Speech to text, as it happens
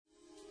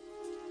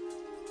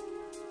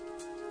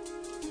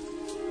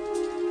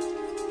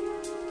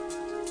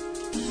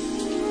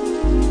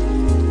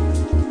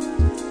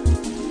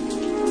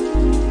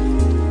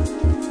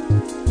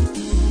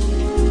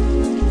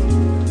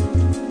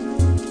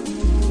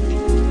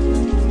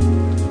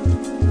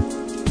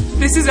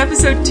This is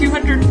episode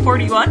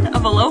 241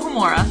 of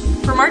Alohomora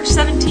for March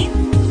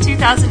 17th,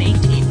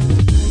 2018.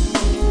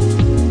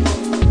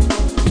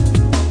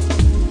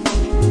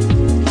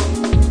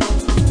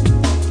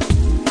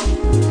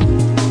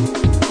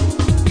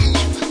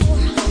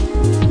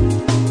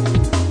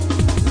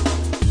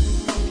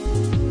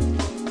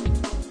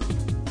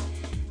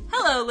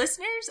 Hello,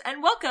 listeners,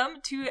 and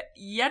welcome to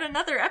yet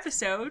another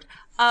episode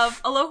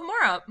of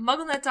Alohomora,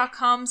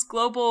 MuggleNet.com's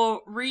global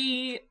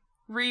read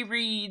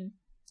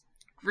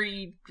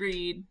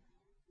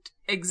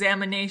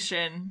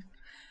examination.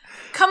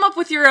 Come up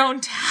with your own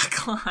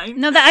tagline.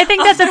 No, I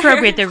think that's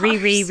appropriate. The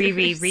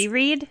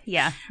reread.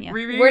 Yeah.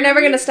 We're never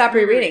going to stop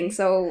rereading,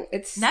 so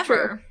it's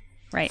never. True.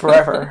 Right.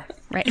 Forever.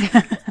 Right.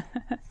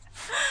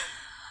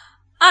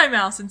 I'm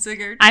Allison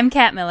Sigurd. I'm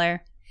Kat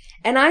Miller.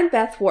 And I'm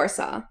Beth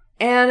Warsaw.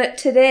 And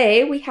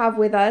today we have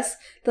with us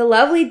the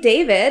lovely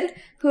David,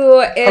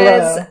 who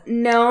is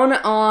known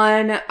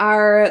on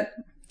our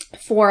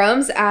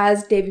forums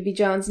as Davy B.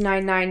 Jones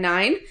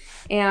 999.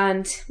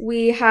 And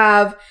we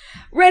have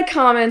read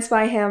comments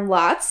by him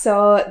lots,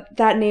 so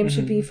that name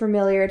should be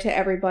familiar to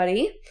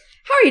everybody.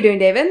 How are you doing,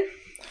 David?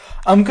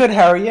 I'm good.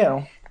 How are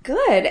you?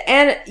 Good.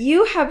 And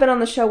you have been on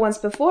the show once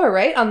before,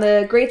 right? On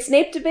the Great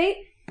Snape debate?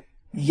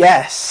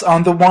 Yes,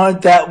 on the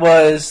one that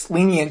was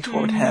lenient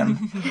toward him.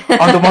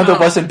 On the one that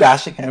wasn't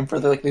bashing him for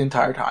the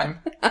entire time.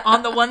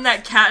 On the one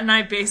that Kat and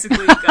I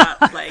basically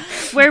got,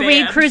 where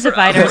we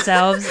crucified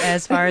ourselves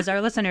as far as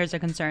our listeners are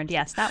concerned.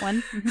 Yes, that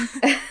one.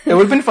 Mm-hmm. It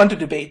would have been fun to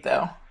debate,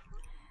 though.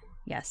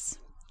 Yes.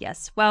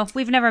 Well,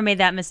 we've never made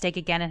that mistake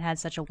again and had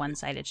such a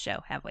one-sided show,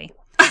 have we?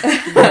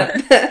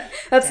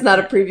 That's not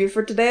a preview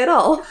for today at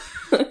all.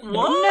 What?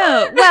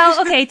 No.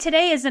 Well, okay,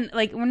 today isn't,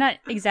 we're not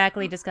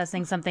exactly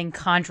discussing something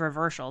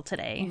controversial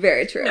today.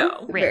 Very true.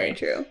 No, really. Very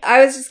true.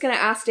 I was just going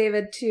to ask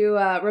David to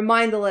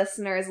remind the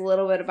listeners a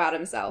little bit about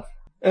himself.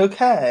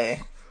 Okay.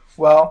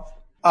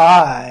 Well,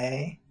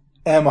 I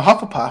am a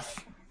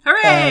Hufflepuff.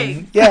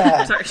 Hooray!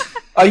 Yeah. Sorry.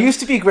 I used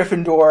to be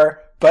Gryffindor,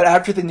 but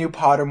after the new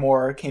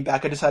Pottermore came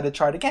back, I decided to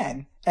try it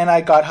again. And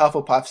I got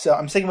Hufflepuff, so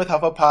I'm sticking with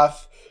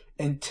Hufflepuff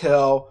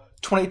until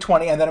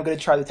 2020, and then I'm going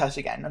to try the test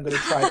again. I'm going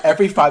to try it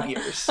every 5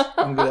 years.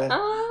 I'm going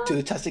to do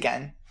the test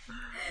again.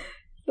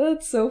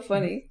 That's so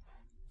funny.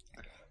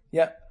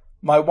 Yep.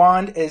 My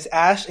wand is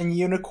ash and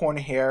unicorn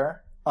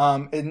hair,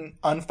 and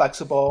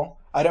unflexible.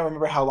 I don't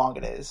remember how long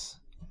it is.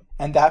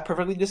 And that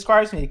perfectly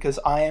describes me, because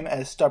I am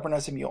as stubborn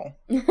as a mule.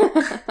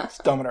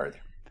 Stubborner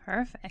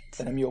Perfect.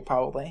 than a mule,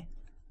 probably.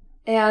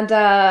 And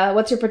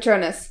what's your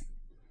Patronus?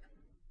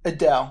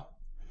 Adele.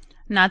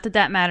 Not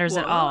that matters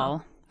at Whoa.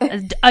 all.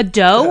 A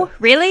doe?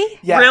 Really?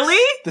 Yes. Really?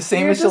 The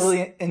same You're as just-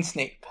 Lily and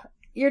Snape.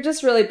 You're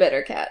just really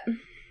bitter, Kat.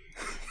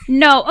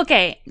 No.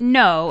 Okay.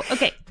 No.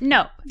 I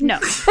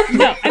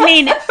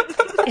mean,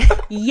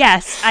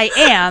 yes, I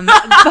am.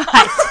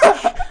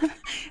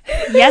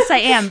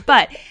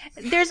 But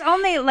there's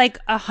only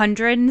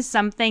 100 and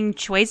something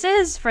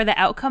choices for the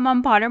outcome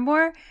on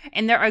Pottermore,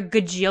 and there are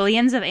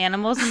gajillions of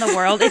animals in the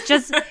world. It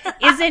just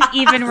isn't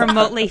even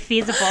remotely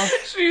feasible.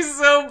 She's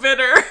so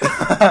bitter.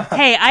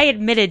 Hey, I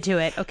admitted to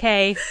it,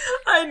 okay?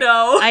 I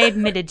know. I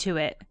admitted to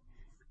it.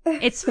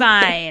 It's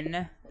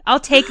fine. I'll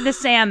take the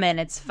salmon.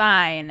 It's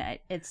fine.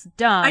 It's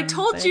dumb. I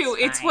told you,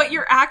 it's what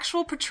your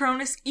actual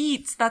Patronus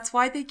eats. That's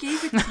why they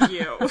gave it to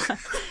you.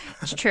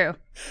 It's true.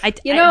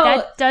 You know-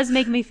 that does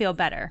make me feel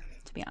better,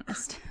 to be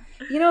honest.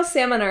 You know,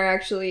 salmon are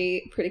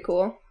actually pretty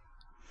cool.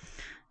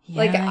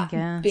 Yeah, I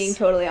guess. Being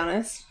totally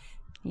honest.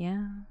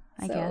 Yeah,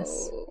 I So-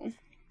 guess.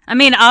 I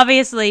mean,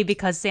 obviously,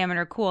 because salmon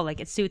are cool,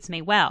 it suits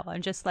me well.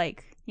 I'm just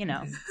it's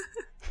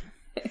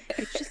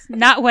just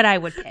not what I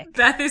would pick.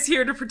 Beth is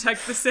here to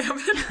protect the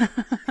salmon.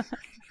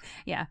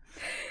 Yeah.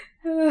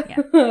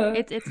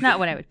 It's not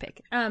what I would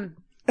pick.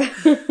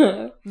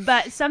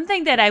 But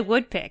something that I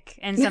would pick,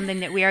 and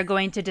something that we are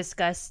going to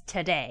discuss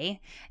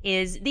today,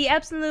 is the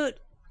absolute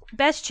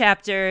best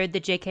chapter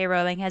that J.K.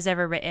 Rowling has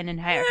ever written in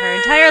her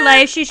entire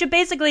life. She should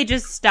basically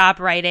just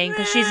stop writing,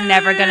 because she's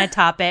never going to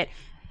top it.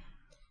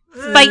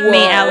 Fight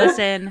me,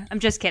 Allison. I'm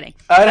just kidding.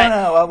 I don't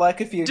know. I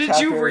like a few Did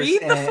chapters you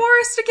read The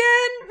Forest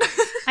again?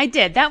 I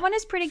did. That one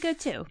is pretty good,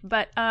 too.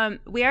 But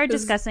we are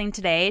discussing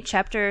today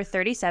Chapter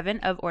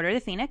 37 of Order of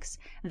the Phoenix,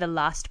 The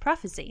Lost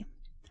Prophecy.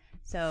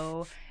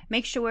 So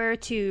make sure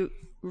to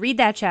read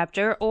that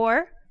chapter,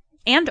 or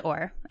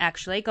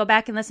actually, go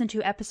back and listen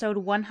to episode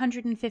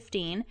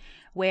 115,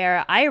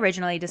 where I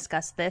originally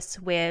discussed this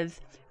with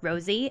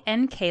Rosie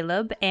and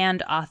Caleb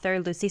and author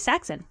Lucy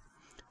Saxon.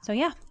 So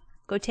yeah,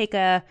 go take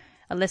a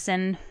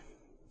listen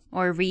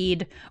or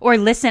read, or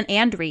listen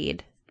and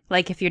read,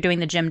 if you're doing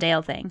the Jim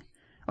Dale thing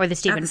or the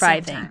Stephen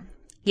Fry thing. Time.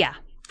 Yeah.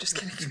 Just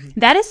kidding.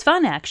 That is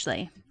fun,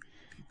 actually.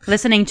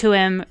 Listening to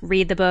him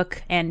read the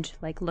book and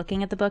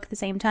looking at the book at the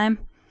same time.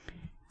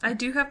 I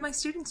do have my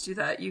students do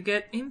that. You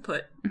get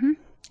input. Mm-hmm.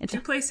 It's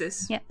Two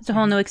places. Yeah, it's a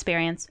whole new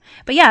experience.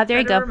 But yeah, there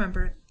you go.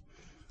 Remember it.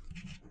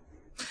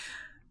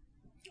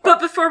 But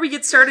before we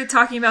get started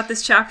talking about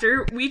this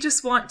chapter, we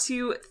just want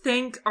to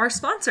thank our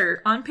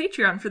sponsor on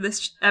Patreon for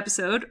this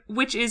episode,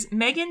 which is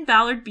Megan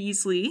Ballard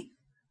Beasley,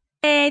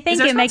 Hey,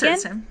 thank you,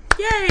 Megan.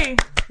 Yay!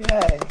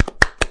 Yay.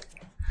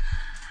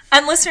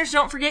 And listeners,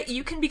 don't forget,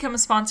 you can become a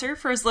sponsor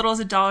for as little as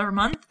 $1 a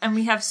month, and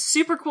we have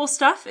super cool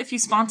stuff if you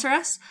sponsor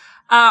us.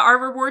 Our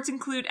rewards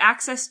include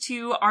access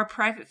to our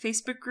private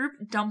Facebook group,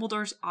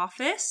 Dumbledore's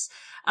Office.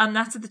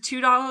 That's at the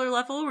 $2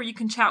 level, where you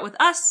can chat with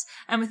us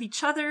and with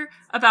each other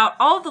about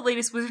all of the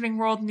latest Wizarding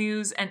World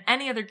news and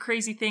any other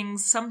crazy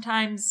things.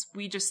 Sometimes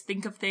we just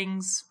think of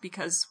things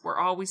because we're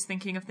always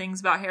thinking of things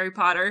about Harry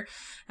Potter,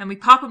 and we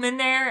pop them in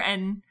there,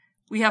 and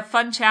we have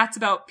fun chats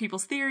about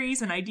people's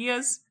theories and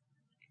ideas.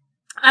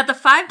 At the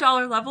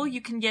 $5 level,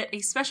 you can get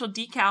a special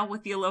decal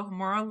with the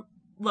Alohomora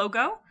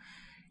logo.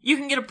 You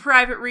can get a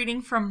private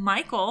reading from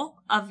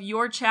Michael of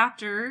your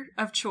chapter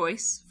of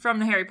choice from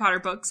the Harry Potter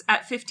books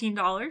at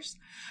 $15,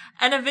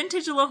 and a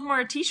vintage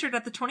Alohomora t-shirt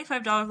at the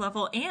 $25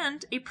 level,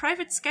 and a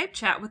private Skype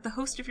chat with the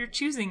host of your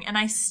choosing. And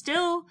I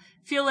still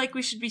feel like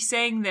we should be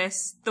saying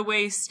this the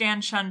way Stan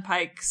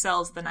Shunpike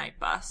sells the night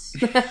bus.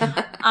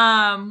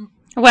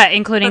 What,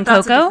 including but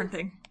that's Coco? a different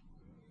thing.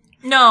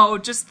 No,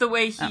 just the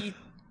way he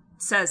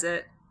says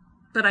it.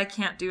 But I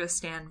can't do a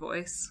Stan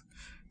voice.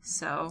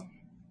 So...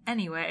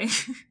 Anyway.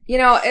 You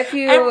know, if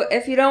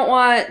you don't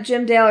want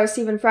Jim Dale or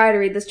Stephen Fry to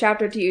read this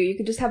chapter to you, you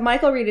could just have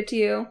Michael read it to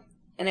you,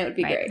 and it would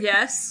be great.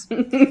 Yes.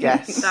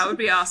 Yes. That would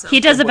be awesome. He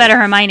does a better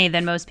Hermione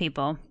than most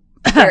people.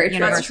 Very true.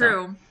 That's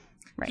true.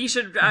 Right. He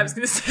should, I was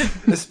going to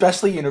say.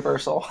 Especially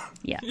Universal.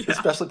 Yeah.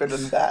 Especially better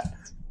than that.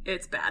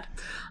 It's bad.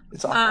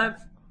 It's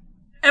awful.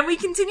 And we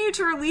continue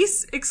to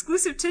release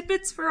exclusive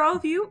tidbits for all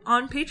of you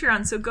on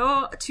Patreon. So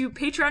go to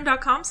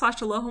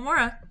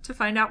patreon.com/Alohomora to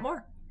find out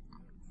more.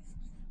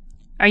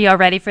 Are y'all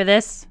ready for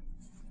this?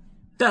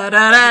 Da,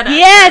 da, da, da,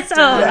 Yes! da,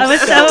 Oh, da, I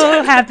was da,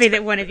 so happy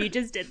that one of you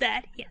just did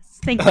that.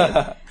 Yes. Thank you.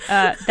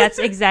 That's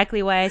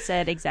exactly why I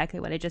said exactly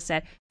what I just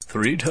said.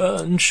 3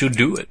 turns should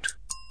do it.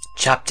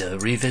 Chapter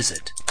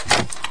Revisit.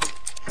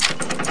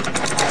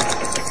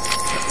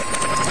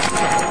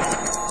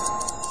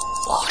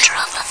 Order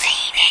of the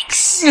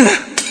Phoenix.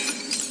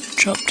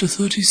 Chapter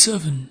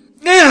 37.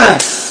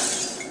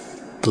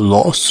 The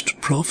Lost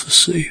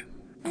Prophecy.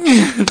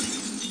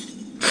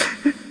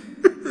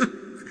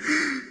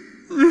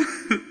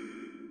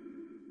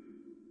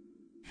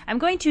 I'm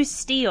going to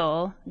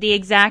steal the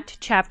exact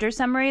chapter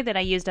summary that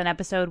I used on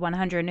episode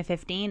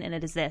 115, and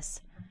it is this.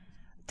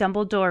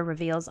 Dumbledore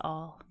reveals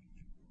all.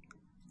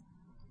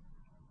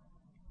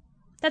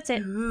 That's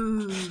it.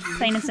 Ooh.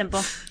 Plain and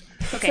simple.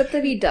 Okay. Except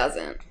that he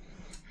doesn't.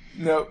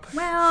 Nope.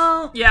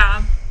 Well,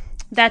 Yeah.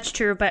 that's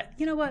true, but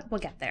you know what? We'll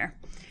get there.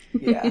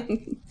 Yeah.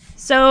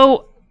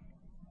 So,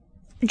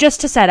 just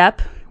to set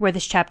up where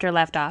this chapter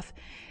left off,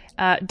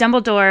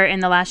 Dumbledore in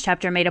the last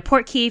chapter made a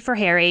portkey for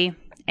Harry,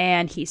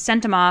 and he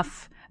sent him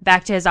off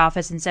back to his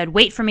office and said,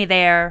 wait for me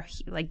there.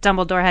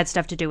 Dumbledore had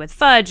stuff to do with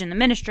Fudge and the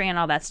Ministry and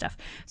all that stuff.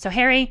 So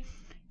Harry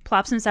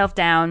plops himself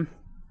down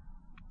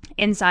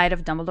inside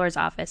of Dumbledore's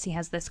office. He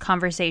has this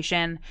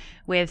conversation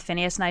with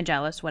Phineas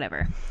Nigellus,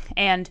 whatever.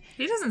 And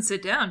He doesn't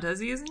sit down, does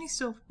he? Isn't he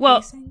still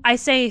well, pacing? I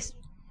say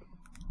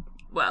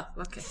Well,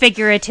 okay.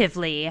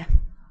 figuratively.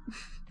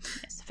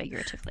 Yes,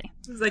 figuratively.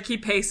 It's like he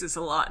paces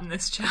a lot in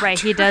this chapter. Right,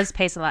 he does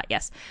pace a lot,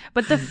 yes.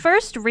 But the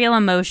first real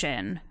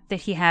emotion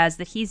that he has,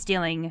 that he's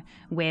dealing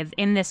with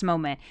in this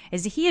moment,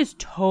 is that he is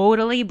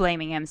totally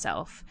blaming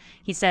himself.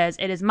 He says,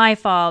 it is my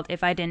fault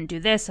if I didn't do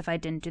this, if I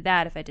didn't do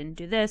that, if I didn't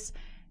do this.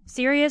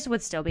 Sirius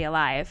would still be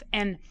alive.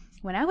 And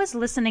when I was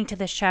listening to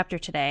this chapter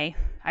today,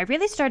 I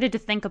really started to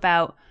think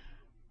about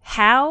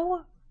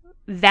how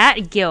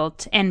that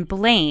guilt and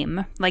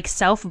blame, like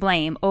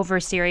self-blame over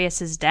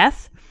Sirius's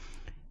death,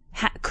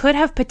 could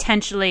have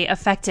potentially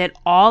affected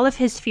all of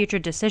his future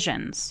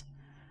decisions.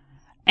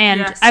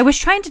 And Yes. I was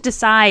trying to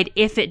decide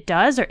if it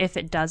does or if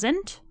it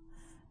doesn't.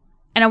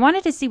 And I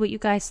wanted to see what you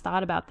guys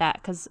thought about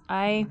that, because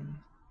I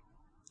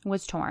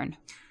was torn.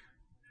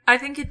 I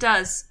think it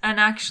does. And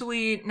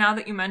actually, now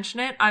that you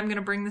mention it, I'm going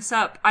to bring this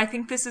up. I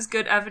think this is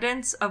good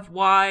evidence of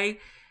why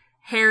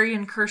Harry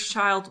and Cursed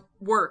Child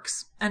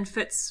works and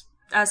fits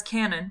as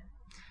canon.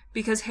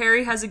 Because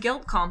Harry has a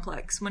guilt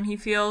complex when he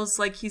feels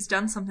like he's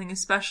done something,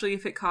 especially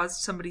if it caused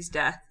somebody's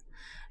death.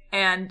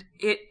 And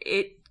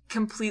it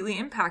completely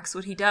impacts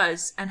what he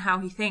does and how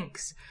he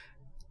thinks.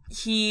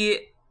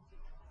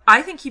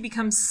 I think he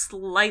becomes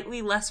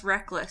slightly less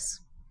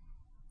reckless.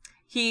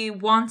 He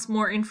wants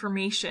more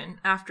information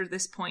after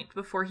this point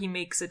before he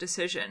makes a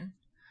decision.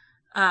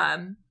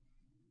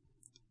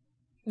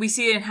 We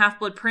see it in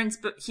Half-Blood Prince,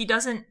 but he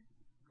doesn't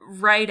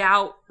right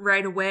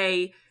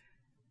away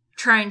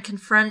try and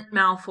confront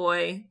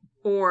Malfoy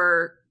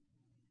or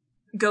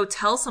go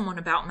tell someone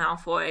about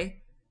Malfoy.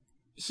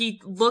 He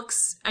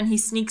looks and he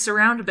sneaks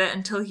around a bit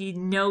until he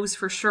knows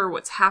for sure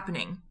what's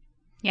happening.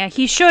 Yeah,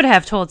 he should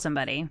have told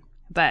somebody,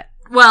 but...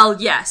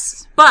 Well,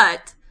 yes,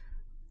 but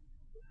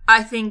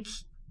I think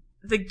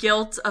the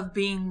guilt of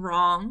being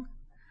wrong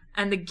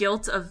and the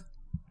guilt of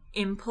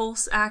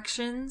impulse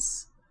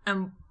actions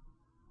and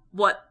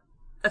what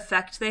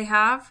effect they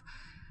have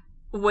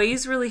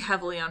weighs really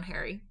heavily on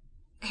Harry.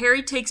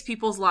 Harry takes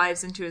people's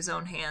lives into his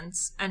own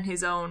hands and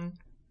his own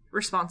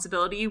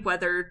responsibility,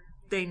 whether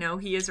they know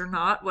he is or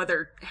not,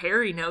 whether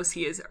Harry knows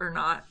he is or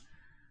not.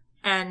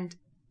 And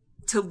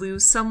to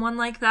lose someone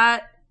like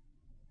that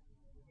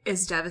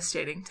is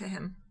devastating to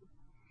him.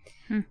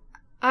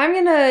 I'm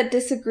gonna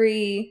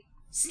disagree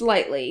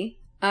slightly.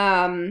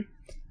 And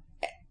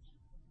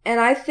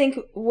I think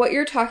what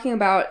you're talking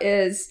about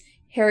is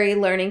Harry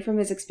learning from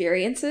his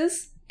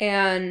experiences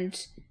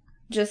and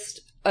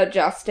just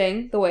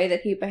adjusting the way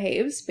that he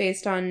behaves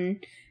based on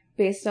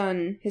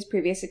his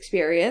previous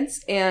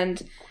experience.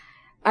 And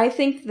I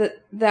think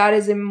that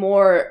is a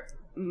more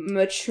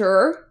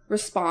mature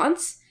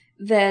response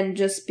than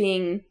just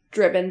being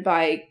driven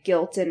by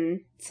guilt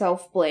and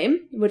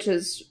self-blame, which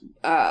is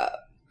the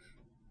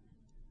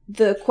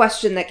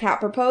question that Kat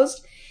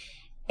proposed.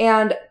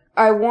 And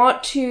I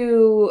want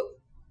to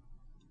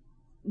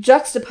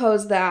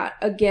juxtapose that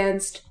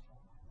against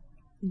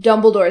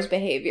Dumbledore's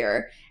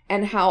behavior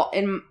and how,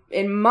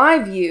 in my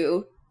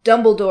view,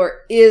 Dumbledore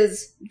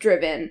is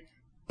driven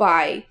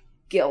by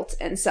guilt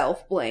and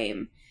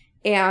self-blame.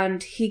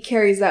 And he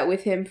carries that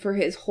with him for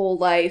his whole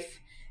life.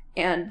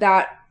 And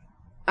that,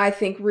 I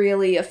think,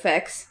 really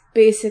affects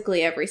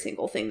basically every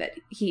single thing that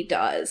he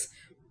does.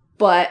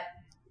 But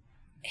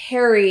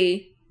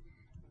Harry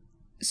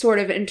sort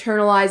of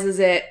internalizes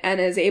it and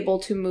is able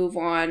to move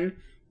on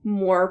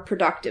more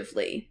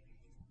productively.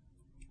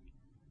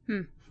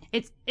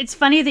 It's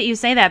funny that you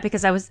say that,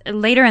 because I was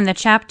later in the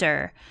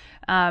chapter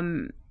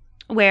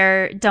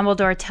where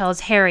Dumbledore tells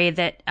Harry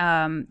that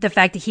the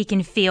fact that he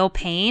can feel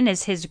pain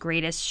is his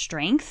greatest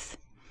strength.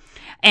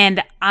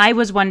 And I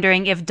was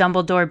wondering if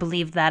Dumbledore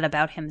believed that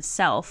about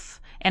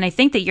himself. And I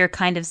think that you're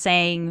kind of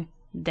saying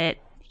that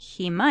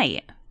he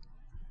might.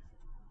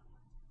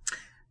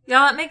 Yeah,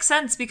 that makes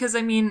sense, because,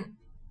 I mean,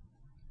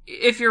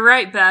 if you're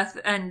right, Beth,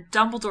 and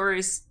Dumbledore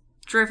is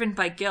driven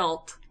by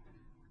guilt,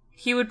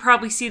 he would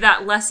probably see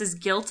that less as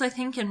guilt, I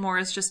think, and more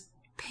as just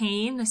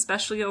pain,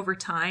 especially over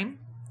time.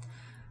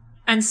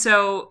 And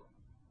so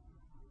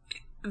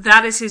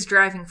that is his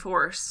driving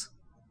force,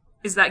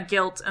 is that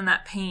guilt and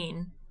that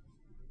pain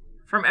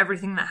from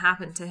everything that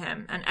happened to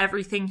him and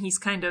everything he's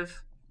kind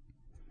of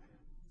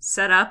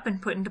set up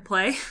and put into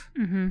play.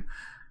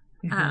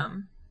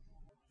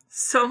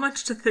 So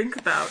much to think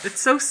about. It's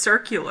so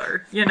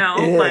circular, you know?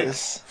 It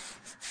is.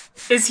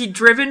 Is he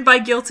driven by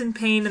guilt and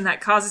pain, and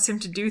that causes him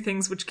to do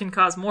things which can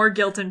cause more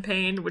guilt and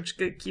pain, which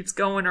keeps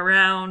going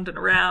around and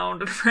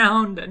around and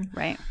around? And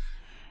Right.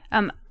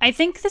 I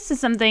think this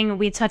is something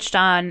we touched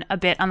on a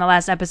bit on the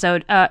last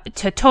episode.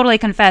 To totally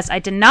confess, I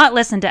did not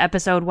listen to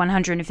episode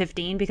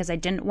 115 because I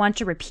didn't want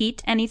to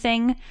repeat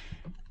anything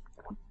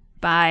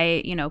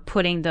by,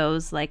 putting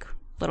those, like,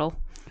 little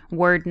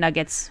word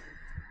nuggets.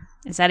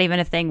 Is that even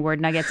a thing? Word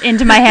nuggets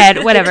into my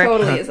head, whatever. It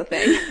totally is a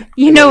thing.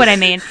 You know what I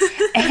mean.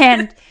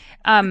 And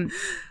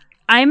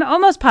I'm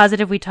almost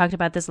positive we talked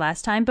about this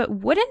last time, but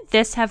wouldn't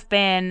this have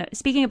been,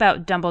 speaking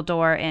about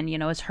Dumbledore and,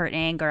 his hurt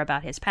anger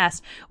about his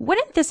past,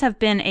 wouldn't this have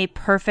been a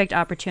perfect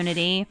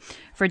opportunity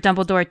for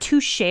Dumbledore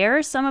to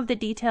share some of the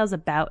details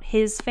about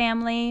his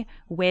family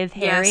with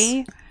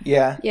Harry?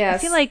 Yeah. Yes. I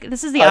feel like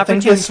this is the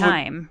opportune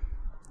time.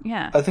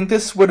 Yeah. I think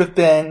this would have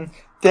been,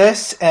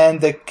 this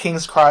and the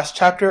King's Cross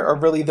chapter are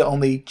really the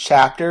only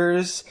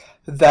chapters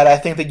that I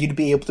think that you'd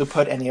be able to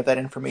put any of that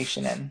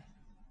information in,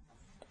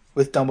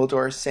 with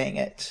Dumbledore saying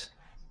it.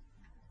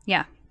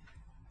 Yeah.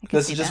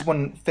 This just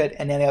wouldn't fit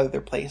in any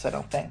other place, I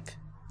don't think.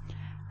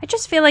 I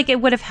just feel like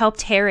it would have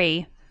helped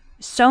Harry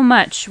so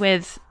much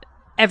with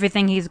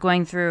everything he's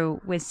going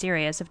through with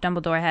Sirius if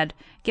Dumbledore had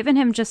given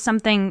him just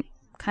something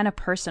kind of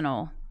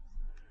personal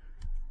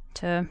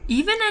to...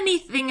 Even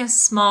anything as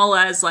small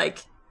as,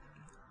 like,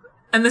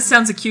 and this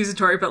sounds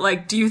accusatory, but,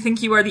 like, do you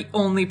think you are the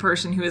only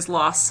person who has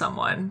lost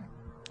someone?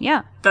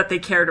 Yeah. That they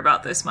cared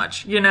about this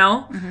much,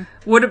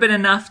 Would have been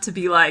enough to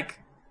be like,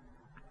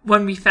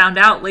 when we found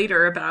out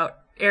later about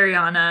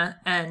Ariana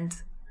and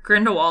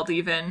Grindelwald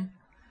even,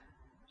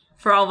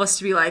 for all of us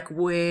to be like,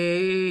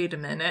 wait a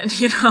minute,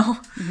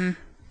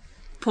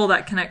 pull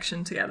that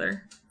connection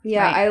together.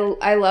 Yeah, Right.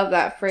 I love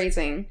that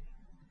phrasing.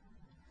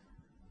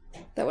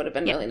 That would have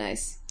been really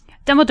nice.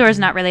 Dumbledore's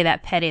not really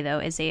that petty, though,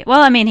 is he?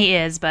 Well, I mean, he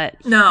is, but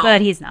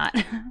he's not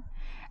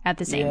at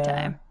the same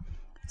time.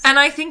 And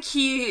I think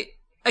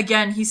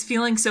he's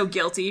feeling so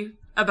guilty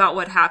about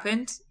what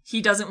happened.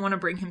 He doesn't want to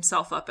bring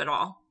himself up at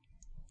all.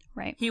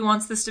 Right. He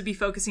wants this to be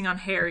focusing on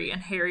Harry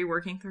and Harry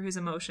working through his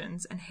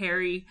emotions and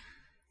Harry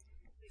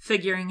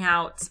figuring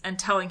out and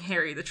telling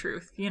Harry the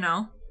truth,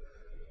 Well,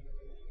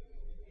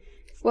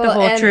 the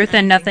whole truth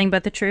and nothing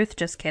but the truth?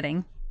 Just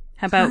kidding.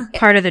 How about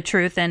part of the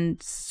truth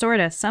and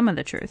sort of some of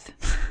the truth?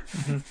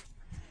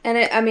 And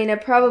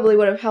it probably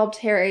would have helped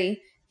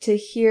Harry to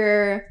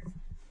hear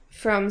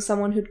from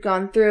someone who'd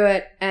gone through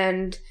it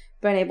and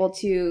been able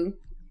to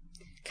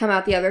come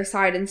out the other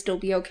side and still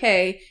be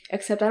okay,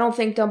 except I don't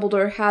think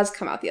Dumbledore has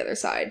come out the other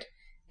side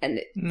and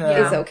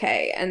is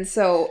okay. And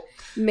so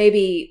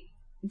maybe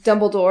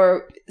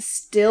Dumbledore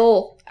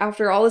still,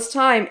 after all this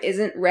time,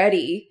 isn't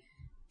ready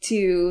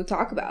to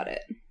talk about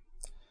it.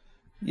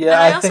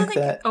 Yeah, I think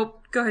that... Oh,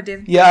 Go ahead,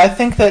 Dave. Yeah, I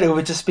think that it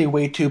would just be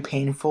way too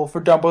painful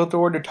for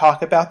Dumbledore to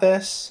talk about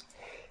this.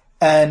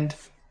 And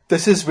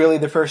this is really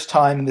the first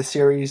time in the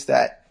series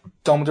that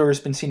Dumbledore has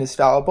been seen as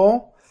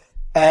fallible.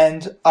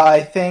 And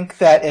I think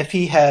that if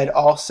he had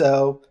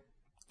also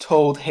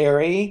told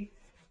Harry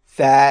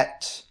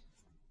that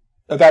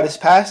about his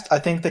past, I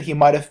think that he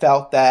might have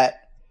felt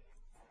that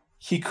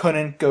he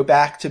couldn't go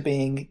back to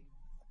being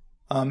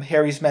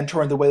Harry's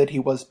mentor in the way that he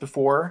was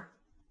before.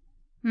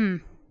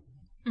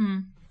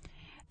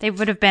 They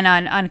would have been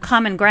on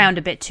common ground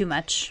a bit too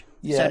much.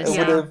 Yeah, so it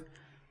would have.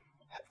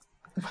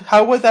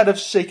 How would that have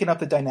shaken up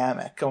the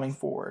dynamic going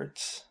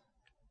forwards?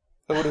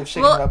 It would have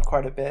shaken it up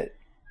quite a bit.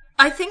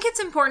 I think it's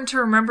important to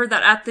remember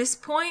that at this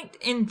point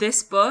in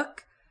this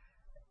book,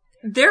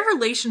 their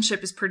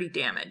relationship is pretty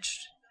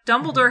damaged.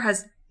 Dumbledore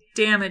has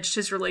damaged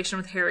his relation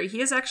with Harry. He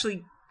has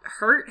actually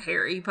hurt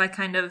Harry by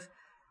kind of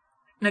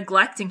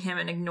neglecting him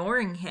and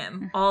ignoring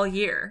him all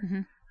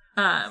year.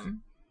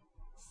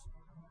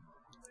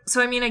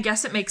 So, I mean, I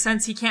guess it makes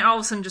sense. He can't all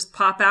of a sudden just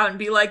pop out and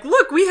be like,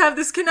 look, we have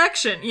this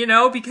connection, you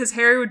know? Because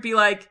Harry would be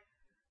like,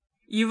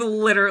 you've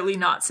literally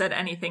not said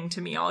anything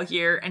to me all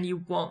year, and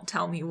you won't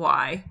tell me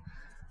why.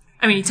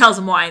 I mean, he tells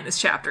him why in this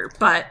chapter,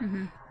 but...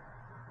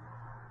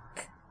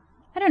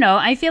 I don't know.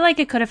 I feel like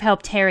it could have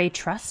helped Harry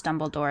trust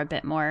Dumbledore a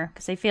bit more.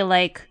 Because I feel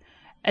like,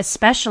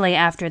 especially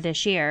after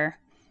this year,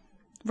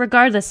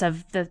 regardless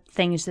of the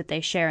things that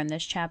they share in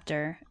this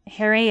chapter,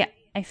 Harry...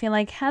 I feel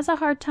like has a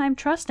hard time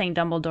trusting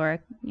Dumbledore,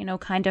 you know,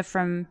 kind of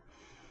from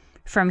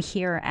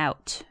here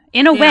out.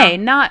 In a way,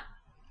 not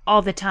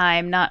all the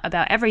time, not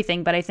about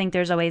everything, but I think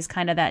there's always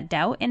kind of that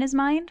doubt in his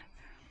mind.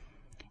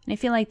 And I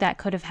feel like that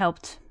could have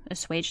helped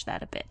assuage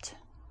that a bit.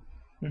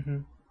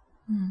 Not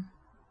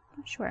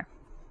sure.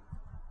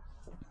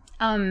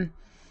 There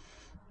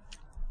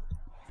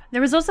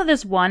was also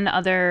this one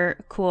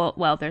other cool,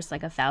 well, there's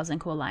like 1,000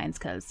 cool lines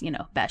because, you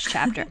know, best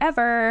chapter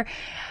ever.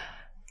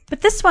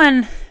 But this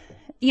one...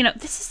 You know,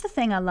 this is the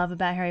thing I love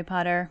about Harry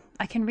Potter.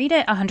 I can read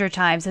it 100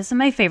 times. This is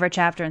my favorite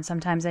chapter, and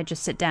sometimes I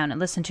just sit down and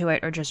listen to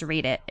it or just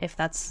read it if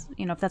that's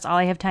all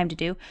I have time to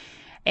do.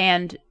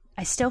 And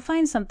I still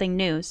find something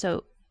new.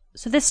 So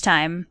this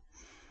time,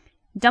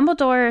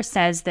 Dumbledore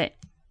says that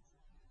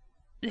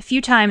a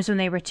few times when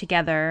they were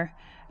together,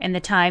 and the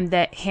time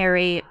that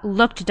Harry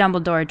looked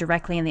Dumbledore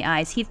directly in the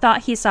eyes, he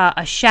thought he saw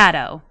a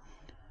shadow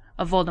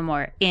of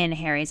Voldemort in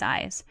Harry's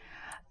eyes.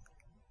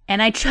 And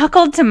I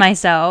chuckled to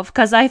myself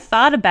because I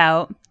thought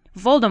about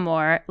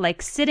Voldemort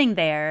like sitting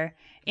there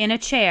in a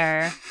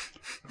chair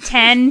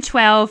 10,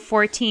 12,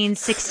 14,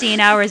 16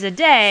 hours a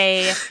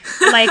day,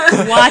 like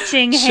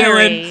watching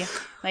Harry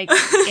like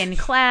in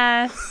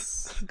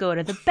class, go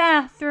to the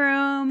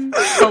bathroom,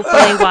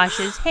 hopefully wash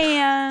his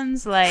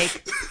hands,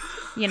 like,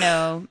 you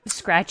know,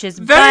 scratch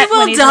his butt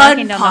when he's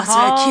walking down the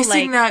hall.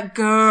 Kissing that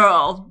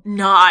girl.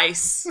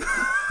 Nice.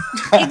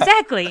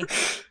 Exactly.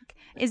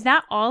 Is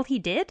that all he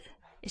did?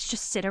 It's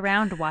just sit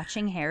around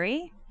watching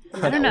Harry?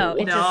 I don't know.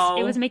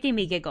 It was making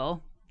me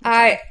giggle.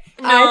 I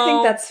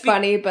think that's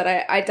funny, but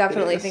I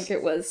definitely think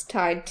it was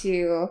tied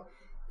to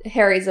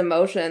Harry's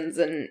emotions,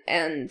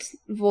 and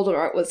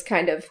Voldemort was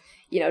kind of,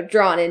 you know,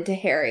 drawn into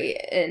Harry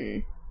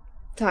in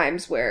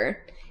times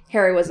where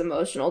Harry was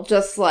emotional,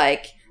 just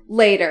like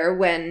later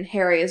when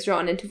Harry is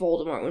drawn into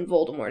Voldemort when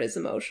Voldemort is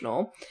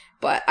emotional.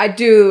 But I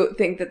do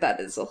think that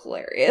is a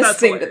hilarious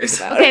thing to think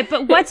about. Okay,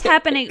 but what's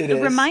happening?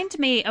 Remind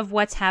me of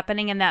what's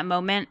happening in that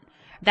moment.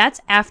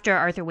 That's after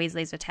Arthur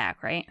Weasley's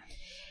attack, right?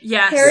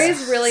 Yes.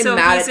 Harry's really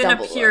mad at Dumbledore.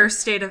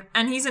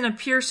 He's in a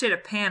pure state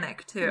of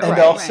panic, too.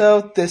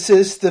 And this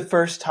is the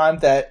first time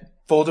that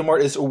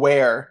Voldemort is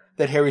aware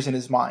that Harry's in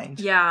his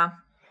mind. Yeah.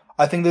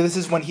 I think that this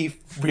is when he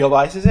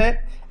realizes it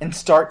and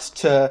starts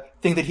to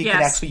think that he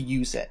can actually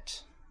use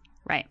it.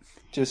 Right.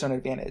 To his own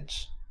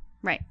advantage.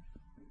 Right.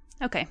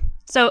 Okay.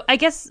 So I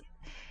guess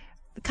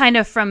kind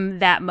of from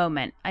that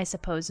moment, I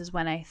suppose, is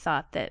when I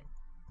thought that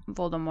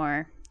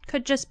Voldemort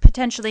could just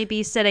potentially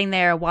be sitting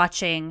there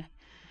watching,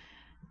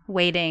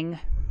 waiting,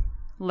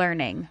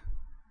 learning.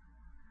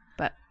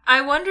 But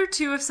I wonder,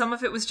 too, if some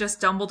of it was just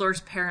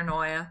Dumbledore's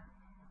paranoia.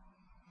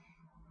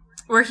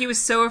 Where he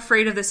was so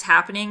afraid of this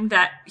happening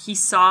that he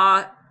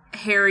saw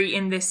Harry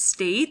in this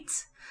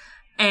state.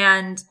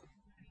 And,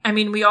 I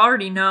mean, we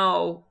already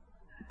know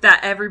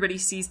that everybody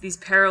sees these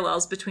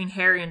parallels between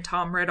Harry and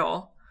Tom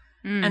Riddle.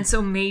 And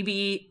so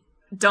maybe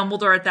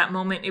Dumbledore at that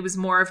moment, it was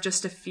more of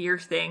just a fear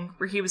thing,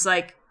 where he was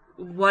like,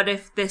 what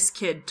if this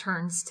kid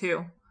turns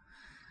too?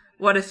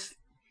 What if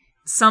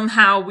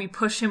somehow we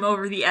push him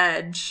over the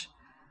edge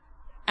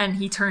and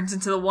he turns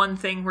into the one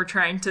thing we're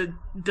trying to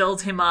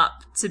build him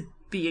up to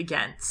be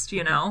against,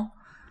 you know?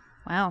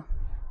 Wow.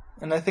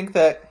 And I think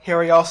that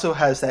Harry also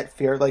has that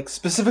fear, like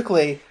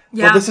specifically,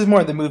 well, this is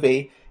more in the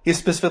movie, he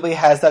specifically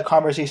has that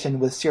conversation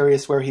with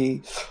Sirius where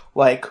he,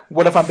 like,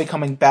 what if I'm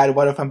becoming bad?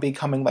 What if I'm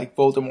becoming like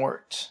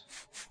Voldemort?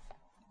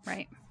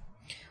 Right.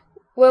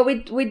 Well,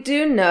 we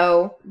do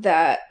know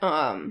that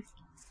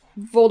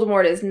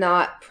Voldemort is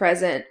not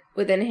present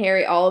within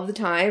Harry all of the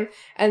time,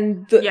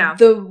 and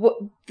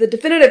the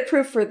definitive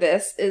proof for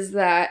this is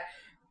that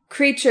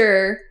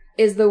Creature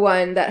is the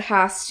one that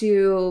has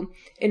to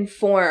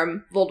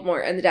inform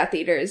Voldemort and the Death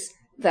Eaters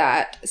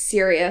that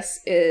Sirius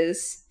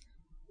is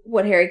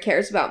what Harry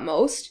cares about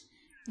most.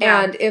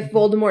 Yeah. And if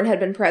Voldemort had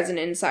been present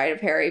inside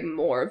of Harry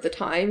more of the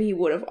time, he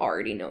would have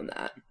already known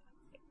that.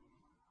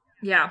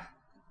 Yeah.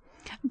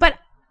 But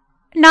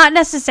not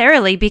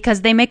necessarily,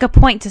 because they make a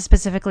point to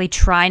specifically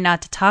try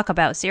not to talk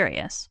about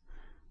Sirius.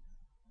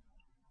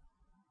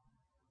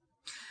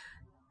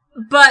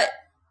 But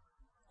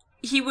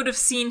he would have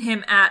seen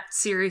him at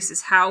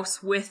Sirius's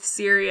house with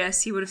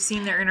Sirius. He would have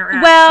seen their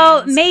interactions.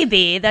 Well,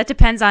 maybe. That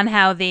depends on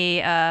how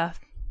the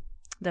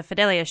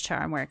Fidelius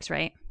Charm works,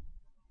 right?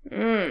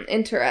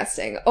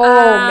 Interesting. Oh,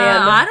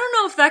 man. I don't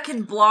know if that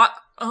can block...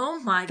 Oh,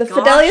 my gosh. The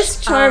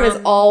Fidelius Charm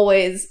is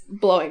always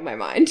blowing my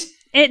mind.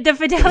 The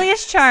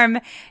Fidelius Charm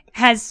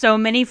has so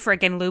many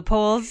freaking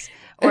loopholes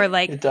or,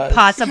 like,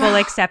 possible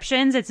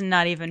exceptions. It's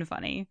not even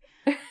funny.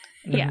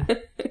 Yeah.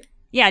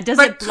 Yeah, does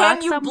it block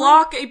can you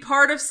block a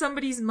part of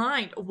somebody's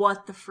mind?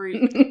 What the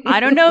freak? I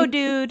don't know,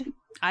 dude.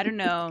 I don't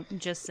know.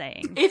 Just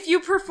saying. If you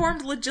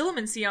performed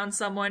legilimency on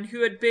someone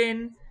who had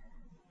been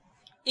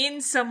in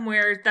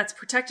somewhere that's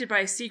protected by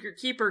a secret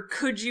keeper,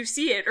 could you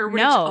see it? Or would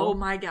oh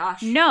my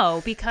gosh.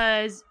 No,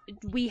 because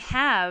we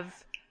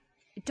have...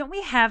 Don't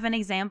we have an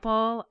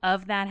example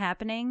of that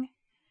happening?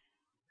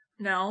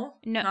 No,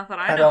 not that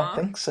I know. I don't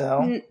think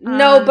so.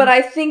 No, but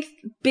I think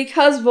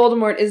because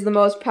Voldemort is the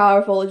most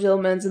powerful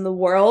legilimens in the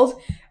world,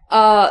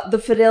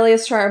 the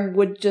Fidelius Charm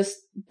would just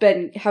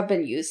have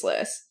been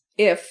useless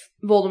if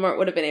Voldemort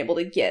would have been able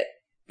to get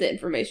the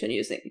information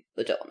using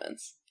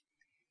legilimens.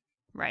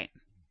 Right.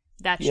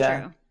 That's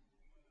true.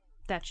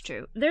 That's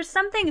true. There's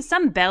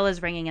some bell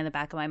is ringing in the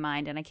back of my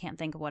mind, and I can't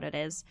think of what it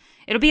is.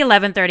 It'll be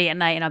 11:30 at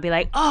night, and I'll be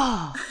like,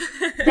 oh,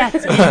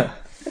 that's it.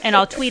 And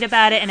I'll tweet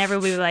about it, and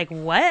everybody will be like,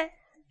 what?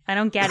 I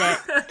don't get it.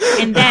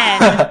 And then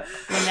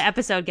when the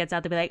episode gets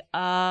out, they'll be like,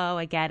 oh,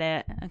 I get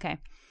it. Okay.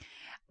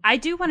 I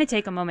do want to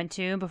take a moment,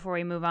 too, before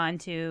we move on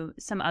to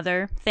some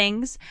other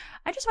things.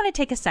 I just want to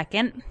take a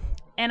second,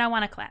 and I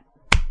want to clap.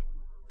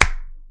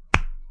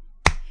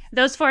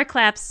 Those 4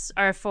 claps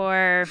are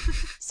for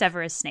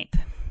Severus Snape.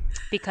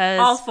 Because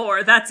all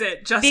 4, that's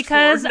it. Just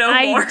because 4, no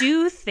more. I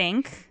do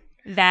think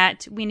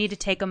that we need to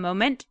take a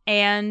moment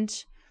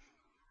and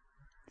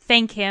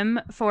thank him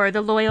for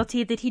the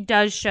loyalty that he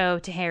does show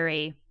to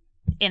Harry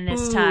in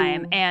this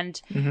time.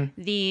 And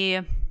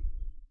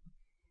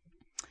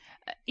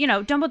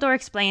Dumbledore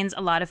explains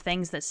a lot of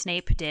things that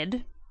Snape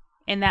did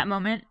in that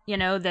moment. You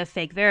know, the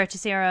fake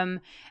Veritaserum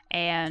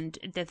and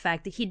the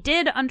fact that he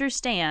did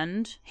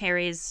understand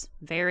Harry's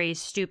very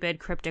stupid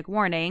cryptic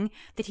warning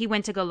that he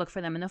went to go look for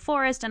them in the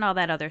forest and all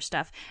that other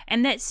stuff.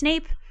 And that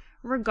Snape,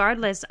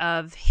 regardless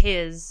of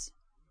his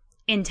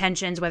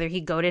intentions, whether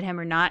he goaded him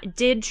or not,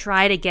 did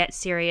try to get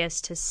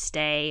Sirius to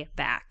stay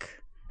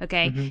back.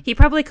 Okay? He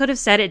probably could have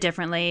said it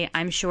differently.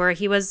 I'm sure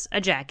he was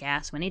a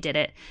jackass when he did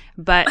it.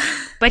 But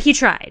he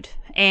tried.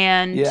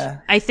 And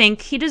I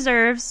think he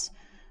deserves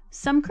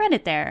some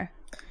credit there.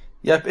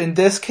 Yep, in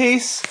this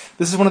case,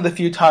 this is one of the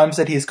few times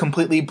that he's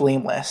completely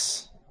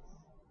blameless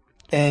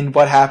in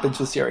what happens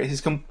with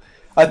Sirius.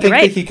 I think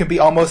that he can be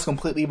almost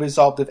completely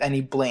absolved of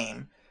any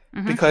blame.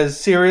 Because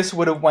Sirius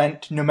would have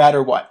went no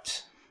matter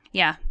what.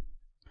 Yeah.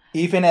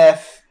 Even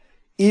if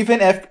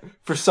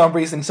for some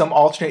reason, some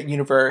alternate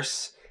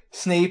universe,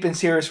 Snape and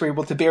Sirius were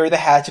able to bury the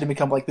hatchet and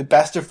become like the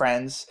best of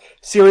friends,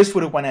 Sirius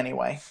would have won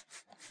anyway.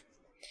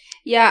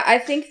 Yeah, I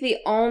think the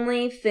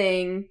only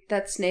thing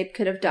that Snape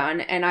could have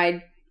done, and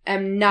I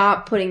am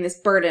not putting this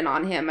burden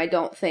on him, I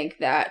don't think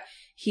that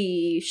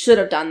he should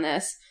have done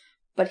this,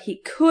 but he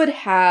could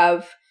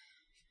have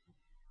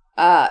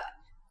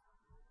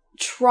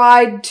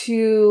tried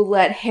to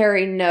let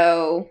Harry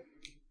know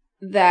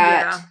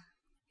that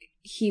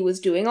he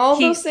was doing all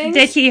those things.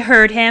 That he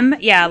heard him?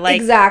 Yeah, like...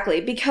 Exactly,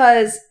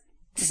 because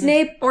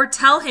Snape... Or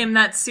tell him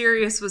that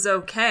Sirius was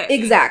okay.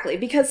 Exactly,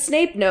 because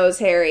Snape knows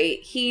Harry.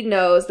 He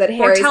knows that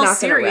Harry's not going to rest. Or tell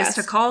Sirius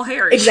to call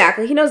Harry.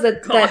 Exactly, he knows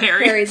that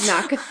Harry's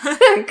not going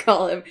to...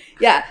 call him.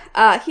 Yeah,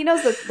 he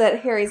knows that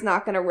Harry's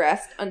not going to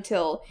rest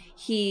until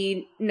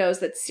he knows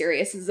that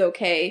Sirius is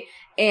okay.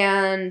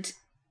 And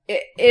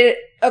it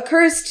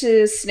occurs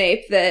to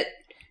Snape that,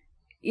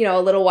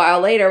 a little while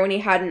later when he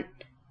hadn't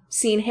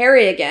seen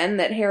Harry again,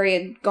 that Harry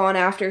had gone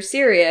after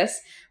Sirius.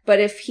 But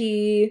if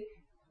he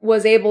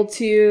was able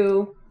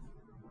to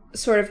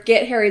sort of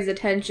get Harry's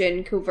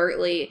attention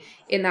covertly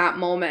in that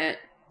moment,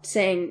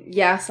 saying,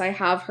 yes, I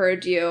have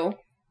heard you,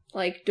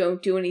 like,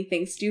 don't do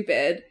anything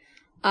stupid,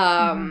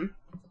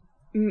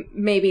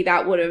 maybe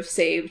that would have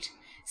saved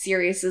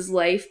Sirius's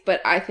life,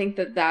 but I think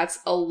that that's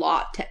a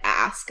lot to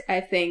ask.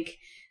 I think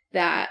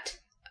that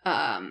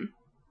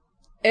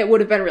it would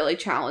have been really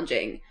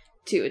challenging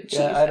to achieve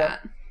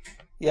that.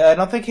 Yeah, I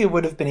don't think he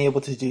would have been able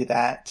to do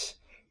that.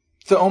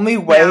 The only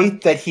way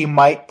that he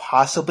might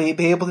possibly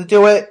be able to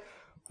do it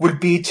would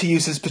be to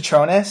use his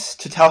Patronus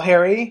to tell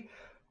Harry,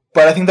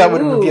 but I think that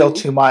would reveal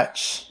too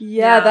much.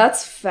 Yeah,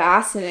 that's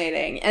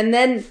fascinating. And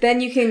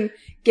then you can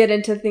get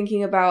into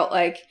thinking about,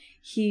 like,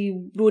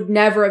 he would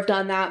never have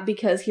done that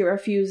because he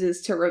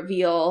refuses to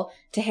reveal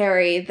to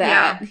Harry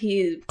that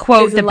he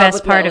quote is in the love best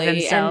with part Lily, of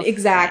himself. and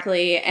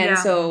exactly, and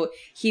so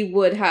he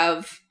would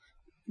have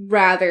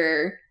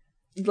rather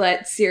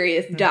let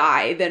Sirius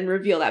die than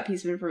reveal that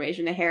piece of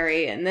information to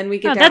Harry, and then we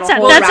get down a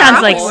whole that sounds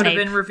rabbit like hole. would have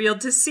Snape. been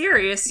revealed to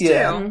Sirius too.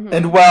 Yeah.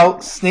 And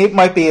while Snape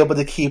might be able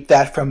to keep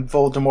that from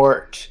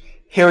Voldemort,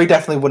 Harry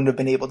definitely wouldn't have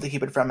been able to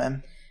keep it from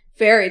him.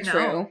 Very No.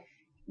 true.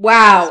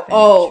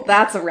 Wow.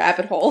 That's a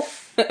rabbit hole.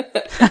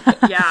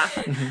 Yeah.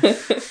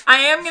 I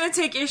am going to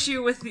take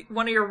issue with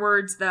one of your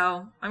words,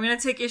 though. I'm going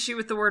to take issue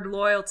with the word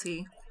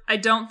loyalty. I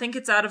don't think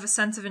it's out of a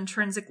sense of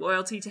intrinsic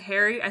loyalty to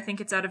Harry. I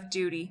think it's out of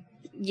duty.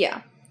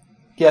 Yeah.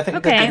 Yeah, I think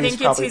Okay. that I is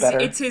think probably better.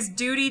 it's his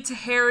duty to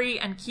Harry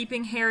and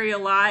keeping Harry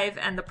alive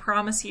and the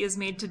promise he has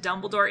made to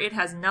Dumbledore. It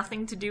has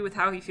nothing to do with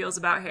how he feels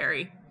about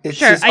Harry. It's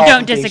Sure, his I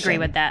don't obligation. disagree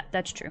with that.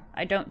 That's true.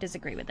 I don't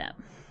disagree with that.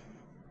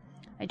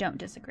 I don't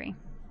disagree.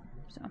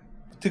 So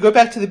To go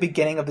back to the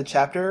beginning of the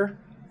chapter,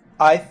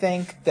 I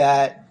think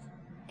that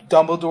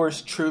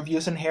Dumbledore's true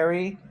views on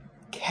Harry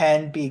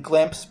can be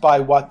glimpsed by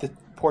what the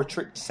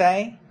portraits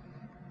say.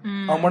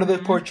 One of the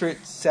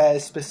portraits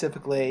says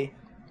specifically,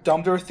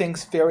 Dumbledore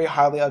thinks very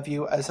highly of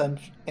you, as I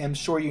am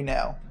sure you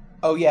know.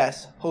 Oh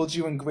yes, holds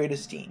you in great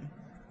esteem.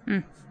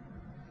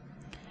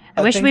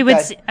 I wish think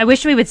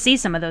we would see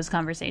some of those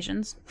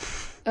conversations.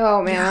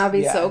 Oh man, that'd be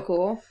Yeah. so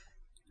cool.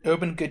 It would have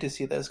been good to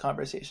see those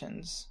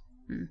conversations.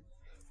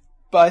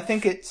 But I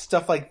think it's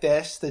stuff like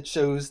this that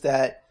shows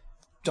that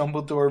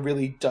Dumbledore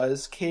really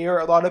does care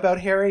a lot about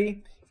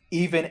Harry,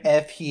 even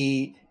if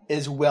he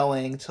is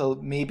willing to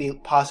maybe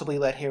possibly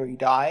let Harry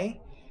die.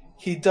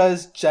 He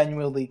does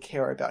genuinely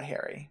care about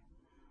Harry.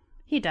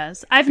 He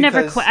does. I've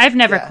never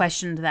yeah.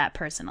 questioned that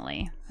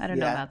personally. I don't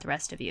know Yeah. about the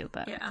rest of you,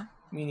 but Yeah.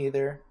 Me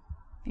neither.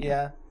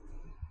 Yeah.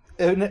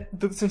 And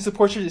since the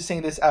portrait is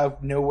saying this out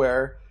of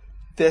nowhere,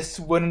 this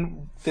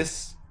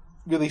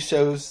really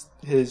shows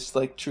his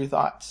true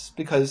thoughts,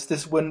 because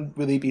this wouldn't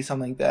really be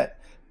something that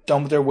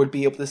Dumbledore would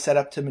be able to set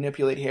up to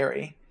manipulate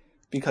Harry,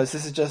 because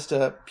this is just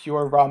a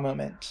pure raw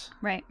moment.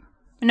 right.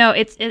 No,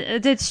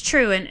 it's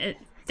true, and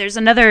there's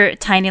another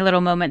tiny little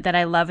moment that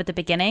I love at the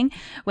beginning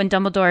when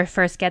Dumbledore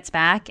first gets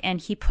back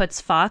and he puts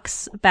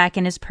Fawkes back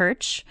in his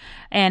perch,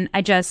 and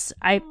I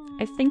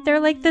think they're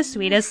like the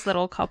sweetest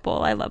little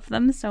couple. I love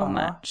them so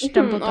much,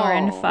 Dumbledore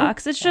and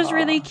Fawkes. It's just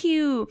really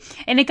cute,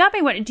 and it got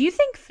me. What do you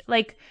think?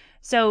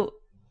 So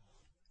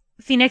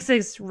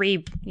Phoenixes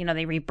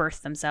they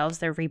rebirth themselves,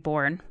 they're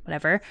reborn,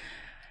 whatever,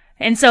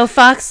 and so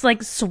Fawkes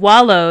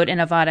swallowed an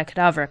Avada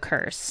Kedavra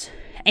curse,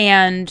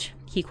 and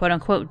he quote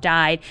unquote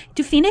died.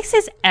 Do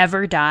Phoenixes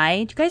ever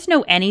die? Do you guys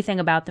know anything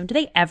about them? Do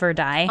they ever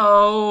die?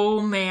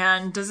 Oh,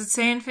 man. Does it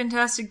say in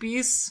Fantastic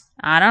Beasts?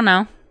 I don't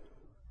know.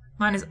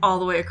 Mine is all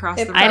the way across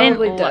It the I room. didn't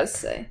probably look. does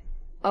say.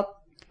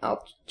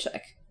 I'll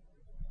check.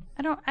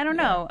 I don't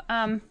know.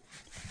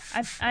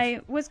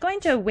 I was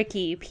going to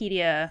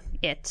Wikipedia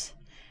it,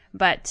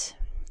 but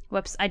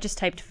whoops, I just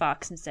typed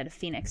Fox instead of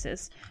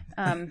Phoenixes.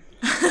 I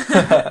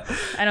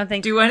don't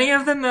think. Do any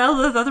of them, the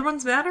other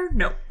ones matter?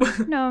 No.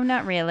 No,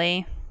 not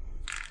really.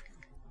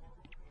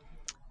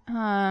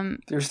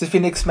 There's the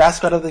Phoenix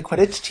mascot of the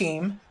Quidditch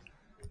team.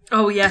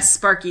 Oh, yes,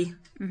 Sparky.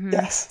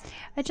 Yes.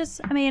 I'm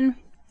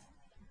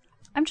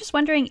just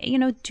wondering,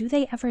 do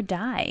they ever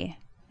die?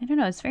 I don't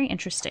know. It's very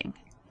interesting.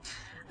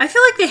 I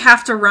feel like they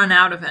have to run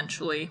out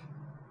eventually.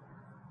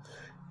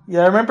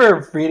 Yeah, I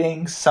remember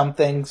reading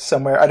something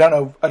somewhere. I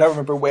don't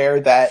remember where,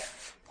 that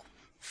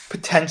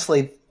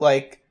potentially,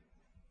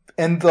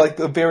 in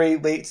the very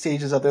late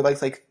stages of their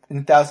life,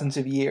 in thousands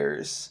of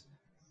years,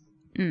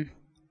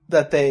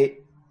 that they.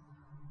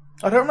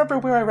 I don't remember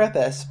where I read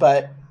this,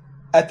 but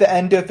at the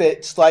end of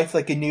its life,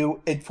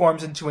 it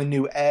forms into a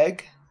new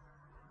egg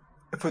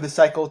for the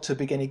cycle to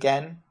begin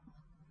again.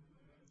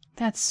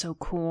 That's so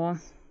cool.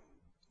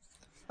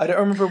 I don't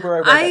remember where I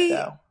read that,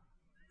 though.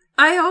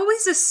 I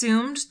always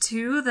assumed,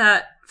 too,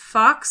 that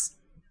Fawkes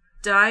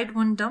died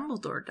when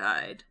Dumbledore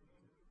died.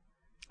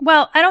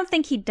 Well, I don't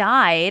think he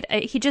died.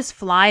 He just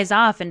flies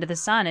off into the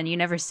sun and you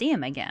never see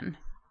him again.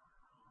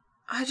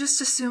 I just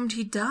assumed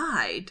he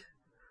died.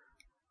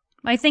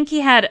 I think he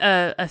had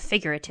a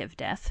figurative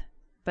death,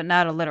 but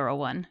not a literal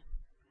one.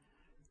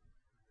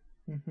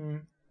 Mm-hmm.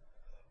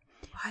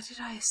 Why did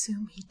I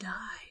assume he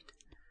died?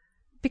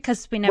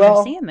 Because we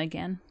never see him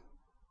again.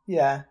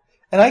 Yeah.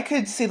 And I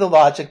could see the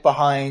logic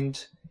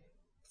behind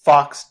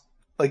Fawkes,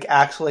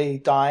 actually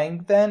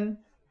dying then,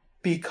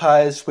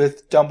 because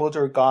with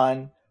Dumbledore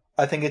gone,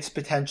 I think it's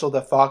potential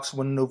that Fawkes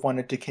wouldn't have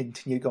wanted to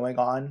continue going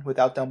on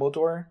without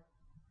Dumbledore.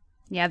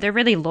 Yeah, they're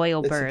really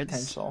loyal It's birds.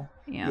 potential.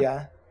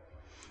 Yeah.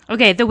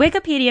 Okay, the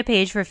Wikipedia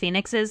page for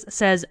Phoenixes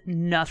says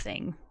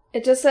nothing.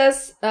 It just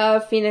says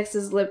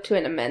Phoenixes live to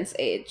an immense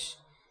age.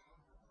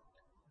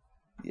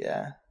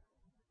 Yeah.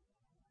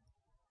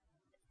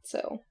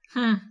 So.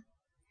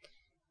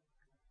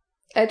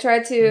 I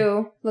tried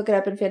to look it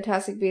up in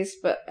Fantastic Beasts,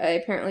 but I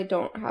apparently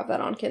don't have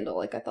that on Kindle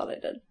like I thought I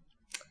did.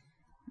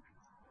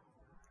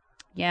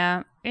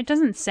 Yeah, it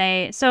doesn't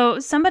say. So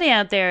somebody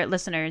out there,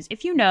 listeners,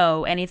 if you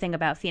know anything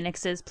about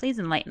phoenixes, please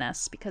enlighten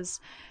us, because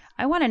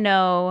I want to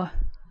know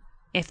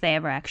if they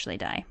ever actually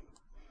die.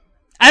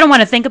 I don't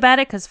want to think about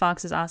it because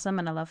Fawkes is awesome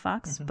and I love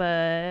Fawkes,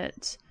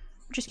 but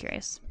I'm just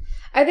curious.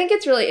 I think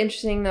it's really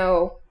interesting,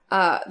 though,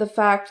 the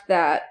fact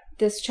that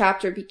this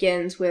chapter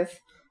begins with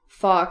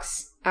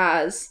Fawkes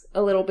as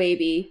a little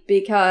baby,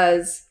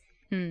 because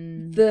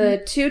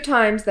the 2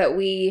 times that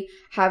we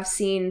have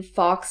seen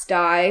Fawkes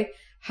die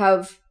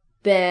have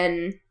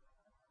been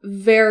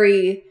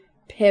very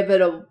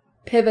pivotal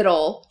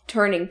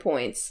turning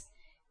points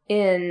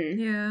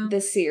in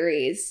the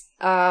series.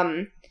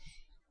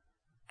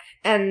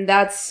 And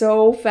that's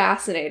so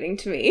fascinating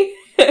to me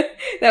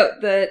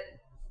that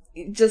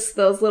just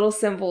those little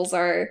symbols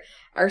are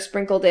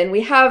sprinkled in.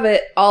 We have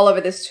it all over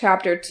this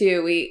chapter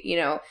too.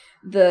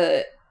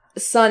 The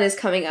sun is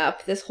coming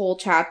up this whole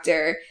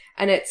chapter,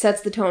 and it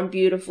sets the tone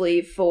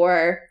beautifully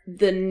for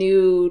the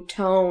new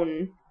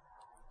tone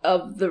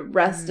of the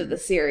rest of the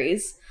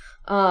series.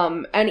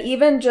 And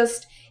even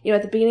just,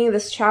 at the beginning of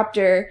this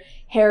chapter,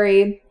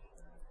 Harry,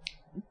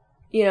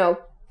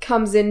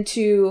 comes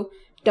into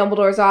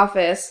Dumbledore's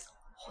office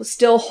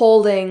still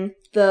holding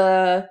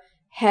the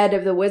head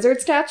of the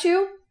wizard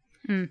statue.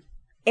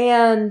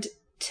 And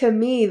to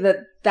me,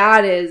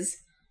 that is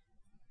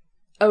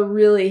a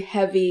really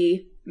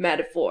heavy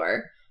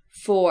metaphor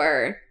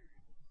for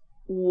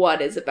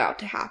what is about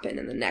to happen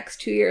in the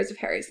next 2 years of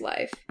Harry's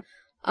life.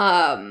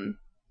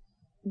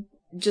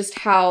 Just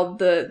how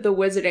the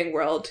wizarding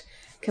world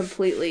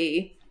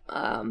completely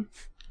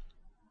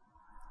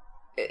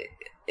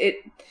it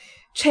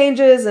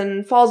changes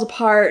and falls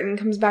apart and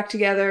comes back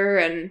together,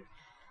 and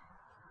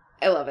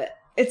I love it.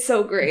 It's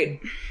so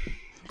great.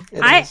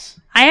 I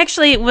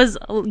actually was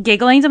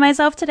giggling to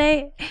myself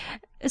today.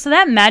 So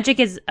that magic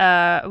is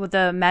with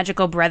the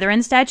magical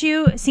brethren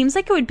statue seems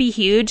like it would be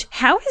huge.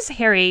 How is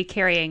Harry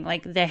carrying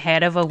the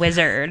head of a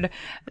wizard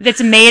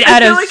that's made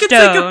out of stone? It's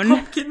like a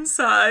pumpkin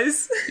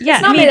size. Yeah,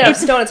 it's not made out of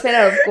stone. It's made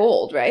out of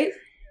gold, right?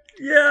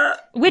 Yeah.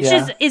 Which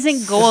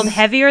isn't gold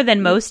heavier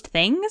than most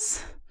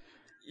things?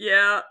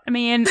 Yeah. I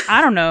mean,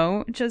 I don't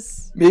know.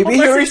 Just maybe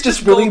Harry's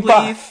just really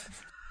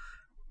buff.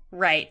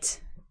 Right.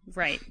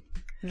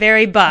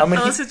 Very buff.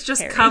 Unless it's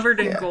just covered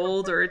in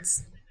gold, or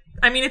it's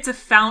a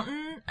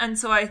fountain, and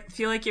so I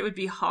feel like it would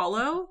be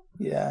hollow.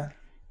 Yeah.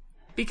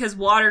 Because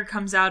water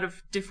comes out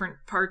of different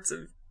parts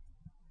of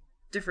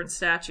different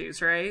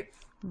statues, right?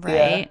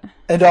 Right. Yeah.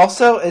 And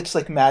also, it's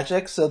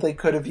magic, so they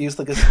could have used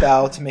a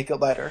spell to make it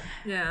lighter.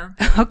 Yeah.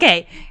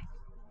 Okay.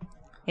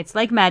 It's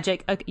like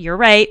magic. Okay, you're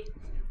right.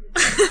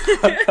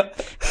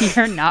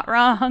 You're not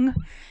wrong.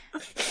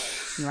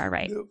 You are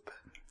right. Nope.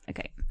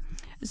 Okay.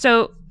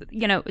 So,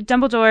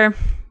 Dumbledore,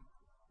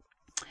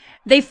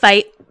 they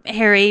fight.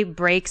 Harry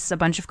breaks a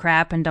bunch of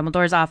crap in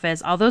Dumbledore's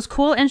office. All those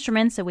cool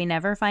instruments that we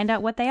never find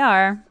out what they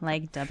are.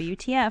 Like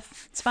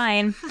WTF. It's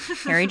fine.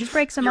 Harry just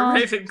breaks them all.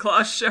 Your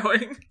Ravenclaw's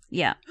showing.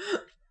 Yeah.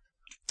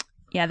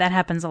 Yeah, that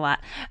happens a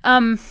lot.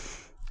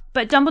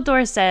 But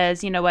Dumbledore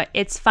says, you know what,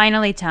 it's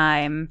finally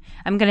time.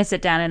 I'm going to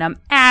sit down and I'm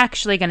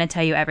actually going to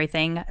tell you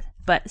everything.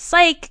 But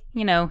psych,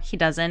 he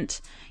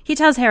doesn't. He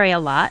tells Harry a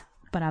lot,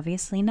 but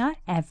obviously not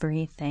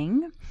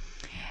everything.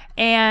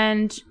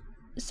 And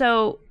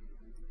so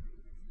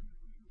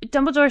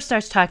Dumbledore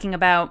starts talking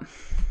about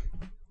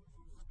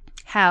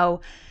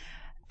how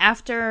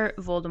after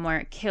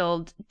Voldemort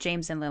killed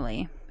James and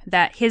Lily,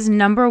 that his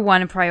number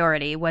one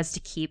priority was to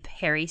keep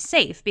Harry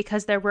safe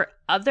because there were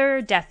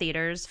other Death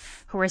Eaters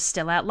who were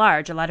still at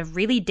large, a lot of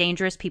really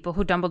dangerous people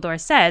who Dumbledore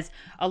says,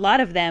 a lot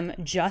of them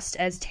just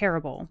as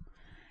terrible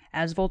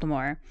as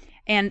Voldemort.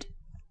 And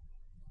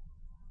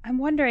I'm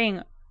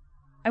wondering,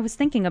 I was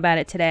thinking about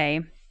it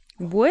today,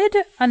 would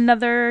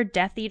another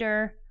Death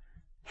Eater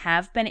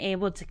have been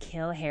able to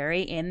kill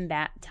Harry in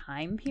that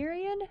time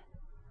period?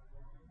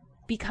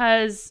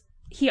 Because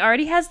he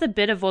already has the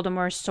bit of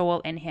Voldemort's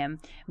soul in him,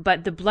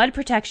 but the blood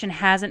protection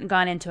hasn't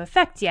gone into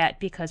effect yet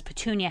because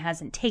Petunia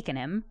hasn't taken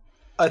him.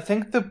 I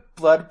think the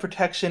blood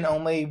protection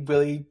only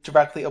really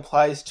directly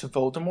applies to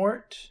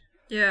Voldemort.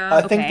 Yeah.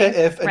 I think that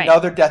if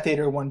another Death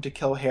Eater wanted to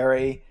kill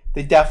Harry,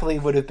 they definitely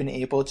would have been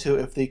able to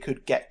if they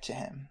could get to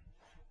him.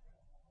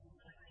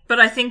 But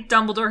I think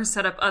Dumbledore has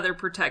set up other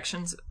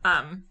protections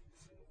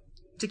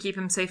to keep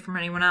him safe from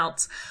anyone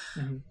else.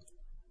 Mm-hmm.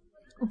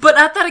 But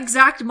at that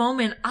exact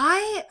moment,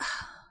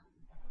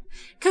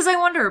 because I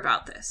wonder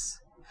about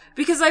this.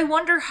 Because I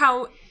wonder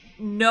how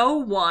no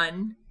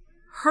one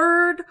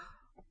heard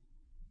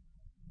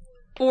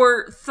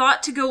or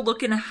thought to go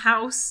look in a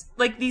house,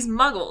 like these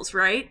muggles,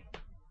 right?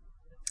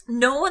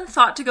 No one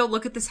thought to go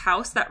look at this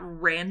house that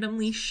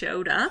randomly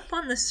showed up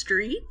on the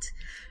street.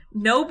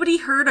 Nobody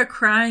heard a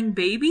crying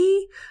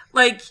baby.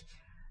 I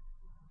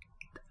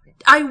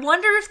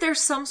wonder if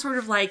there's some sort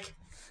of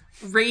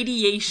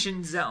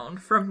radiation zone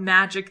from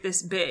magic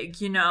this big,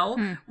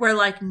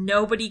 where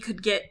nobody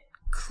could get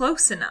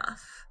close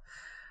enough.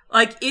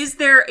 Is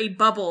there a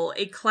bubble,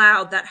 a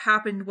cloud that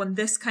happened when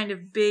this kind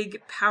of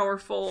big,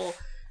 powerful,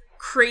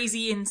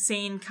 crazy,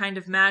 insane kind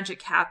of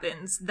magic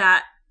happens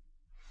that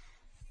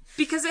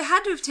Because it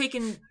had to have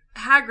taken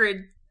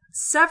Hagrid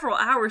several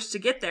hours to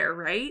get there,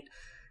 right?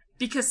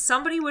 Because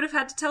somebody would have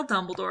had to tell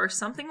Dumbledore,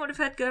 something would have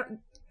had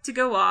to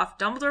go off,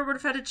 Dumbledore would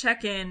have had to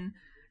check in,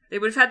 they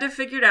would have had to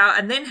figure it out,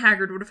 and then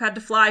Hagrid would have had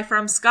to fly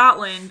from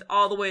Scotland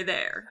all the way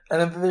there. And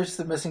then there's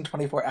the missing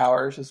 24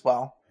 hours as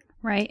well.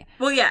 Right.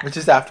 Well, yeah. Which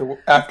is after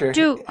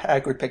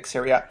Hagrid picks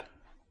Harry up.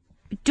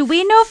 Do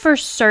we know for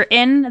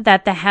certain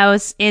that the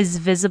house is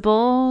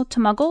visible to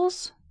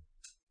Muggles?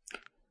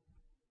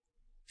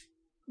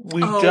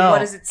 We don't. What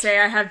does it say?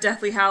 I have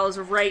Deathly Hallows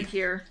right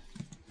here.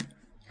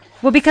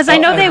 Well, because I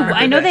know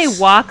they this.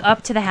 walk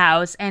up to the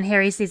house and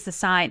Harry sees the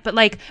sign, but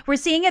like we're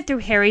seeing it through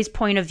Harry's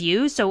point of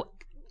view, so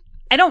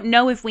I don't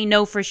know if we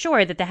know for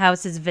sure that the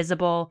house is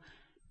visible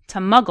to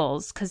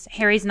Muggles because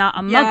Harry's not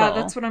a Muggle. Yeah,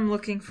 that's what I'm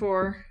looking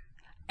for.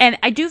 And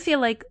I do feel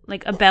like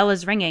a bell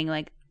is ringing,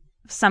 like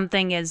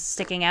something is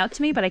sticking out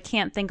to me, but I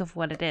can't think of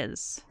what it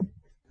is.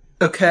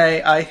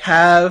 Okay, I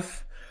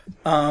have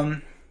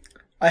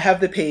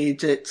the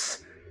page.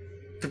 It's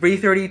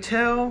 332.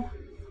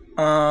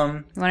 You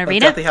want to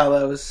read Deathly it?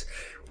 Hallows.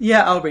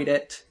 Yeah, I'll read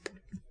it.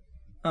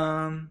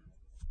 The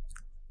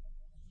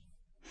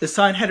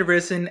sign had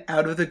arisen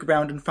out of the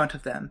ground in front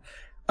of them,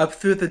 up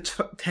through the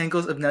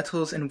tangles of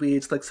nettles and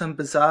weeds like some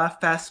bizarre,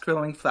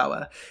 fast-growing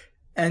flower,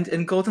 and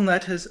in golden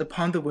letters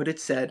upon the wood it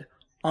said,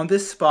 "On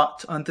this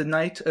spot, on the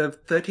night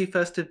of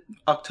 31st of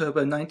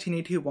October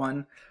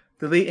 1981,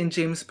 Lily and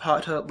James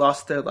Potter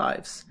lost their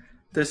lives.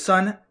 Their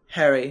son,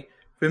 Harry,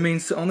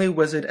 remains the only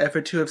wizard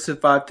ever to have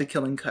survived the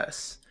killing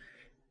curse.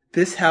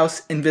 This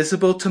house,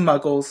 invisible to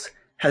Muggles,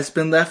 has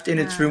been left in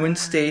its ruined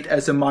state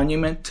as a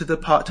monument to the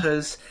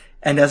Potters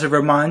and as a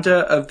reminder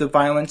of the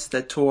violence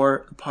that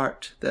tore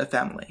apart their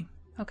family."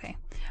 Okay.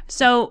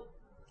 So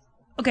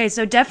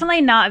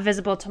definitely not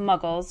visible to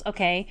Muggles.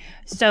 Okay.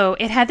 So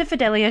it had the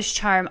Fidelius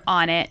Charm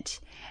on it,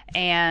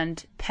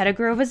 and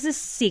Pettigrew was the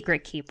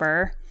secret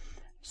keeper.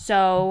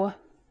 So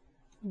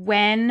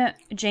when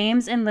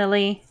James and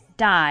Lily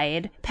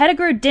died,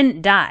 Pettigrew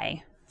didn't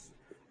die.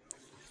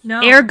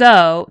 No.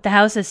 Ergo, the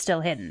house is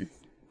still hidden.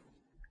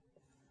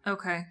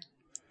 Okay.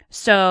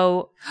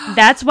 So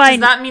that's why.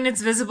 Does that mean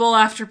it's visible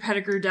after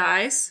Pettigrew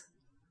dies?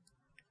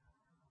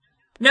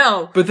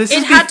 No. But this it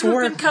is had to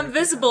before have become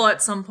visible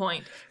at some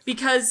point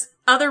because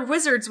other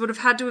wizards would have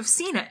had to have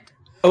seen it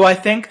Oh, I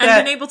think and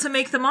that been able to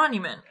make the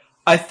monument.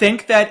 I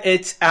think that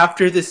it's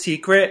after the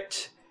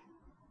secret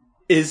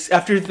is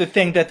after the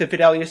thing that the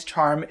Fidelius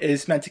Charm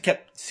is meant to keep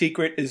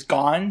secret is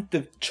gone.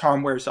 The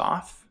charm wears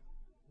off.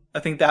 I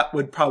think that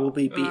would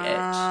probably be it.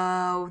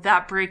 Oh,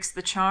 that breaks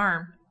the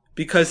charm.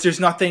 Because there's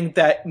nothing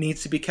that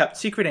needs to be kept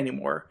secret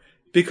anymore.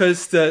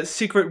 Because the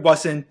secret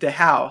wasn't the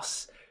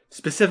house,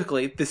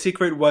 specifically. The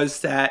secret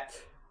was that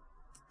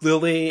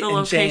Lily The and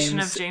location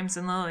James of James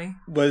and Lily.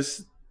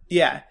 was,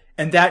 yeah,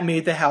 and that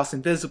made the house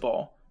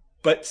invisible.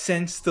 But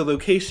since the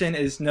location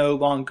is no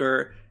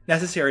longer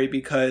necessary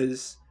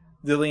because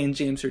Lily and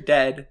James are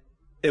dead,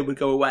 it would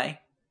go away.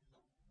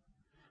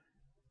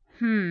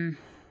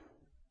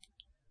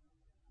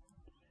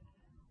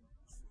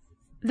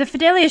 The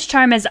Fidelius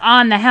Charm is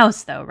on the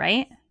house, though,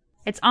 right?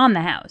 It's on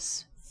the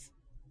house.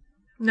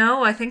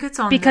 No, I think it's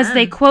on Because them.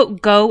 they,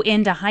 quote, go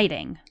into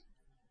hiding.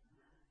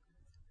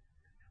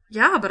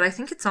 Yeah, but I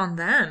think it's on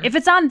them. If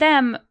it's on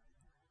them,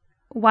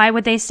 why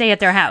would they stay at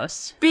their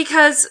house?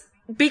 Because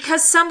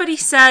somebody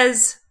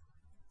says...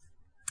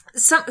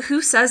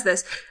 who says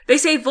this? They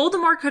say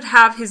Voldemort could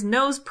have his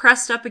nose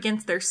pressed up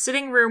against their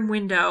sitting room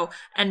window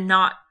and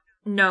not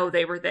know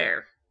they were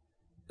there.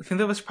 I think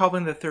that was probably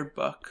in the third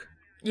book.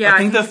 Yeah, I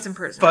think it's in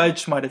prison.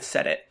 Fudge might have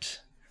said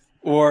it.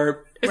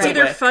 Or It's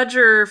Flitwick. either Fudge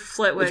or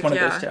Flitwick, It's one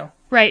yeah. of those two.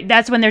 Right,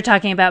 that's when they're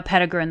talking about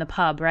Pettigrew in the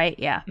pub, right?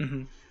 Yeah.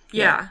 Mm-hmm.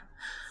 Yeah.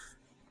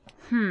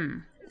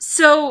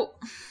 So...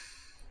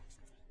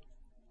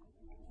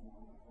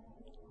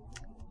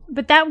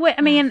 But that would,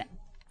 I mean,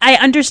 I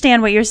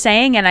understand what you're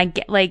saying, and I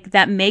get, like,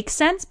 that makes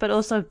sense, but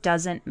also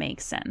doesn't make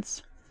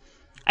sense.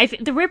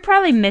 We're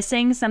probably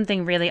missing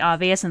something really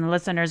obvious, and the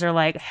listeners are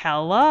like,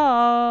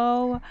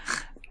 hello?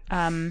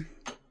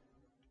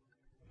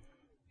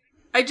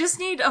 I just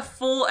need a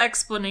full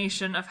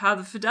explanation of how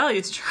the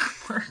Fidelius Charm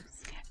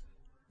works.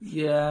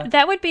 Yeah.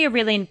 That would be a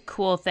really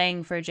cool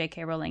thing for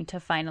J.K. Rowling to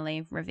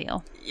finally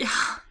reveal. Yeah.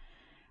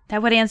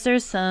 That would answer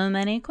so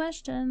many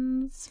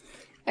questions.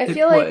 I It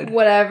feel like would.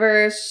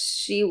 whatever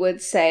she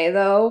would say,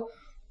 though,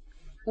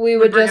 we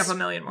would Bring just up a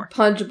million more.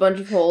 punch a bunch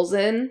of holes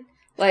in.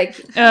 Like,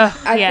 Ugh,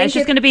 I yeah, think it's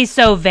just it- going to be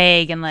so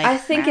vague and like... I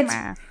think it's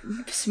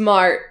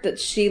smart that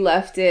she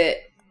left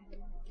it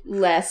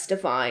less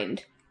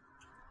defined.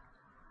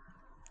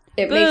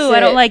 It Boo, makes I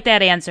don't it- like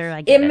that answer.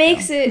 I get It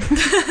makes though. it.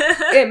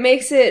 It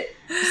makes it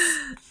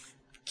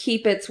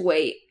keep its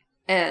weight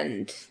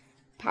and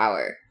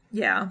power.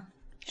 Yeah.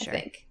 Sure. I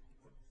think.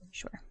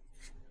 Sure.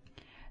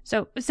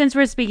 So, since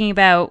we're speaking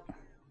about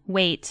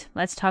weight,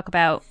 let's talk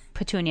about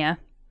Petunia.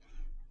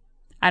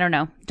 I don't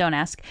know. Don't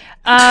ask.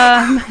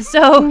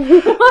 So,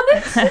 you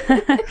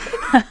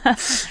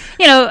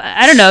know,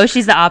 I don't know.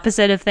 She's the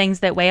opposite of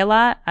things that weigh a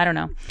lot. I don't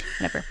know.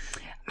 Whatever.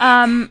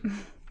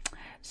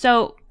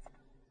 So,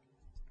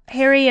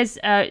 Harry is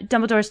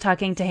Dumbledore's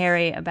talking to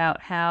Harry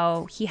about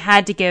how he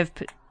had to give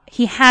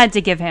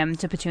him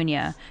to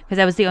Petunia because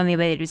that was the only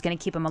way that he was going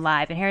to keep him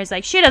alive. And Harry's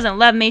like, she doesn't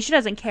love me, she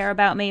doesn't care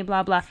about me,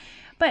 blah blah.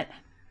 But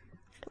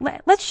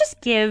let's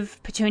just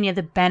give Petunia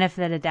the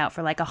benefit of the doubt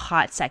for like a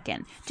hot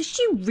second. Does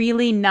she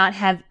really not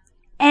have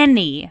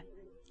any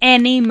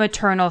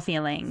maternal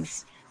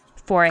feelings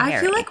for Harry? I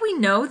feel like we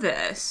know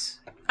this.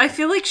 I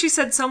feel like she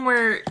said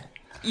somewhere,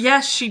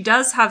 yes, she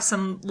does have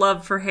some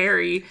love for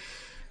Harry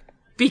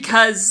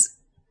because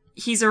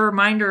he's a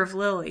reminder of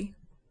Lily.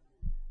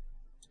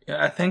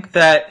 Yeah, I think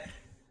that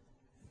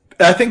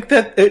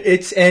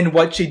it's in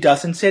what she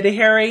doesn't say to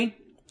Harry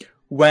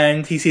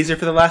when he sees her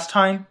for the last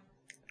time.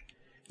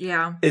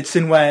 Yeah. It's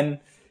in when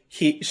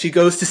she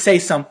goes to say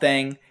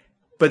something,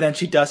 but then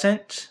she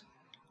doesn't.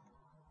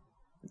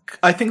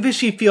 I think that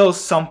she feels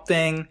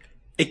something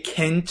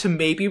akin to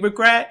maybe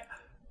regret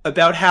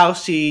about how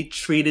she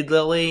treated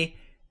Lily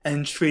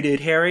and treated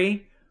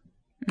Harry,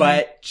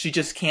 but she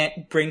just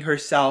can't bring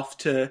herself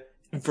to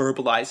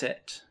verbalize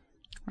it.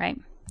 Right.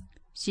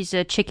 She's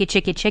a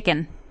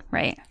chicken,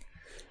 right?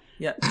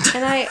 Yeah.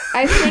 And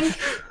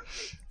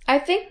I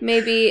think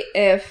maybe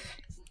if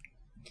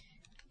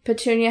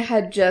Petunia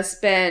had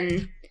just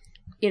been,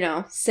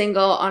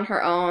 single on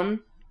her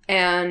own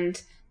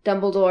and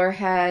Dumbledore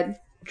had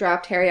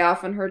dropped Harry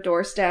off on her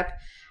doorstep,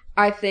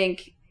 I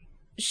think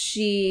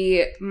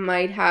she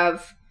might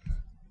have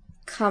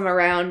come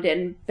around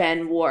and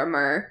been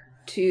warmer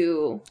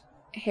to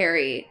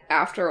Harry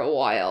after a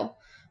while.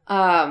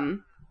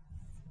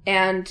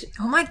 And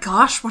oh my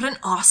gosh, what an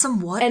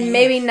awesome what and if.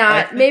 maybe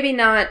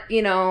not,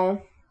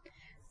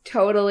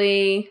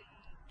 totally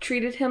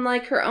treated him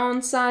like her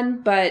own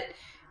son, but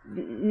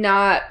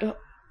not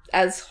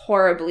as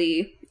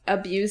horribly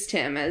abused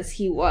him as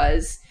he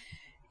was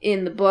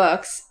in the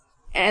books.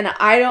 And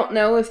I don't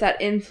know if that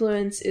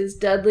influence is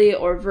Dudley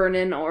or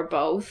Vernon or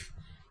both,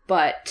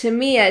 but to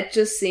me it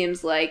just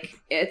seems like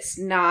it's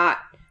not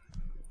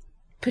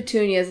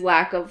Petunia's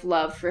lack of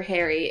love for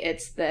Harry,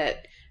 it's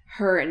that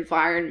her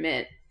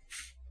environment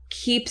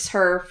keeps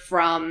her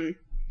from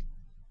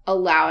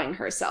allowing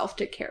herself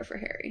to care for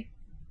Harry.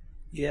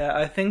 Yeah,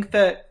 I think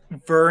that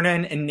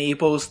Vernon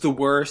enables the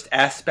worst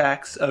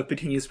aspects of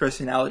Petunia's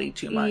personality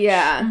too much.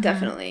 Yeah,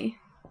 definitely.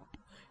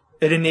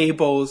 It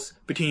enables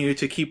Petunia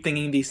to keep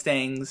thinking these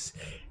things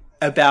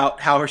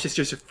about how her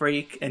sister's a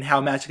freak and how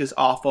magic is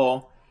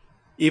awful,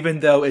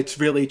 even though it's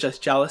really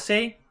just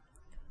jealousy.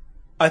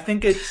 I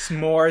think it's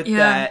more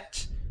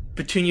that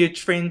Petunia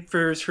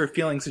transfers her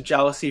feelings of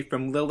jealousy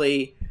from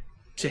Lily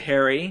to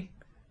Harry,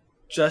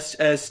 just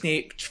as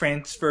Snape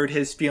transferred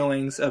his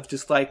feelings of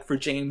dislike for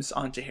James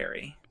onto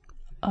Harry.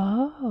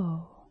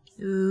 Oh.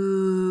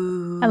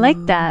 Ooh. I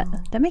like that.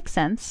 That makes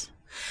sense.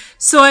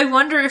 So I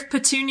wonder if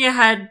Petunia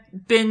had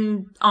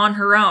been on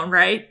her own,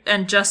 right?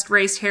 And just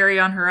raised Harry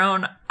on her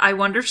own. I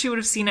wonder if she would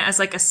have seen it as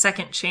like a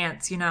second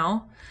chance,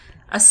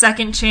 A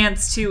second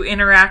chance to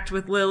interact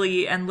with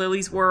Lily and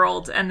Lily's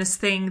world and this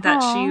thing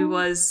that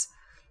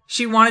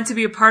she wanted to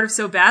be a part of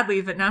so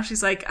badly, but now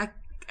she's like,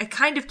 I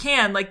kind of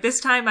can. Like, this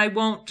time I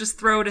won't just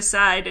throw it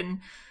aside and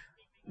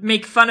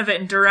make fun of it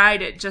and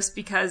deride it just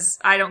because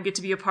I don't get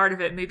to be a part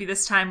of it. Maybe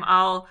this time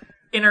I'll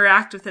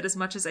interact with it as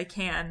much as I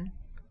can.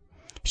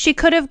 She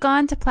could have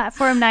gone to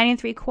platform 9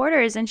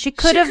 3/4 and she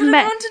could have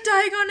met gone to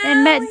Diagon Alley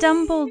and met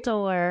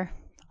Dumbledore.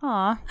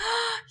 Aw.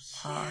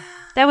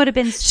 That would have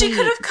been sweet. She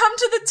could have come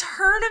to the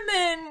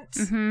tournament.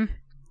 Mm-hmm.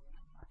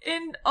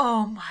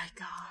 Oh my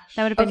gosh.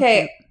 That would have been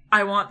cute.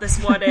 I want this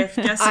what if.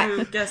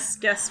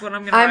 Guess what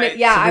I'm gonna write.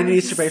 Somebody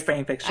needs to write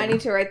fan fiction. I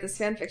need to write this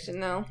fan fiction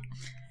now.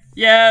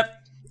 Yep.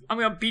 I'm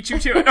gonna beat you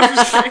to it. No, I'm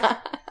just kidding.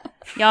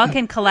 Y'all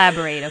can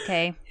collaborate,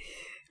 okay?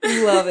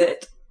 Love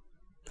it.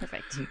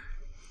 Perfect.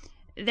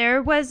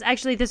 There was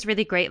actually this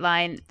really great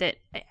line that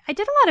I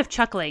did a lot of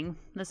chuckling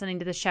listening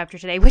to this chapter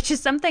today, which is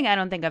something I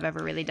don't think I've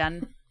ever really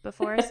done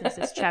before, since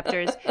this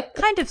chapter is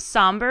kind of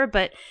somber,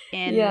 but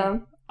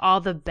in all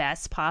the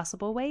best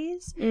possible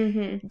ways.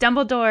 Mm-hmm.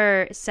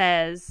 Dumbledore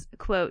says,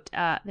 quote,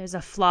 there's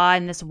a flaw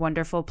in this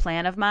wonderful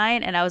plan of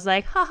mine. And I was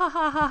like, ha ha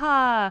ha ha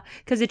ha,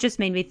 because it just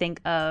made me think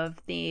of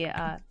the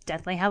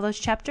Deathly Hallows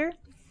chapter,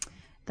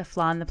 the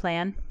flaw in the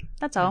plan.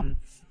 That's all. Mm-hmm.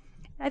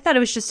 I thought it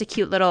was just a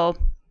cute little,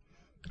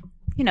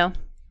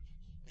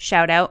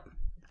 shout out.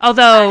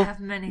 Although,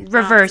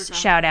 reverse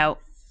shout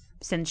out,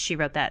 since she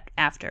wrote that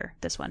after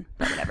this one,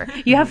 but whatever.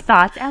 You have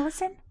thoughts,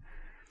 Allison?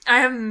 I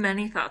have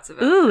many thoughts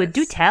about this. this.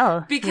 Do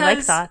tell. Because we like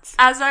thoughts.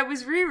 As I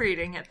was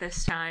rereading it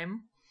this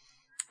time,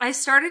 I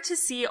started to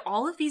see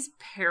all of these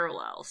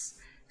parallels.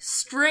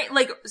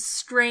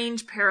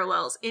 Strange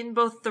parallels in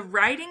both the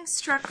writing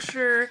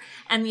structure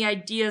and the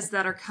ideas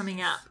that are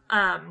coming up.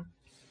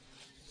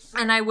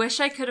 And I wish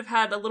I could have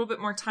had a little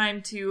bit more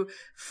time to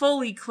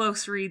fully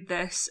close read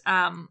this.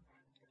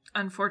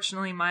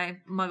 Unfortunately, my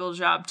muggle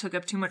job took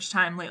up too much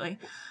time lately.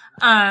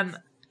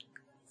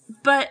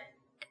 But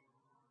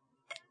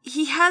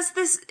he has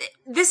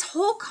this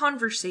whole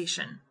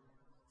conversation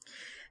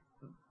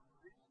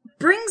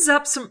brings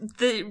up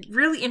the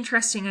really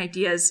interesting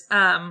ideas.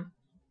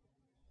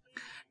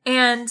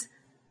 And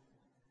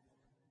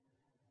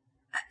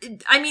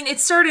I mean,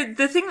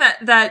 the thing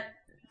that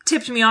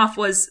tipped me off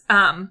was,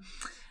 in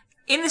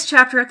this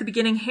chapter at the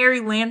beginning, Harry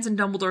lands in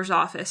Dumbledore's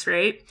office,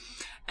 right?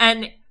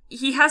 And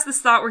he has this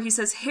thought where he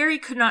says, Harry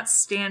could not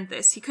stand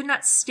this. He could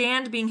not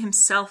stand being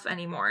himself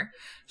anymore.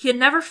 He had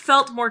never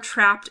felt more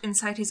trapped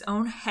inside his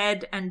own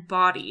head and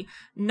body,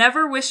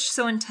 never wished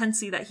so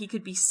intensely that he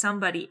could be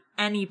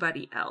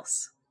anybody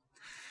else.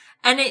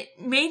 And it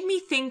made me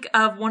think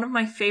of one of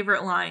my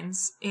favorite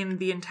lines in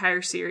the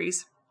entire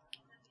series.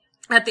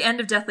 At the end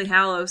of Deathly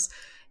Hallows,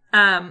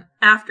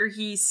 after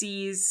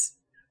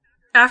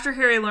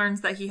Harry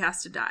learns that he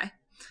has to die,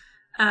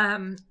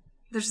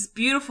 there's this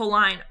beautiful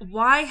line.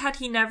 Why had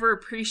he never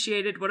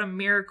appreciated what a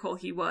miracle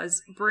he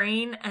was?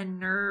 Brain and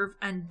nerve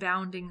and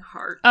bounding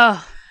heart.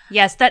 Oh,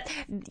 yes. That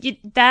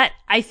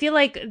I feel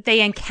like they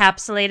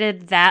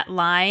encapsulated that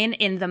line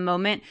in the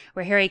moment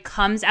where Harry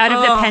comes out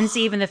of the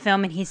pensieve in the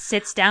film and he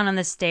sits down on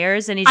the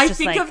stairs and he's just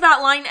like... I think of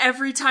that line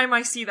every time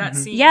I see that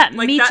scene. Yeah,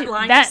 like, me that too.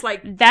 Line is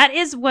like... That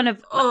is one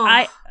of...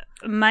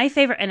 my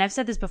favorite, and I've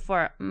said this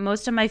before,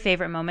 most of my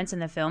favorite moments in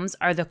the films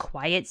are the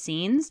quiet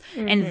scenes.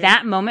 Mm-hmm. And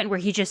that moment where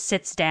he just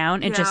sits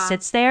down and just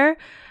sits there,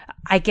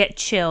 I get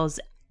chills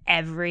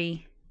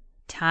every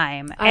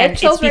time. And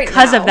it's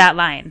because of that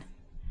line.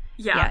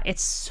 Yeah,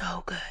 it's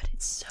so good.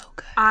 It's so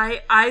good.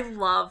 I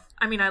love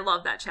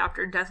that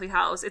chapter in Deathly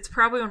Hallows. It's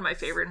probably one of my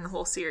favorite in the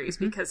whole series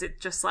because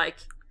it just like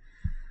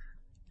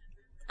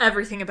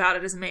everything about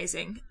it is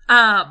amazing.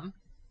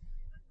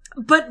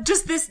 But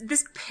just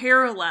this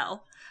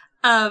parallel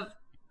of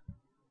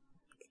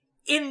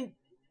in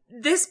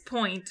this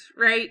point,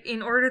 right,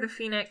 in Order of the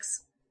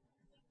Phoenix,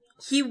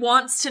 he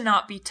wants to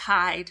not be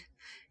tied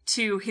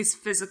to his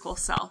physical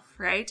self,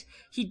 right?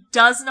 He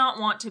does not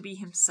want to be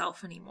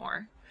himself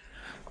anymore.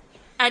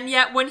 And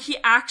yet when he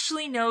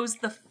actually knows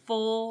the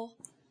full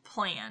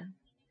plan,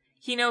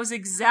 he knows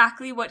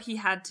exactly what he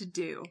had to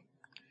do.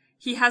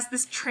 He has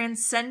this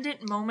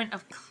transcendent moment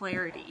of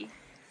clarity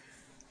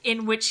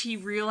in which he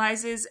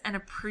realizes and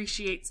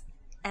appreciates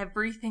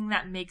everything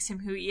that makes him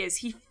who he is.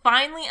 He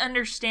finally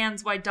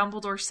understands why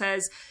Dumbledore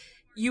says,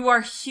 you are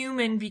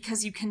human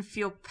because you can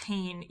feel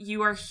pain.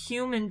 You are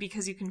human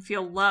because you can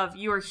feel love.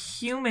 You are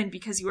human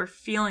because you are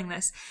feeling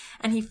this.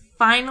 And he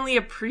finally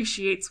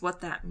appreciates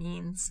what that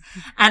means.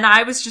 And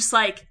I was just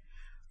like,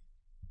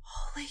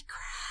 holy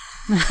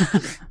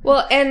crap.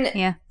 Well,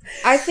 and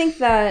I think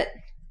that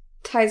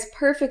ties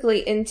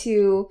perfectly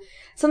into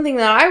something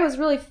that I was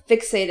really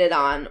fixated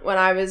on when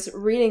I was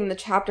reading the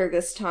chapter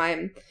this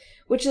time,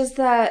 which is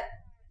that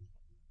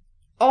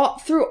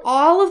through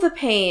all of the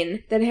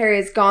pain that Harry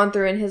has gone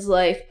through in his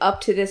life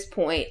up to this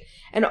point,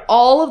 and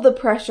all of the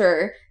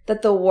pressure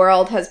that the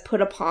world has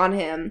put upon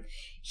him,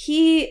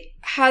 he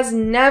has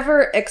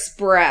never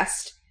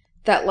expressed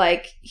that,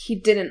 like, he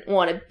didn't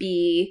want to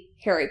be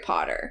Harry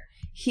Potter.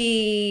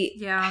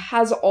 He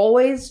has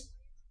always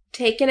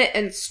taken it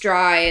in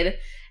stride,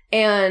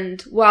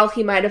 and while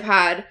he might have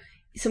had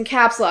some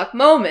caps lock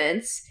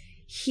moments,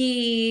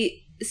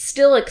 he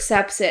still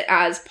accepts it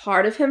as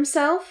part of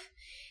himself.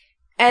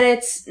 And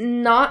it's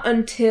not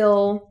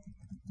until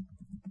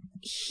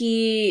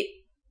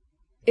he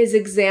is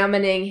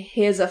examining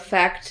his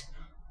effect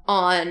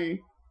on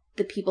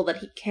the people that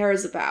he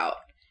cares about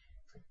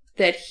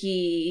that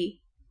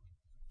he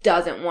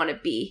doesn't want to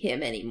be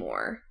him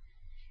anymore.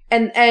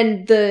 And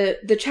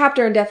the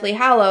chapter in Deathly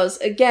Hallows,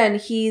 again,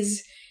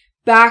 he's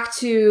back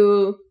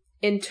to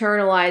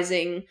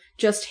internalizing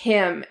just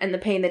him and the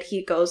pain that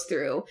he goes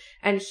through,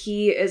 and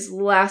he is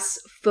less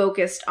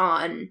focused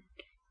on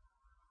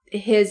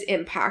his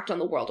impact on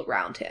the world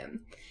around him.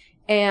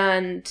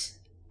 And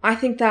I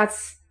think that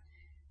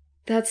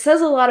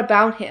says a lot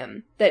about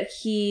him, that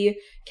he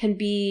can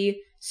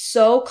be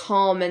so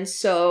calm and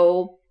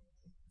so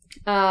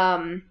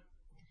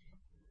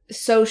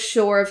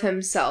sure of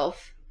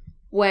himself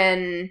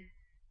when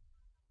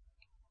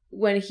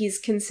he's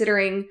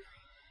considering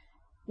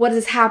what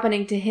is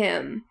happening to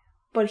him,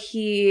 but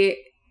he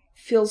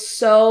feels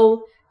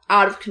so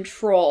out of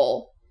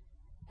control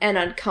and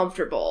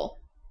uncomfortable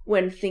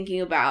when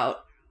thinking about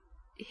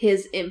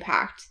his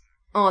impact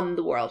on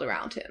the world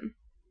around him.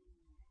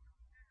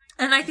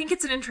 And I think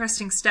it's an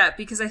interesting step,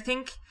 because I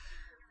think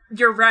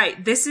you're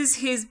right. This is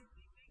his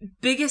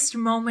biggest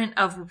moment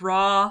of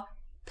raw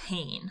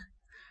pain.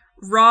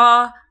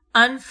 Raw,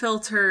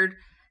 unfiltered,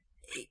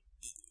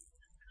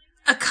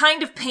 a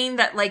kind of pain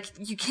that, like,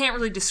 you can't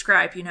really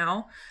describe, you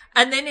know?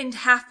 And then in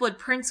Half-Blood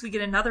Prince, we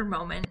get another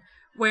moment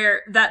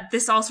where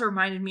this also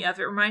reminded me of.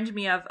 It reminded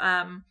me of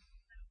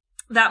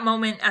that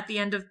moment at the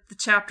end of the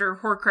chapter,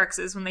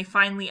 Horcruxes, when they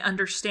finally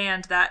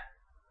understand that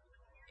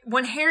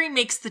when Harry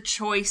makes the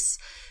choice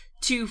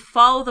to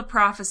follow the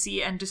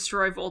prophecy and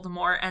destroy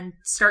Voldemort and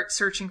start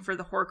searching for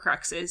the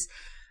Horcruxes,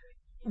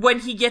 when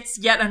he gets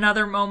yet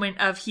another moment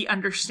of he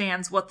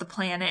understands what the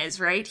plan is,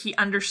 right? He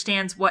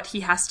understands what he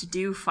has to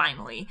do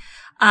finally.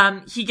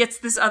 He gets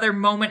this other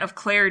moment of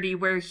clarity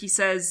where he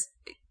says,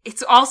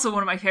 it's also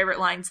one of my favorite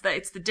lines, that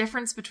it's the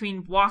difference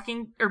between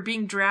walking or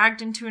being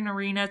dragged into an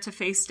arena to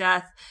face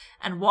death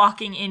and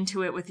walking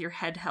into it with your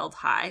head held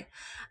high.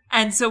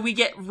 And so we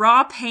get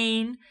raw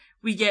pain,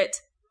 we get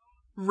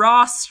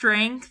raw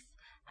strength,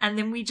 and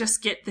then we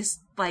just get this,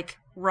 like,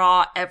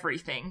 raw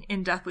everything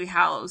in Deathly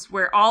Hallows,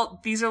 where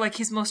all these are, like,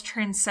 his most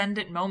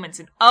transcendent moments.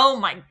 And oh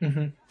my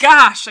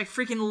gosh, I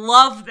freaking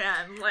love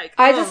them. Like,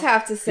 I just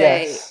have to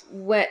say,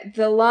 what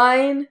the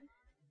line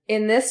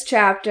in this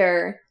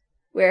chapter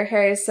where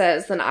Harry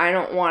says, "Then I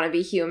don't want to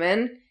be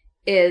human,"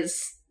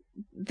 is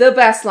the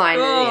best line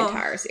in the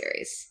entire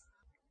series.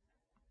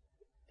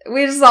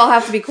 We just all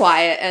have to be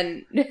quiet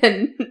and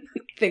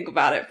think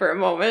about it for a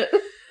moment.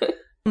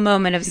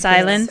 Moment of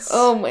silence.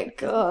 Oh my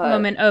god.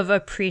 Moment of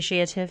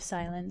appreciative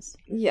silence.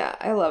 Yeah,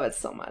 I love it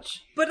so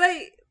much. But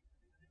I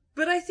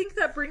think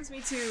that brings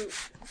me to,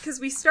 because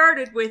we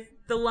started with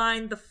the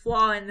line, "the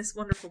flaw in this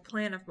wonderful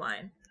plan of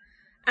mine."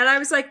 And I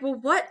was like, well,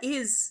 what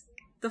is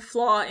the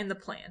flaw in the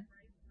plan?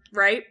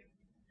 Right?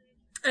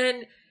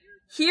 And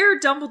here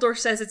Dumbledore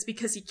says it's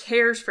because he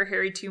cares for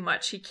Harry too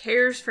much. He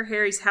cares for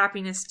Harry's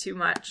happiness too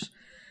much.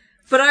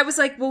 But I was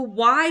like, well,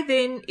 why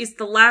then is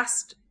the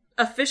last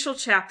official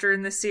chapter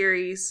in the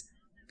series,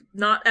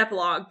 not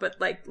epilogue, but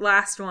like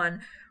last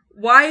one,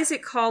 why is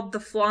it called "the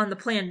flaw in the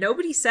plan"?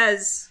 Nobody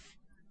says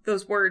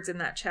those words in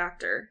that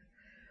chapter.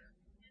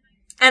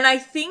 And I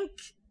think,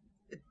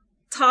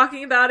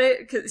 talking about it,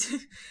 because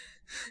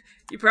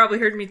you probably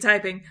heard me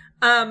typing,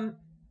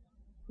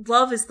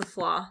 love is the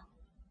flaw.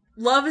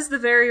 Love is the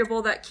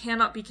variable that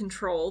cannot be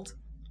controlled.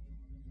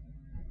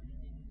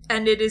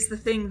 And it is the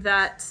thing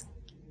that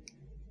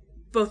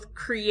both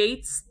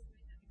creates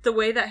the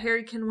way that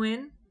Harry can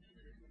win,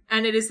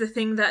 and it is the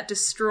thing that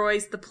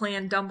destroys the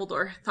plan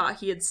Dumbledore thought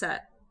he had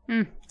set.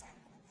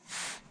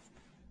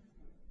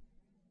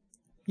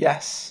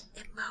 Yes.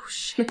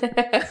 Emotion.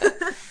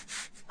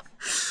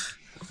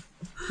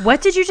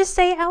 What did you just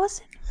say,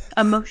 Allison?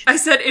 Emotion? I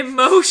said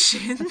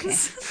emotions. Okay.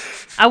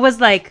 I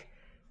was like,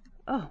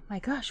 oh my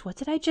gosh, what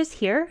did I just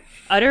hear?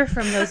 Utter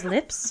from those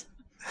lips?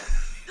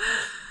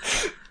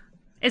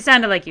 It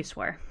sounded like you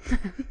swore.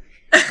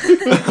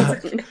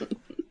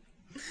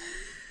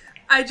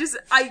 Because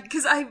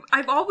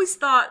I've always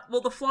thought,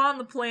 well, the flaw in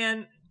the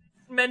plan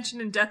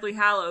mentioned in Deathly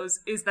Hallows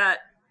is that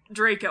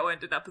Draco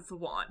ended up with the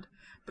wand.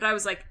 But I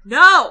was like,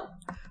 no!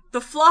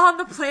 The flaw in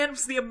the plan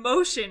was the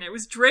emotion. It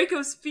was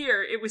Draco's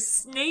fear. It was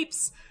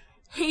Snape's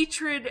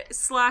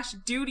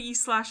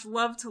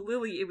hatred/duty/love to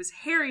Lily. It was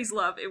Harry's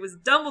love. It was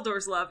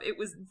Dumbledore's love. It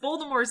was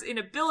Voldemort's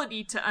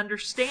inability to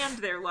understand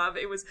their love.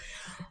 It was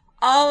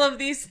all of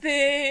these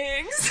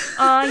things.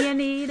 All you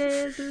need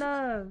is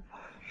love.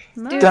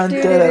 Dun, dun,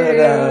 dun,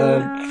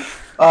 dun.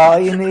 All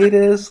you need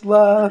is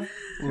love.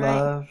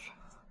 Love.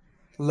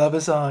 Love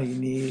is all you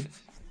need.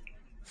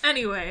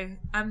 Anyway,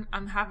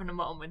 I'm having a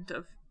moment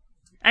of.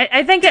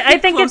 I think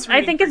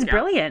it's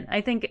brilliant.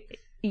 I think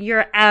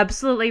you're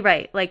absolutely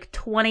right. Like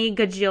 20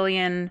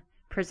 gajillion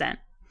 %.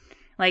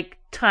 Like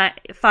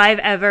 5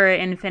 ever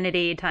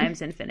infinity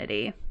times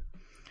infinity.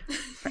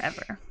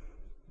 Forever.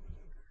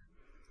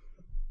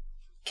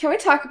 Can we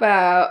talk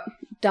about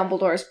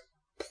Dumbledore's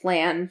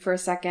plan for a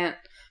second?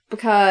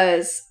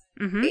 Because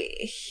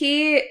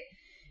he,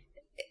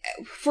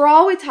 for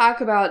all we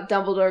talk about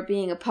Dumbledore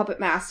being a puppet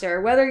master,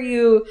 whether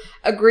you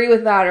agree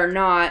with that or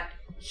not,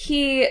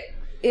 he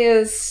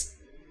is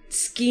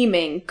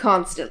scheming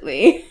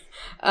constantly.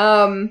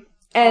 And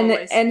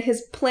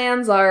his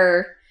plans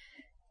are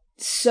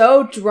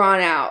so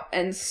drawn out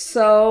and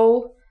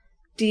so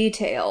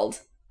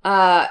detailed,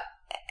 and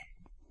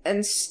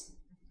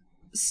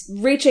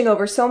reaching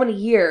over so many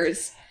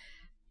years.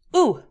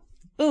 Ooh.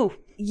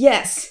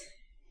 Yes.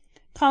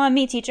 Call on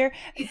me, teacher.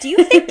 Do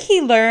you think he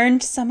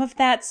learned some of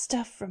that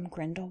stuff from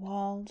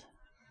Grindelwald?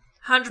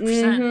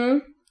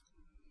 100%.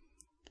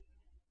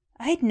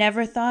 I'd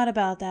never thought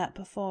about that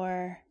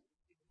before.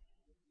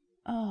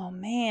 Oh,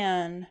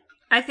 man.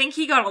 I think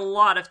he got a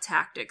lot of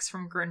tactics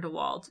from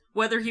Grindelwald,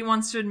 whether he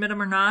wants to admit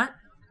them or not.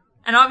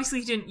 And obviously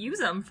he didn't use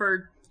them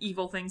for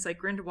evil things like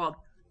Grindelwald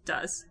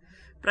does.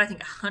 But I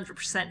think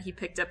 100% he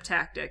picked up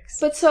tactics.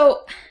 But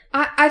so,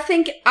 I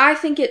think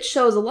it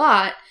shows a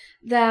lot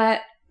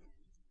that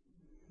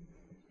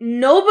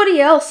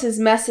nobody else is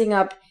messing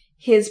up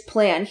his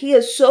plan. He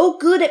is so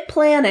good at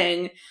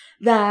planning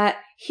that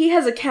he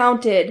has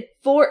accounted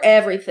for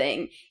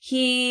everything.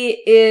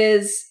 He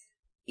is,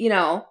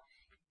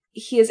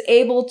 he is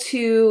able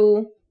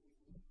to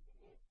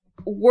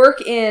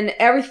work in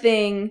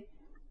everything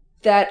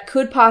that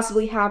could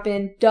possibly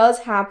happen, does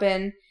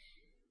happen,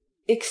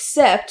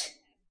 except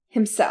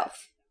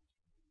himself.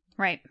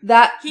 Right.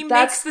 He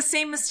makes the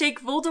same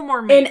mistake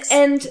Voldemort makes.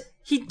 And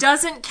he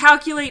doesn't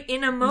calculate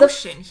in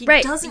emotion. He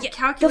doesn't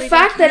calculate the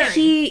fact in that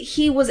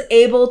he was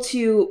able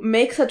to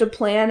make such a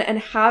plan and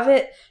have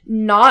it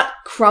not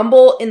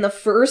crumble in the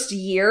first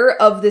year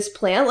of this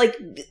plan,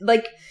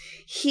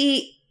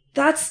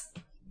 that's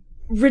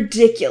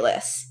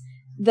ridiculous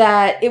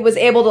that it was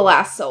able to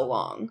last so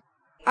long.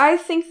 I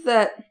think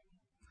that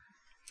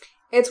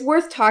it's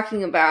worth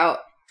talking about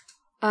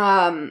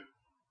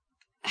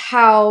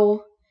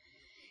how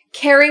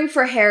caring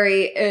for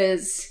Harry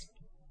is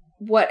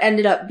what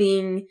ended up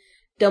being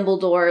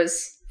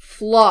Dumbledore's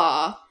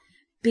flaw,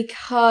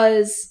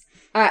 because,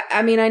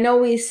 I mean, I know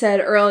we said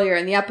earlier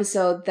in the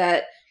episode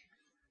that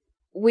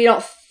we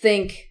don't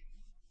think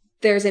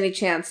there's any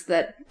chance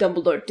that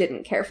Dumbledore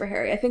didn't care for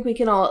Harry. I think we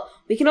can all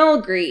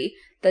agree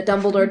that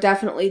Dumbledore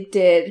definitely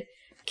did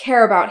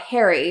care about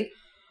Harry.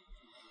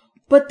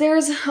 But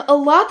there's a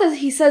lot that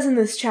he says in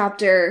this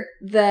chapter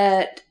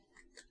that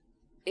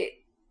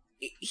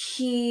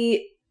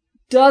he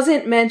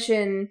doesn't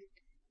mention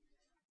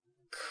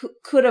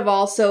could have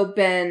also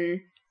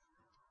been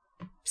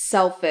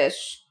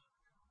selfish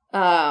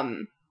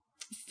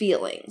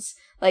feelings.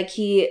 Like,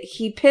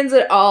 he pins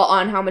it all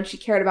on how much he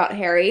cared about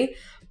Harry,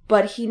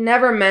 but he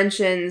never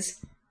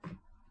mentions,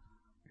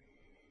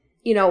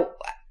 you know,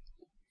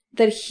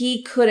 that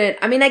he couldn't...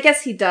 I mean, I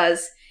guess he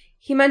does.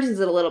 He mentions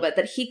it a little bit,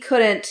 that he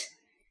couldn't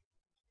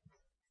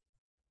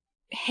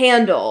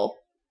handle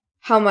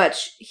how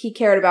much he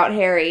cared about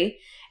Harry,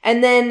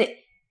 and then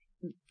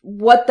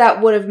what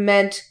that would have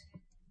meant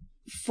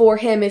for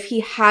him if he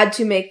had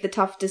to make the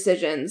tough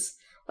decisions.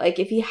 Like,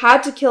 if he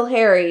had to kill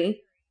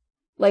Harry,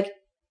 like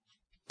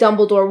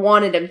Dumbledore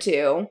wanted him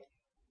to,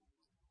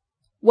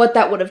 what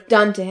that would have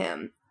done to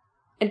him.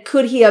 And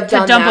could he have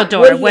done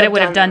Dumbledore, that? what it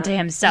would have done to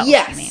himself,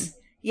 yes. I mean.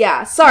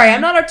 Yeah, sorry,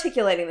 I'm not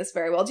articulating this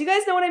very well. Do you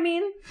guys know what I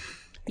mean?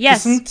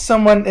 Yes. Doesn't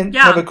someone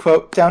have a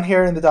quote down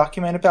here in the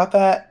document about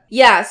that?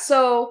 Yeah,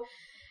 so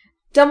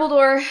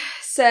Dumbledore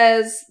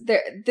says,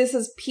 this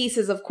is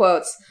pieces of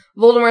quotes,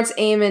 Voldemort's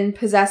aim in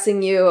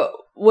possessing you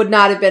would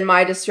not have been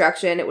my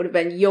destruction, it would have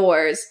been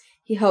yours.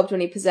 He hoped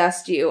when he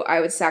possessed you, I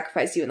would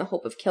sacrifice you in the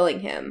hope of killing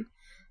him.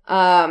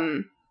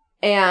 And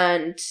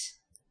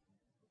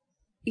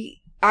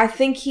I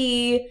think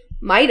he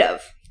might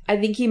have. I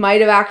think he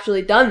might have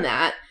actually done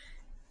that.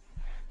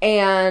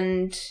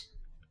 And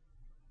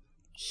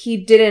he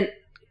didn't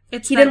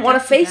want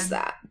to face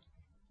that.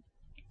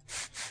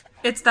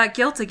 It's that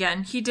guilt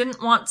again. He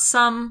didn't want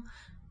some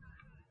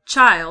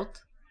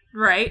child,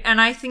 right? And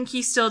I think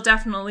he still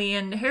definitely,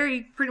 and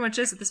Harry pretty much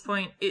is at this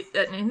point,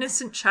 an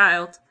innocent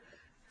child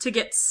to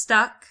get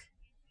stuck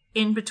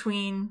in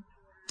between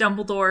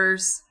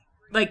Dumbledore's,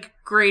 like,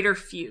 greater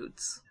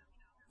feuds,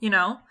 you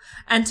know?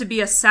 And to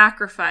be a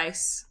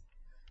sacrifice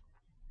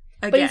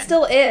again. But he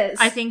still is.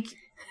 I think...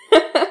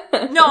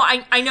 No,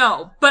 I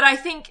know. But I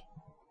think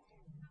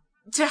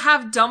to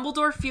have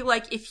Dumbledore feel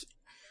like if...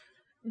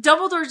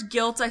 Dumbledore's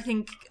guilt, I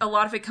think a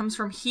lot of it comes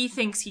from he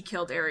thinks he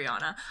killed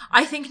Ariana.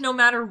 I think no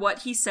matter what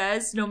he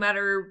says, no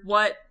matter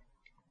what,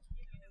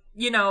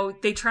 you know,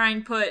 they try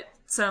and put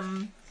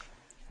some...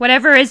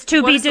 Whatever is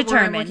to be is the word I'm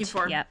determined. looking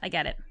for? Yeah, I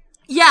get it.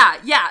 Yeah.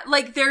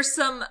 Like, there's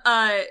some,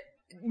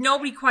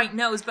 nobody quite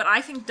knows, but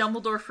I think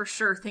Dumbledore for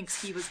sure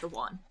thinks he was the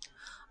one.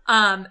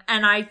 And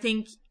I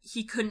think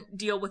he couldn't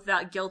deal with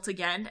that guilt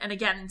again. And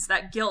again, it's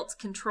that guilt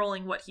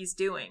controlling what he's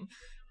doing.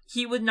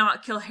 He would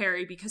not kill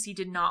Harry because he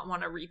did not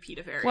want a repeat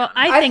of Ariana. Well,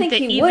 I think that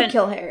he would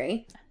kill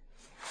Harry.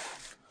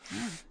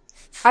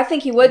 I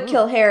think he would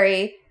kill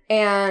Harry,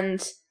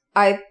 and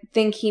I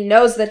think he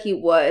knows that he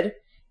would.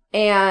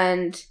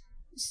 And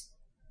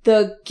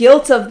the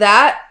guilt of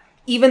that,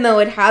 even though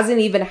it hasn't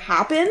even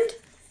happened,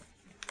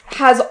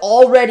 has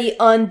already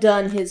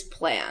undone his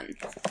plan.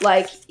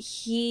 Like,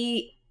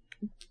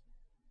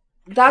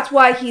 that's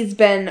why he's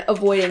been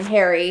avoiding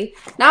Harry.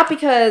 Not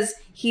because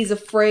he's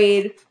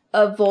afraid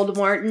of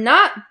Voldemort,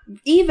 not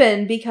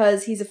even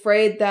because he's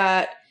afraid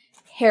that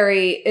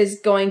Harry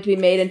is going to be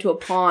made into a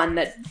pawn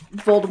that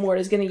Voldemort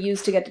is going to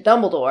use to get to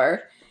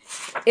Dumbledore.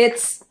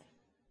 It's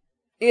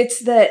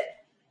that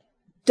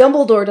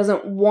Dumbledore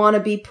doesn't want to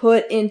be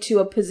put into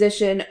a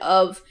position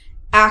of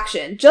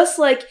action. Just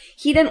like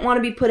he didn't want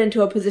to be put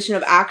into a position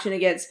of action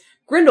against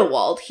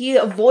Grindelwald. He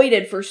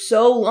avoided for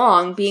so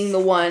long being the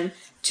one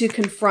to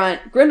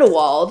confront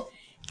Grindelwald.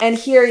 And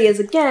here he is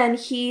again.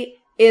 He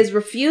is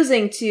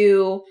refusing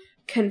to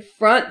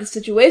confront the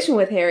situation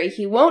with Harry.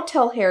 He won't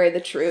tell Harry the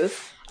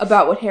truth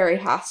about what Harry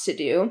has to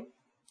do.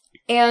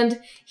 And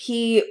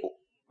he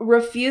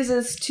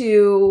refuses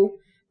to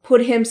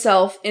put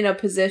himself in a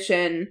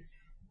position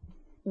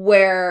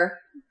where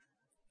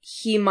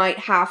he might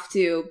have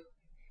to,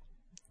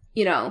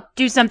 you know,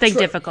 do something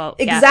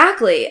difficult.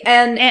 Exactly.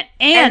 Yeah.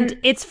 And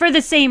it's for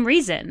the same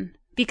reason.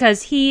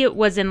 Because he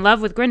was in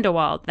love with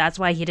Grindelwald. That's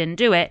why he didn't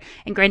do it.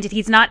 And granted,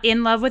 he's not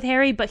in love with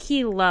Harry, but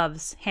he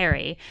loves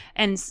Harry.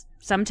 And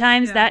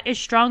sometimes that is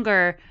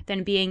stronger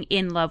than being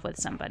in love with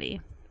somebody.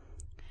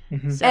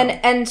 Mm-hmm. So.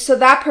 And so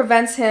that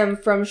prevents him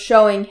from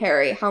showing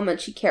Harry how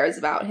much he cares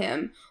about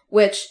him,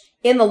 which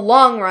in the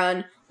long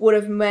run would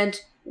have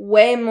meant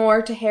way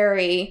more to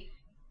Harry,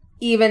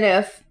 even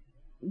if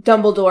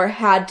Dumbledore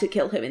had to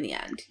kill him in the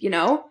end, you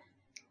know?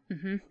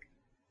 Mm-hmm.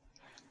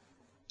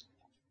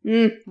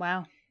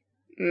 Wow.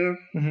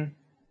 Mm-hmm.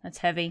 That's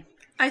heavy.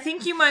 I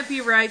think you might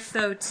be right,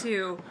 though,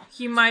 too.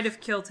 He might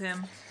have killed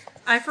him.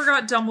 I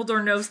forgot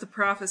Dumbledore knows the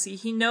prophecy.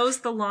 He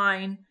knows the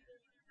line,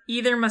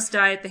 either must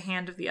die at the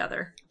hand of the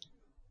other.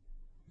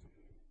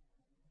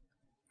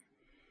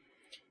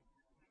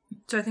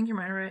 So I think you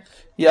might be right.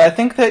 Yeah, I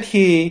think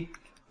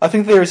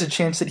there's a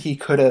chance that he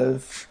could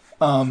have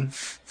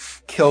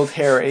killed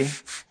Harry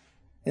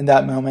in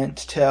that moment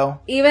too.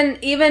 Even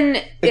in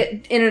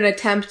an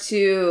attempt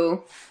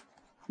to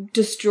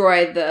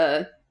destroy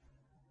the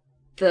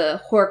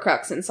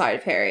Horcrux inside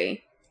of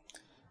Harry.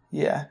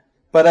 Yeah,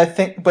 but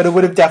it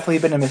would have definitely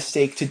been a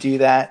mistake to do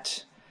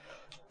that,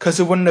 because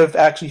it wouldn't have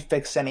actually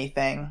fixed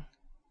anything.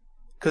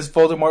 Because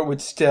Voldemort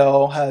would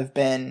still would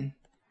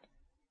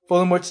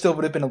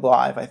have been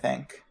alive, I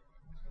think.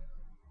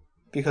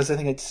 Because I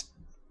think it's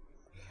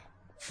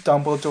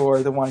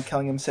Dumbledore the one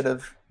killing him instead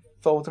of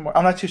Voldemort.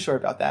 I'm not too sure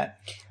about that.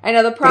 I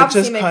know the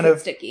prophecy makes it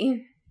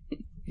sticky.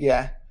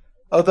 Yeah.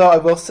 Although I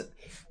want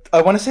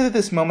to say that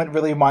this moment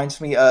really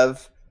reminds me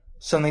of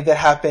something that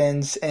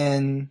happens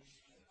in,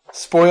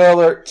 spoiler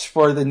alert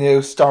for the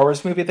new Star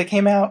Wars movie that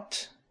came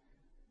out.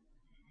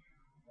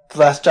 The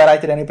Last Jedi.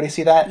 Did anybody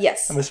see that?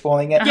 Yes. Am I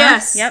spoiling it?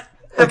 Yes. Yep.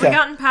 Have we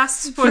gotten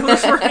past spoiler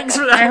warnings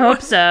for that? I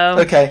hope so.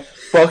 Okay.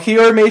 Well,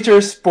 here are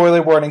major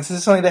spoiler warnings. This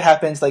is something that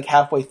happens like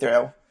halfway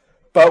through.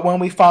 But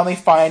when we finally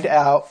find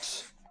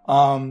out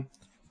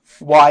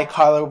why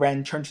Kylo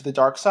Ren turned to the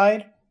dark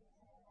side,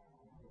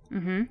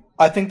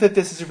 I think that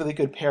this is a really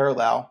good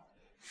parallel.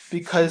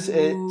 Because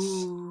it's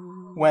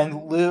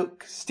when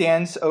Luke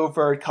stands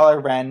over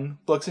Kylo Ren,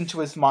 looks into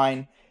his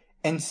mind,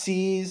 and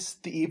sees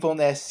the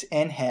evilness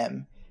in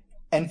him,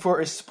 and for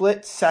a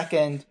split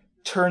second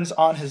turns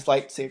on his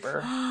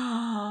lightsaber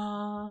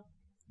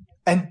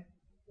and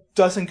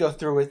doesn't go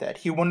through with it.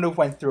 He wouldn't have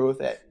went through with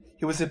it.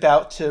 He was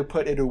about to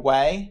put it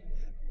away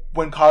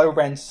when Kylo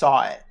Ren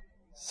saw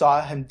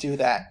him do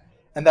that,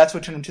 and that's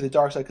what turned him to the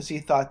dark side, because he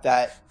thought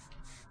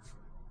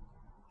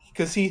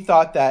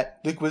that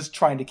Luke was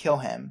trying to kill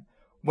him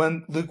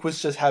when Luke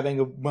was just having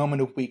a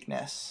moment of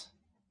weakness.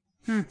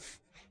 And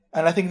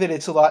I think that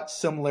it's a lot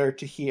similar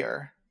to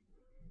here.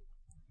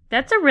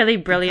 That's a really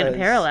brilliant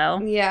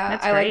parallel. Yeah,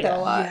 That's I great. like that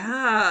a lot.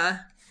 Yeah.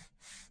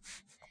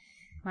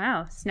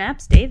 Wow,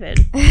 snaps David.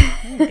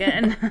 Very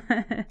good.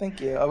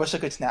 Thank you. I wish I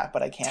could snap,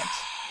 but I can't.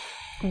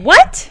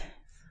 What?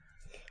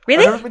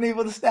 Really? I've never been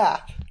able to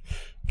snap.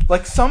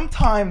 Like,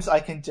 sometimes I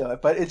can do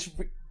it, but it's...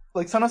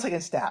 Like, sometimes I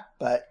can snap,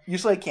 but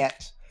usually I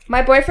can't.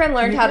 My boyfriend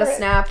learned how to hear it?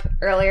 snap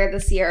earlier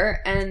this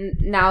year, and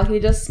now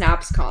he just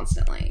snaps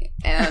constantly.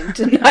 And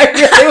I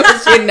really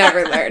wish he'd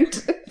never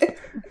learned.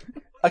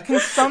 I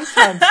can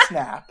sometimes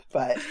snap,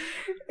 but...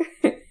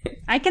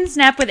 I can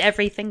snap with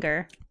every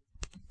finger.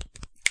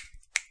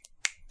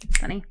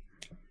 Funny.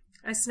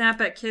 I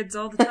snap at kids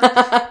all the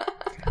time.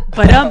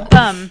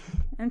 Ba-dum-bum.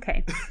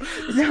 Okay.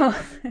 So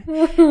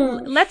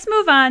let's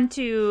move on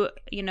to,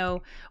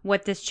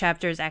 what this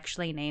chapter is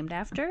actually named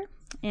after.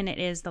 And it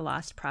is the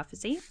Lost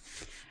Prophecy.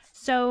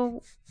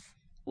 So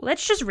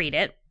let's just read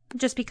it.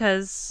 Just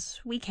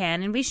because we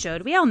can and we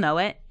should. We all know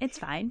it. It's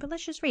fine. But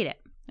let's just read it.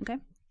 Okay?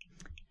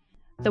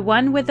 The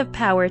one with the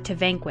power to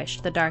vanquish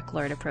the Dark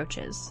Lord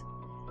approaches.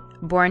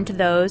 Born to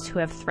those who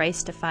have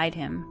thrice defied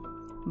him.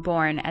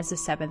 Born as the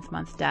 7th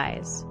month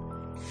dies.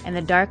 And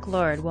the Dark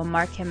Lord will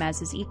mark him as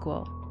his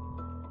equal.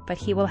 But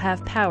he will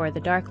have power the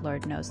Dark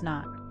Lord knows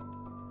not.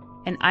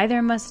 And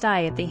either must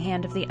die at the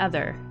hand of the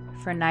other,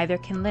 for neither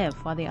can live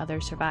while the other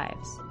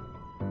survives.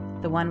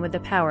 The one with the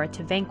power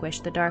to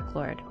vanquish the Dark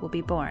Lord will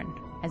be born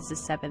as the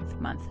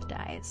 7th month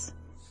dies.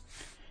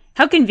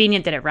 How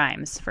convenient that it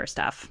rhymes,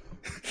 first off.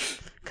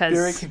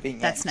 Very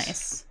convenient. That's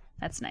nice.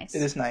 That's nice.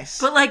 It is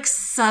nice. But like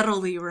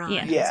subtly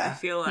rhymes, Yeah. I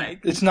feel like.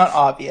 It's not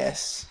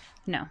obvious.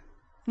 No.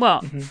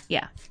 Well,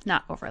 yeah,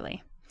 not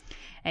overly.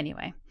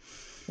 Anyway.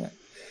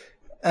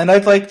 And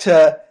I'd like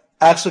to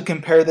actually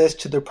compare this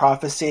to the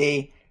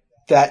prophecy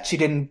that she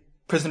did in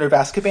Prisoner of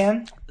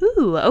Azkaban.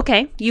 Ooh,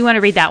 okay. You want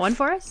to read that one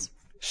for us?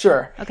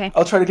 Sure. Okay.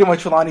 I'll try to do my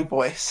Trelawney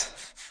voice.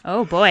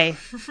 Oh, boy.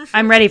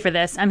 I'm ready for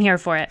this. I'm here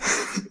for it.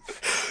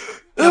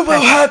 It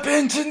will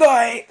happen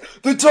tonight.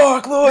 The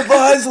Dark Lord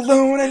lies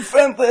alone and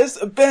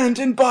friendless,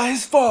 abandoned by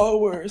his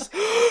followers.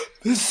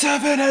 The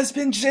 7 has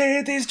been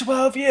jaded these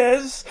 12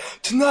 years.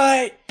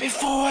 Tonight,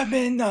 before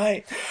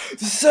midnight,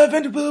 the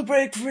 7 will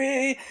break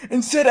free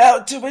and set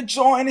out to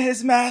rejoin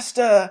his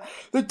master.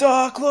 The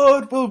Dark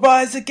Lord will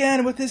rise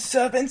again with his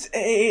servant's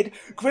aid,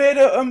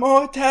 greater and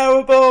more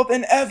terrible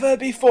than ever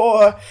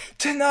before.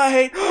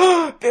 Tonight,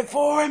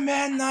 before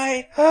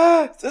midnight,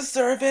 the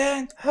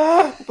servant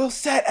will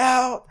set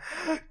out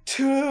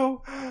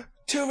to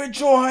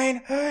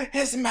rejoin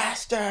his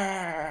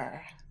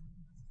master.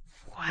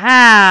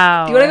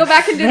 Wow. Do you want to go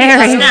back and do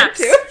Very the other one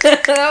too?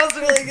 That was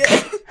really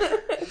good.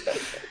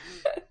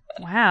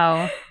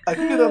 Wow. I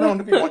can do the other one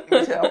if you want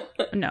me to,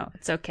 No,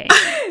 it's okay.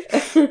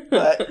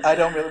 but I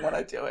don't really want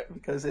to do it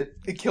because it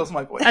kills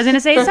my voice. I was going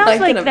to say, it I sounds can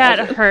like that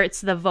imagine.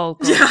 hurts the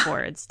vocal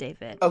cords,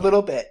 David. A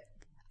little bit.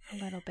 A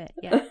little bit,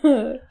 yeah.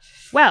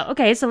 Well,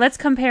 okay, so let's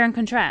compare and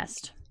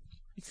contrast.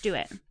 Let's do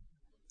it.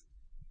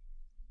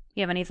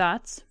 You have any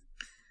thoughts?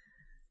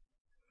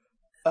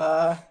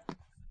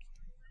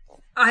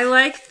 I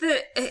like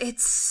that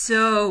it's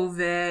so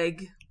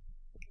vague.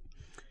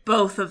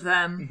 Both of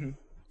them.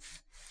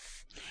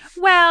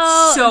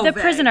 Well, So the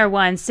vague. prisoner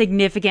one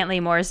significantly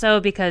more so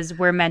because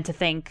we're meant to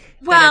think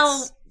that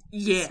Well, it's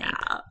yeah.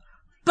 Snape.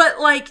 But,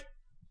 like,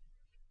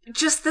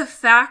 just the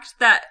fact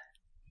that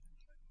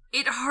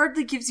it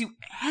hardly gives you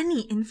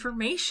any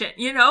information,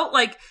 you know?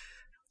 Like,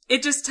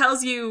 it just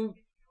tells you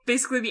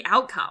basically the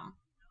outcome.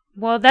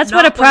 Well, that's Not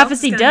what a what else is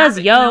prophecy gonna does,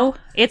 happen, yo. you know?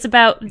 It's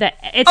about the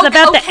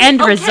Okay,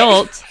 end okay.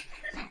 result.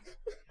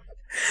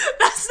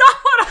 That's not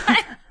what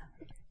I...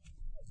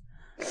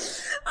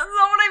 That's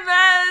not what I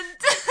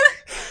meant.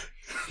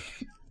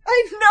 I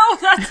know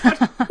that's what...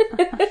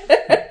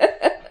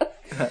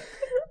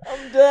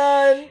 I'm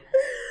done.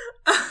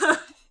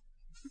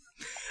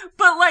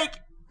 But, like...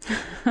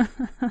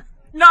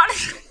 Not...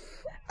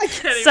 I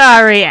can't even...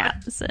 Sorry,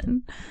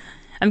 Allison.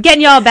 I'm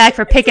getting y'all back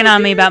for picking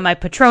on me about my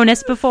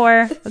Patronus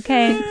before,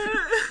 okay? Hey,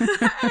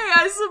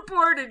 I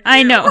supported you.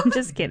 I know, I'm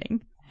just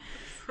kidding.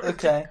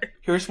 Okay,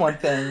 here's one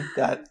thing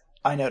that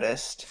I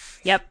noticed.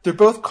 Yep. They're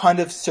both kind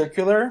of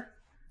circular.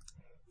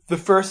 The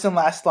first and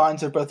last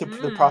lines of both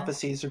the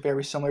prophecies are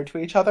very similar to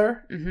each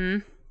other.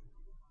 Mm-hmm.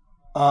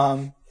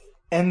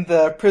 In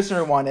the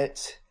prisoner one,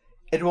 it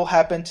will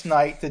happen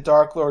tonight. The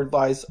Dark Lord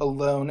lies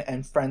alone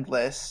and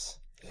friendless.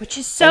 Which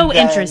is so And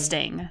then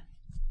interesting.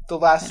 The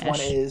last Finish.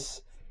 one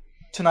is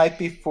tonight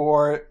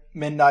before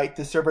midnight.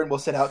 The servant will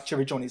set out to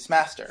rejoin his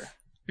master.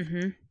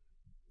 Mm-hmm.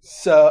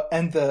 So,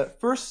 and the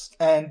first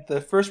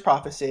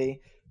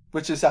prophecy,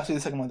 which is actually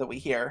the second one that we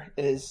hear,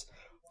 is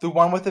the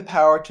one with the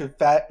power to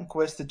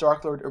vanquish the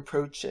Dark Lord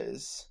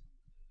approaches.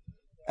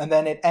 And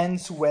then it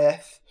ends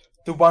with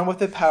the one with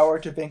the power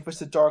to vanquish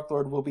the Dark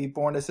Lord will be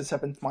born as the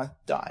 7th month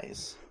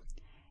dies.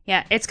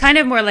 Yeah, it's kind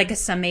of more like a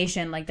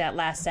summation, like that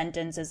last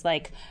sentence is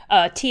like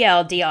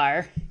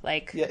TLDR.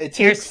 Like, Yeah, it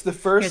here's takes the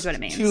first what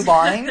it means. 2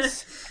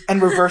 lines and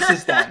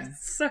reverses them.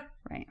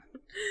 Right.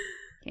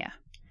 Yeah.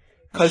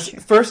 Because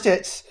first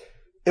it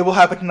will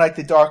happen tonight,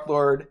 the Dark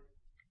Lord,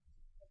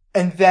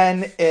 and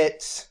then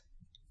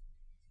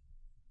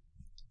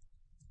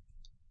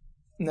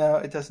no,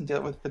 it doesn't do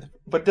it with,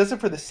 but it does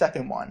it for the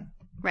second one.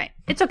 Right.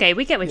 It's okay.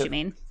 We get what you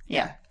mean.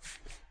 Yeah.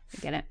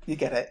 We get it. You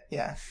get it,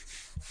 yeah.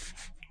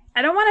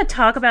 I don't want to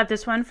talk about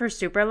this one for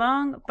super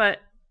long, but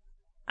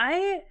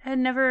I had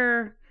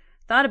never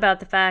thought about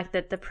the fact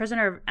that the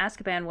Prisoner of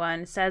Azkaban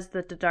one says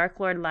that the Dark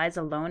Lord lies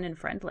alone and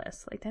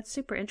friendless. Like, that's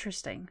super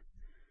interesting.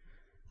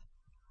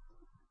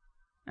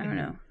 I don't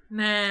know.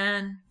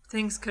 Man,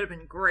 things could have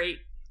been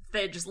great if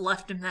they had just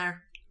left him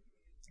there.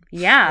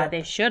 Yeah,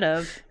 they should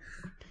have.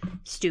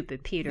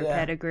 Stupid Peter Yeah.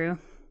 Pettigrew.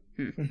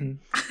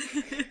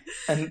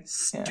 And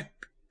Stupid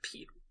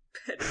Peter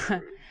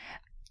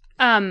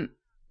Pettigrew.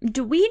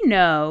 Do we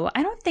know,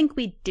 I don't think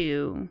we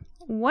do,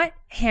 what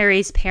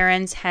Harry's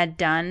parents had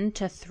done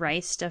to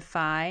thrice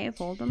defy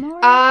Voldemort?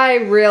 I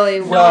really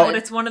No, want but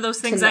it's one of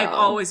those things to I've know.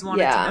 always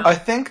wanted Yeah. to know. I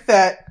think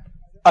that,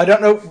 I don't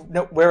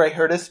know where I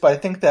heard this, but I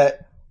think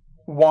that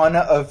one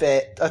of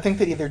it, I think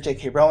that either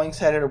J.K. Rowling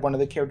said it or one of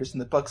the characters in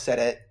the book said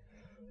it,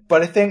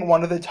 but I think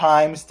one of the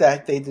times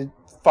that they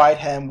defied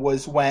him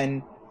was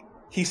when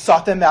he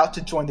sought them out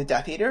to join the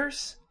Death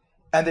Eaters,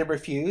 and they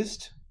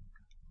refused.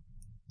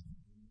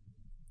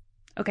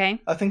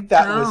 Okay. I think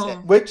that was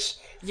it. Which,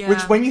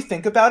 Yeah. when you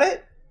think about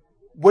it,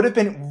 would have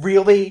been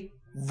really,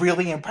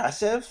 really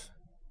impressive.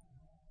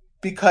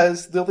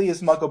 Because Lily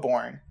is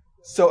Muggle-born.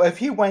 So if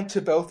he went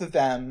to both of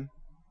them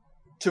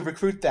to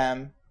recruit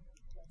them,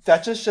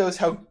 that just shows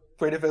how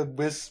great of a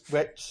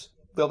witch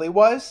Lily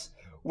was.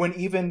 When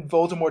even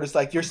Voldemort is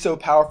like, you're so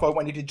powerful, I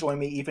want you to join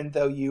me even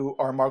though you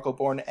are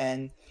Muggle-born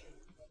and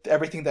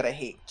everything that I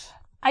hate.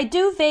 I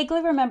do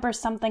vaguely remember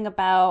something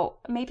about,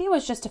 maybe it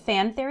was just a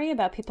fan theory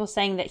about people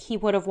saying that he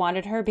would have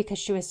wanted her because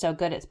she was so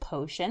good at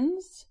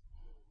potions.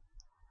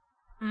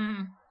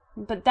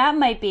 But that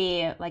might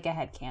be like a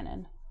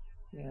headcanon.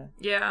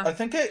 Yeah. I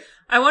think it...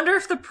 I wonder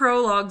if the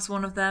prologue's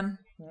one of them.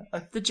 I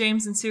The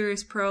James and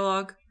Sirius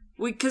prologue.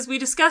 Because we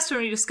discussed when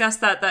we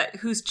discussed that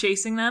who's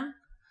chasing them.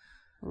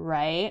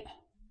 Right.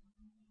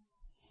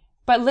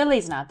 But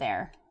Lily's not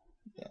there.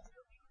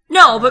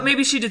 No, but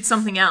maybe she did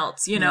something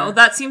else, you know? Yeah.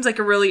 That seems like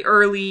a really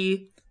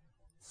early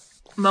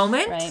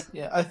moment. Right.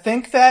 Yeah, I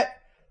think that,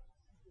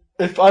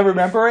 if I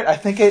remember it, I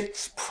think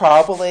it's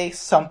probably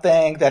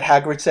something that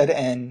Hagrid said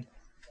in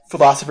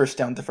Philosopher's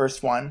Stone, the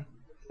first one,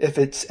 if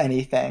it's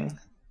anything.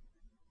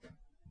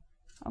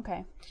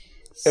 Okay.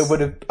 It would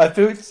have,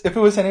 if it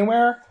was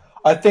anywhere,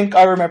 I think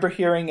I remember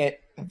hearing it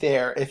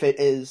there, if it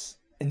is,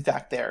 in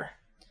fact, there.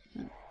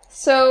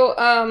 So,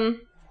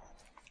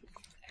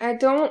 I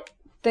don't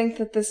think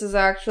that this is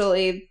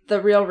actually the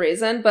real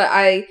reason, but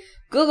I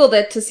Googled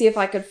it to see if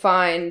I could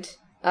find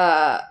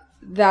that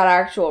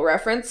actual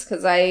reference,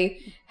 because I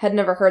had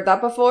never heard that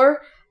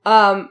before.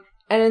 And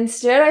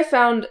instead I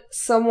found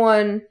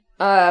someone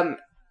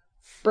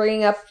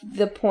bringing up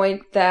the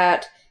point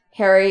that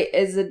Harry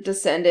is a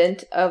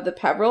descendant of the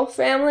Peveril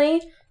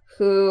family,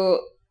 who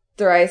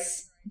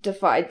thrice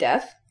defied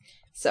death.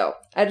 So,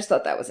 I just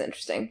thought that was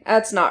interesting.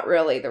 That's not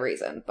really the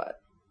reason, but...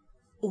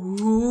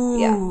 Ooh.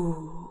 Yeah.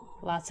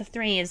 Lots of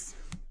threes.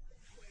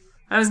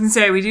 I was going to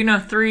say, we do know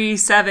 3,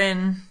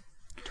 7,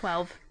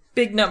 12.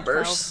 Big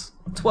numbers.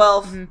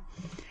 12. Mm-hmm.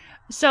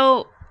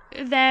 So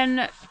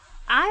then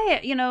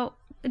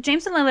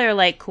James and Lily are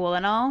like cool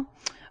and all,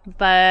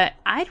 but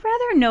I'd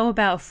rather know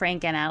about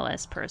Frank and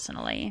Alice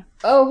personally.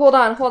 Oh, hold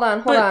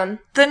on.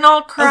 Then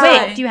I'll cry.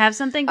 Oh, wait, do you have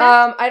something,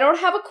 Beth? I don't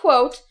have a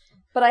quote,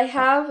 but I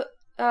have,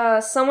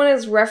 someone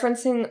is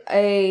referencing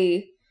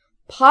a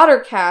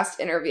Pottercast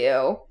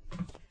interview,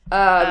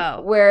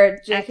 where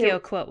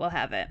Accio quote will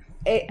have it.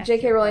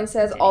 J.K. Rowling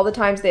says all the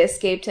times they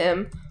escaped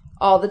him,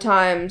 all the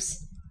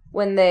times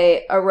when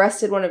they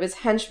arrested one of his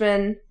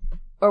henchmen,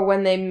 or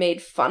when they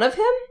made fun of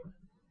him?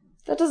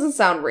 That doesn't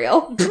sound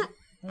real.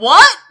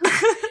 What?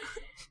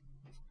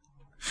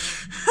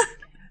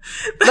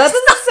 That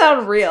doesn't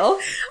sound real.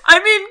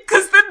 I mean,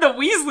 because then the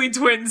Weasley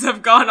twins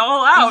have gone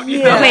all out.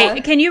 You know?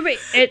 Wait, can you...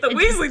 the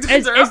Weasley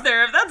twins are up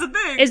there, if that's a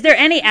thing. Is there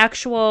any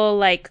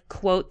actual,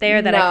 quote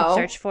there that I could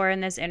search for in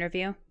this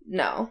interview?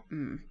 No.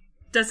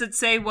 Does it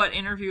say what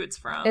interview it's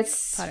from? It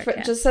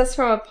just says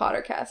from a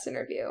Pottercast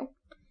interview.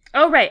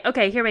 Oh, right.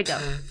 Okay, here we go.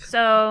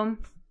 So,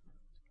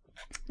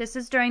 this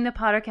is during the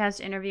Pottercast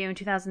interview in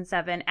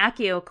 2007.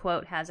 Accio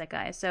quote has it,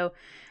 guys. So,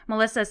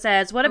 Melissa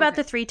says, what about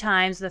the 3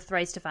 times the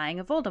thrice defying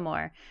of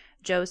Voldemort?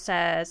 Joe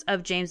says,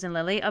 of James and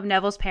Lily, of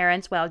Neville's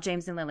parents, well,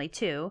 James and Lily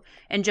too.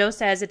 And Joe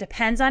says, it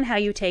depends on how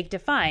you take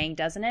defying,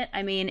 doesn't it?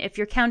 I mean, if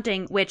you're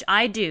counting, which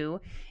I do,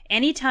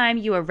 anytime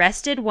you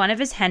arrested one of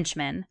his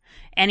henchmen,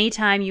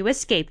 anytime you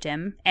escaped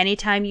him,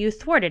 anytime you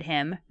thwarted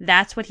him,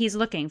 that's what he's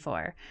looking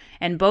for.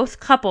 And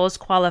both couples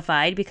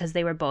qualified because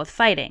they were both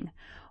fighting.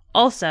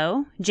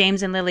 Also,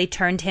 James and Lily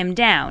turned him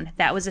down.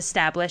 That was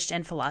established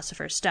in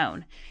Philosopher's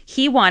Stone.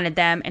 He wanted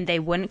them and they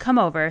wouldn't come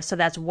over, so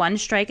that's 1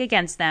 strike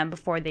against them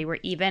before they were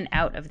even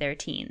out of their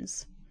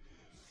teens.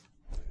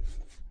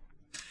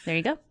 There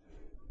you go.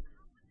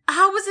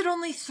 How was it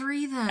only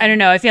 3 then? I don't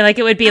know. I feel like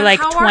it would be and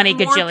 20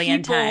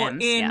 gajillion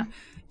times.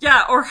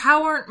 Yeah, or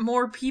how aren't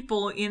more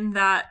people in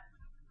that?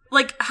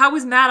 How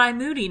is Mad-Eye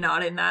Moody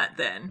not in that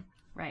then?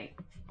 Right.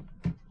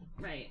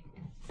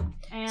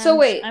 And so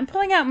wait. I'm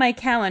pulling out my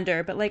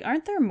calendar, but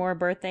aren't there more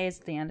birthdays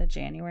at the end of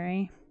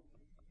January?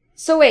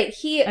 So wait,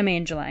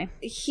 July.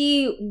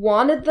 He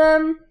wanted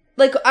them?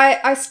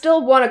 I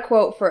still want a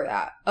quote for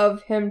that,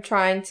 of him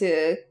trying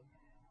to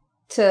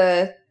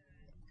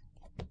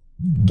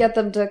get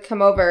them to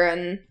come over,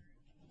 and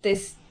they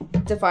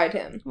defied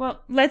him.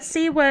 Well, let's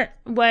see what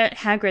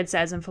Hagrid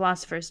says in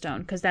Philosopher's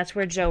Stone, because that's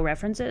where Joe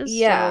references.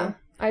 Yeah, so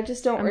I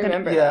just don't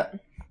remember that.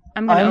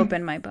 I'm going to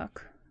open my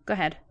book. Go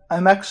ahead.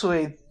 I'm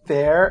actually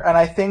there, and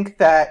I think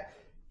that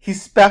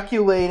he's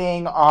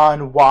speculating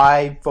on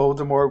why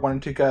Voldemort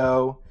wanted to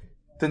go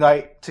the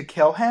night to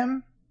kill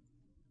him.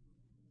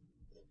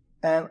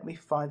 And let me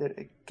find it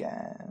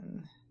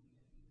again.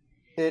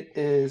 It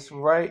is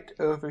right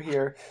over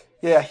here.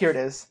 Yeah, here it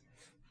is.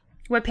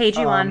 What page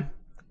are you on?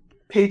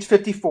 Page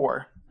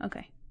 54.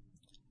 Okay.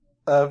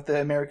 Of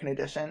the American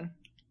edition.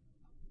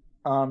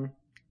 I'm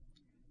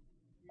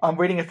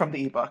reading it from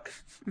the ebook.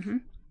 Mm-hmm.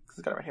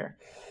 I got it right here.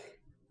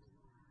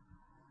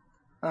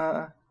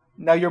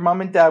 Now your mom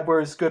and dad were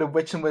as good a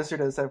witch and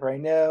wizard as ever I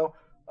know.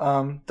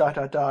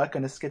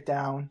 Gonna skip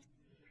down.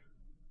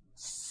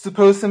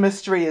 Suppose the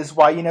mystery is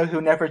why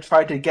who never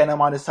tried to get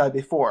him on his side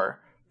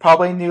before.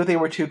 Probably knew they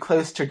were too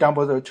close to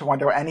Dumbledore to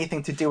wonder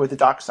anything to do with the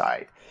dark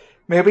side.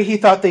 Maybe he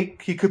thought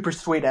he could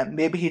persuade him.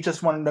 Maybe he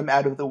just wanted him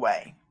out of the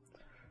way.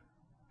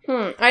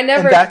 I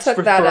never took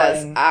that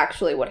as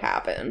actually what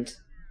happened.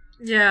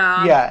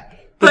 Yeah. Yeah.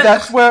 But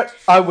that's what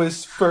I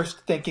was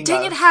first thinking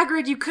Dang of. it,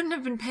 Hagrid, you couldn't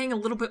have been paying a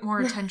little bit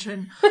more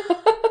attention.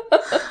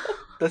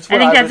 That's what I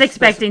think that's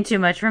expecting too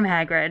much from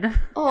Hagrid.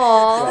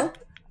 Aww. Yeah.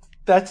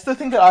 That's the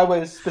thing that I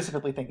was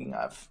specifically thinking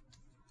of.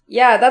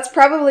 Yeah, that's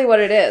probably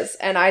what it is.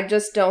 And I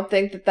just don't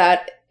think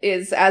that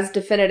is as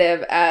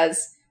definitive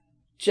as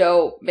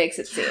Joe makes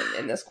it seem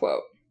in this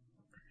quote.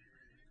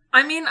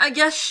 I mean, I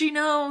guess she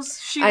knows.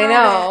 I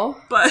know.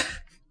 But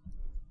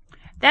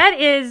that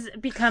is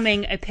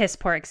becoming a piss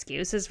poor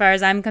excuse as far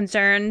as I'm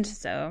concerned,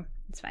 so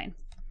it's fine.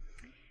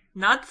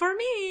 Not for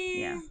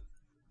me. Yeah.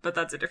 But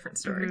that's a different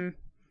story.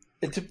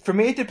 Mm-hmm. For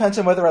me, it depends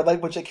on whether I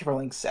like what J.K.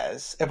 Rowling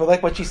says. If I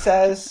like what she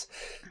says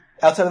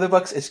outside of the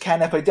books, it's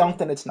canon. If I don't,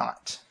 then it's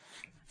not.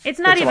 It's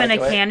not even a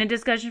canon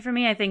discussion for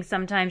me. I think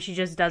sometimes she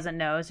just doesn't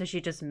know, so she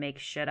just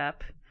makes shit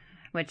up.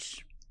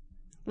 Which,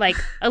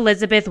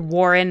 Elizabeth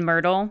Warren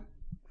Myrtle.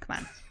 Come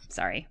on.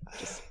 Sorry.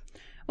 Just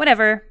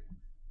whatever.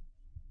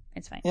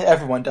 It's fine. Yeah,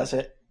 everyone does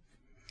it.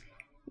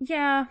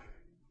 Yeah.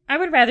 I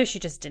would rather she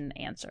just didn't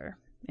answer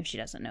if she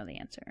doesn't know the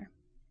answer.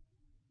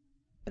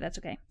 But that's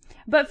okay.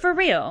 But for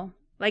real,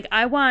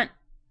 I want,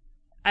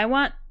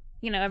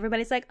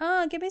 everybody's like,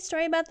 oh, give me a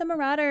story about the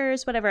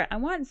Marauders, whatever. I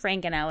want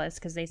Frank and Alice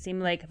because they seem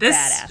like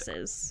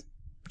badasses.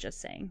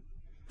 Just saying.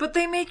 But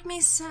they make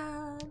me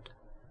sad.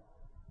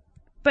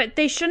 But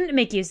they shouldn't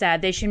make you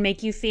sad. They should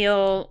make you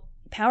feel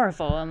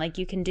powerful and like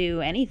you can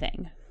do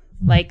anything.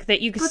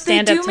 That you can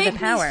stand up to the power. But they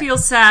do make me feel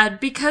sad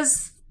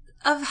because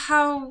of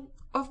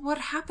what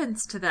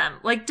happens to them.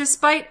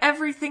 Despite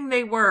everything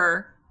they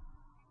were,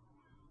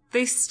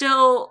 they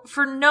still,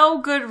 for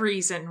no good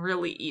reason,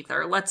 really,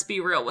 either. Let's be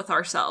real with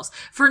ourselves.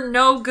 For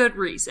no good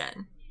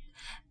reason.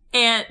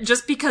 And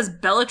just because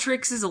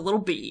Bellatrix is a little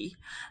bee.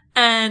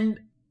 And,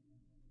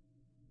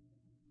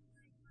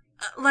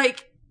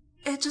 like,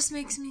 it just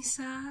makes me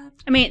sad.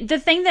 I mean, the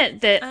thing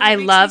that I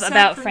love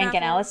about Frank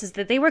and Alice is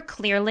that they were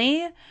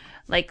clearly,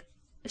 like,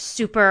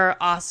 super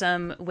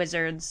awesome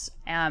wizards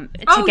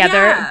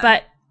together. Yeah.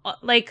 But,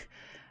 like,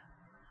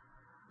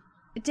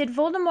 did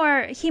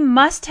Voldemort, he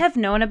must have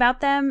known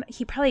about them.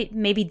 He probably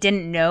maybe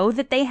didn't know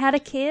that they had a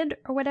kid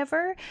or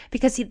whatever,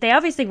 because they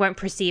obviously weren't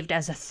perceived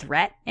as a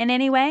threat in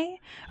any way.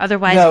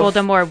 Otherwise,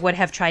 Voldemort would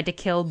have tried to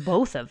kill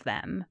both of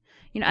them.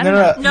 You know, I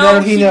don't know.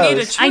 No, he made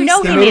a choice. I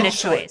know he made a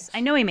choice.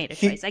 I know he made a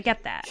choice. I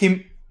get that.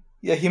 He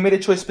made a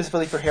choice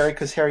specifically for Harry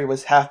because Harry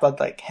was half-blood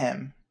like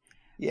him.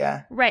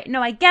 Yeah. Right.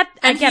 No, I get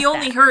And he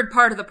only heard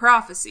part of the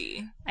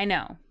prophecy. I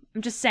know.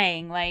 I'm just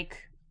saying, like,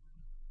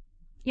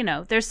 you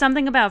know, there's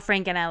something about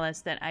Frank and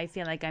Alice that I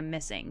feel like I'm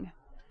missing.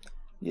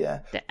 Yeah.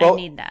 I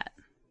need that.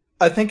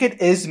 I think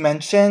it is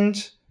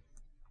mentioned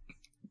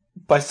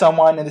by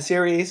someone in the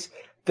series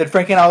that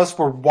Frank and Alice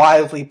were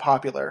wildly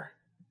popular.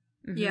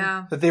 Mm-hmm.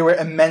 Yeah. That they were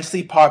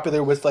immensely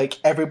popular with, like,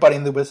 everybody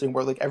in the Wizarding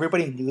World. Like,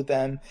 everybody knew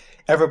them.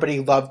 Everybody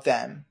loved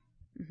them.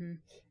 Mm-hmm.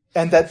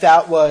 And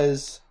that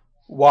was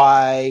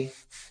why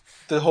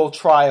the whole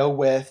trial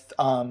with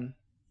Barty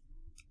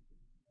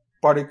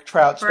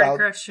Crouch,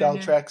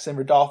 Bellatrix, and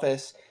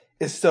Rodolphus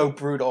is so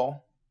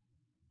brutal.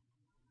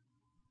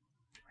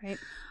 Right.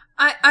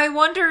 I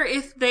wonder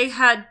if they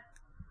had...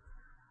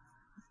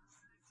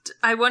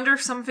 I wonder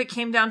if some of it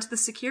came down to the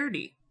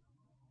security.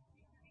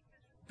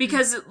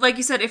 Because, like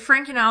you said, if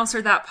Frank and Alice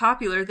are that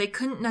popular, they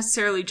couldn't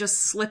necessarily just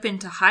slip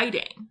into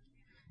hiding.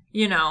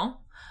 You know?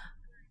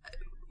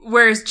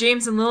 Whereas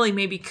James and Lily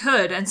maybe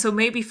could, and so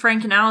maybe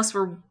Frank and Alice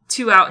were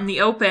too out in the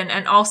open,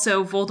 and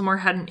also Voldemort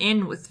had an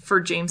in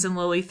for James and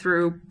Lily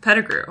through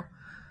Pettigrew.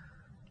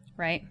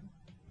 Right.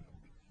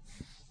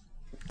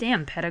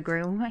 Damn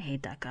Pettigrew. I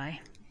hate that guy.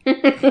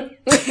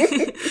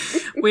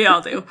 We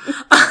all do.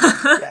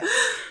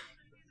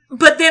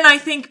 But then I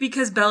think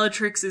because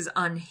Bellatrix is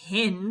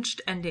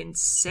unhinged and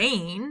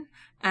insane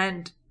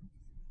and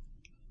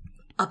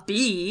a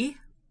bee...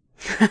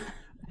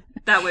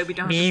 That way we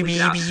don't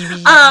have to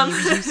freak out.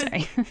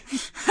 Sorry.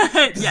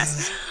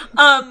 Yes.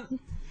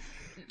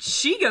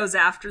 She goes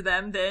after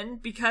them then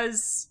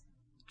because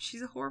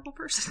she's a horrible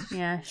person.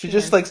 Yeah. She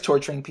just likes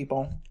torturing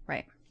people.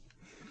 Right.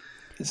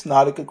 It's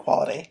not a good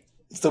quality.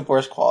 It's the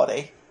worst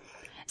quality.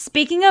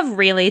 Speaking of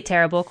really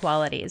terrible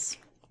qualities.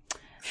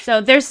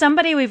 So there's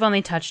somebody we've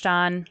only touched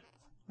on,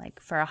 like,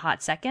 for a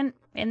hot second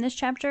in this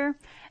chapter.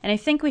 And I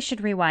think we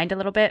should rewind a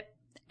little bit.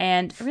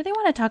 And I really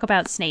want to talk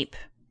about Snape.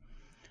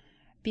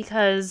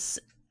 Because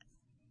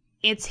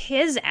it's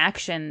his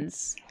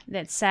actions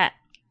that set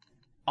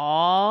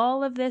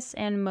all of this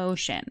in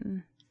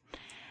motion.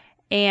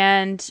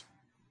 And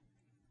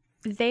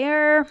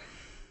there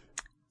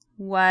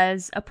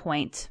was a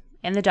point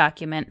in the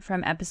document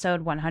from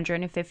episode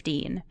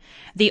 115.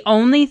 The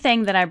only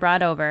thing that I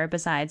brought over,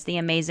 besides the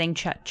amazing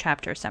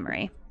chapter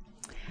summary,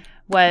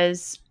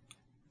 was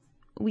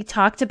we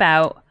talked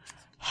about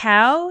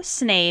how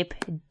Snape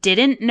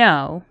didn't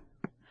know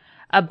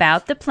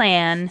about the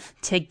plan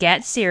to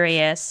get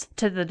Sirius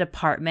to the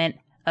Department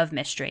of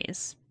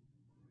Mysteries.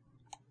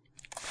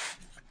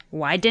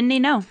 Why didn't he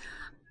know?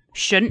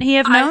 Shouldn't he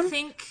have known?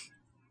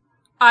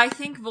 I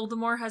think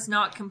Voldemort has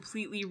not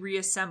completely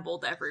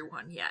reassembled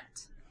everyone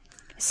yet.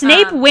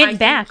 Snape went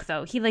back,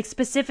 though. He, like,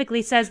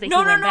 specifically says that he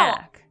went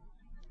back.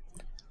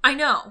 I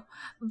know.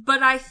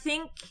 But I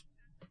think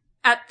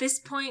at this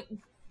point,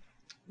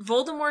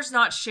 Voldemort's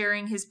not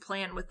sharing his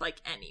plan with, like,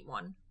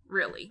 anyone,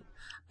 really.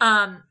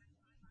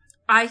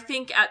 I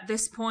think at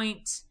this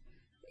point,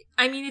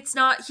 I mean,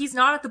 he's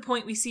not at the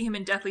point we see him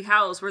in Deathly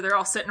Hallows where they're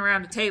all sitting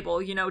around a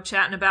table, you know,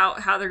 chatting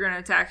about how they're going to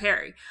attack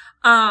Harry.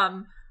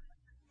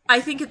 I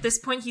think at this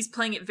point he's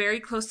playing it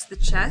very close to the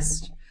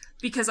chest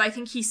because I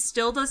think he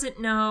still doesn't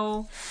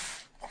know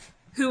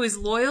who is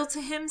loyal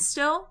to him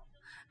still,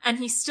 and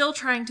he's still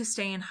trying to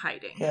stay in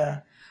hiding.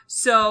 Yeah.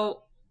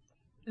 So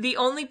the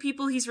only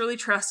people he's really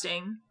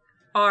trusting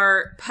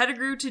are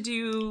Pettigrew to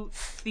do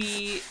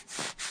the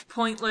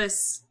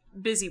pointless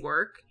busy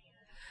work,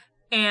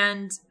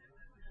 and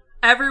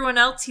everyone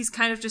else he's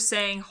kind of just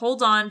saying,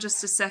 hold on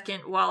just a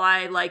second while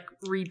I, like,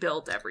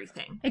 rebuild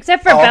everything.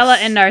 Except for Bella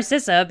and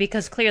Narcissa,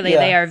 because clearly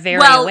they are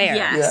very aware.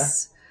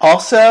 Yes. Yeah.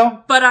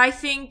 Also... But I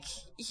think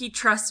he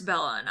trusts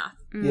Bella enough.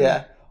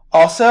 Yeah.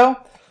 Also,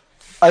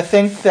 I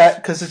think that,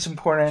 because it's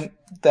important,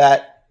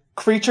 that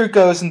Creature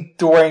goes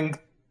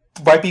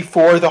right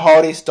before the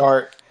holidays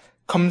start,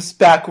 comes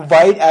back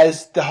right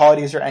as the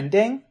holidays are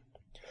ending.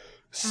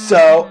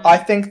 So, I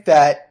think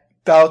that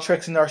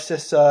Bellatrix and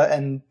Narcissa,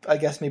 and I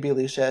guess maybe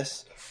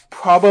Lucius,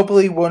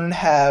 probably wouldn't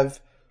have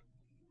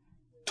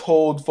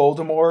told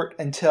Voldemort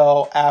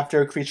until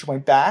after Creature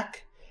went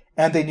back,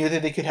 and they knew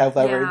that they could have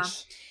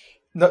leverage. Yeah.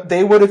 No,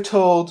 they would have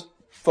told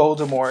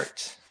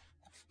Voldemort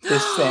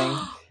this thing,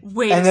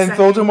 Wait and a then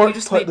second.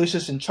 Voldemort put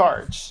Lucius in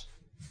charge.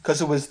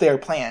 because it was their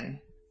plan.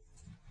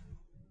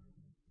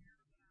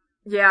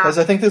 Yeah. Because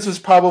I think this was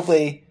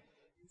probably,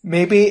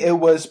 maybe it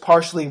was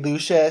partially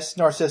Lucius,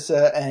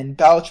 Narcissa, and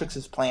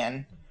Bellatrix's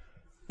plan,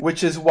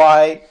 which is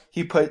why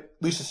he put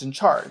Lucius in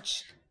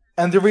charge.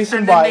 And the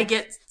reason then why they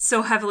get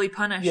so heavily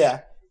punished.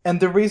 Yeah. And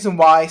the reason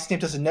why Snape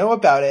doesn't know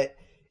about it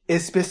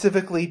is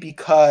specifically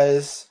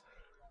because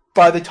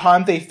by the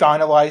time they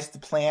finalized the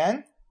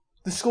plan,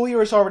 the school year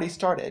has already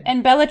started.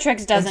 And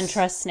Bellatrix doesn't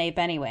trust Snape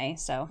anyway,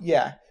 so.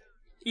 Yeah.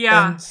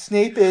 Yeah. And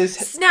Snape is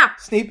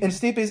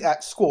Snape is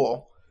at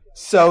school,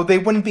 so they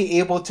wouldn't be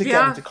able to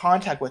get into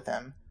contact with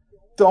him.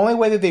 The only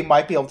way that they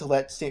might be able to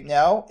let Snape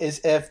know is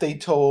if they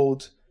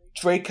told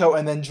Draco,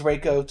 and then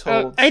Draco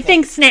told. I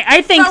think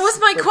that was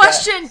my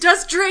question.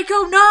 Does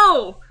Draco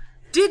know?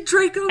 Did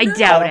Draco know? I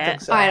doubt don't it.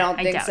 think so. I don't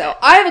think doubt so. it.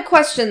 I have a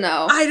question,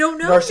 though. I don't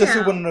know. Narcissa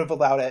now. wouldn't have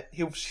allowed it.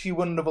 She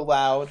wouldn't have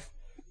allowed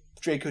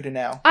Draco to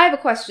know. I have a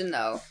question,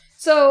 though.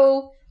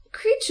 So,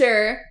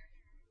 Creature,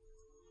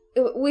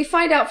 we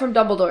find out from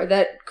Dumbledore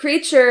that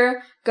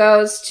Creature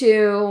goes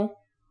to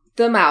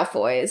the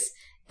Malfoys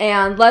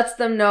and lets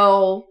them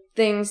know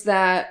things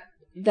that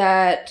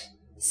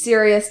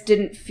Sirius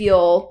didn't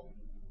feel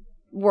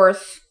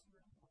worth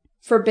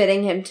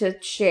forbidding him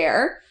to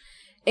share,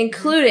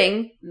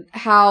 including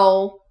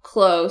how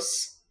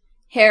close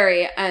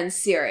Harry and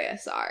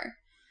Sirius are.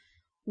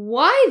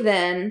 Why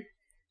then,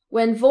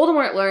 when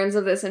Voldemort learns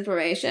of this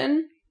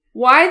information,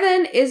 why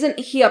then isn't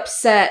he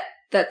upset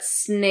that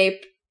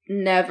Snape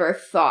never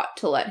thought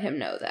to let him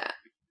know that?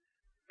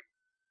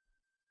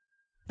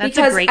 That's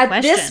because a great at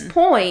question. this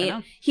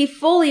point, he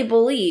fully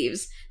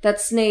believes that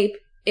Snape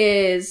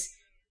is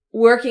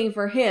working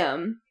for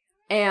him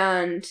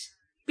and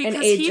because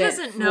an agent he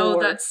doesn't know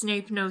for... that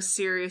Snape knows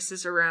Sirius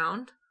is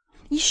around.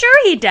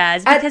 Sure he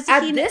does, because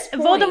at this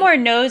point,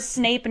 Voldemort knows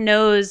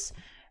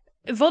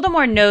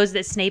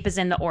that Snape is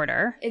in the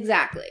Order.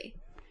 Exactly.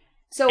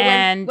 So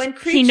when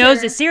Creature, he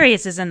knows that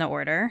Sirius is in the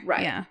Order.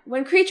 Right. Yeah.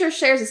 When Creature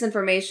shares this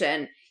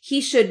information, he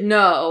should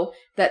know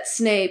that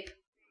Snape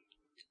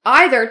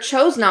either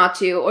chose not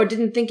to or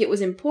didn't think it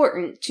was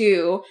important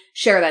to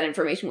share that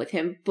information with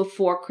him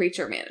before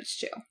Creature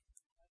managed to.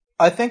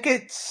 I think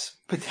it's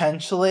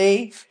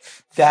potentially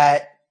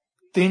that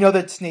they know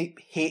that Snape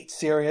hates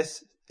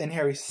Sirius and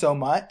Harry so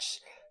much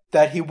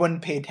that he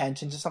wouldn't pay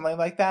attention to something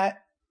like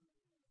that.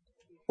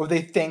 Or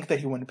they think that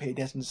he wouldn't pay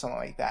attention to something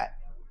like that.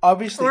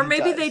 Obviously, or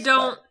maybe they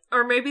don't,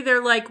 or maybe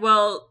they're like,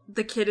 well,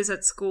 the kid is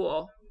at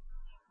school.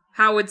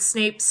 How would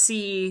Snape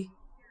see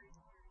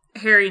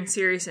Harry and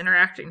Sirius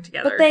interacting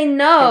together? But they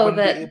know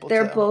that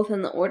they're both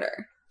in the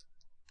Order.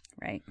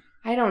 Right.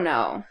 I don't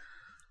know.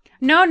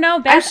 No,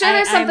 Beth, I'm sure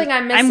there's something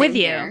I'm missing. I'm with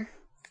you. Here.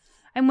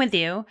 I'm with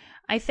you.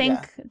 I think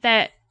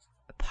that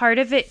part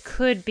of it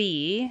could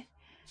be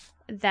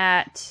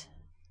that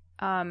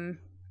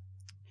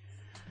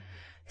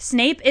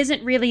Snape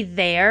isn't really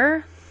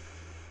there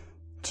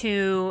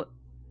to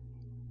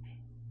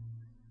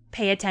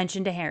pay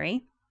attention to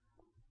Harry.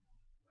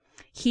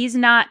 He's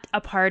not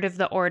a part of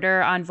the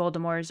Order on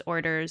Voldemort's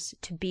orders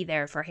to be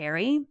there for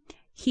Harry.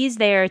 He's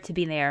there to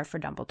be there for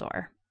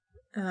Dumbledore.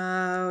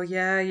 Oh,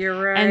 yeah,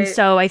 you're right. And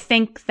so I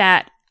think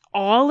that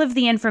all of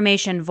the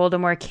information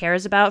Voldemort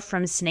cares about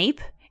from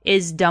Snape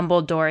is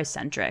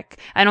Dumbledore-centric.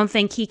 I don't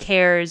think he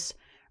cares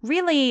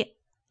really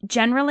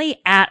generally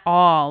at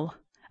all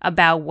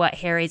about what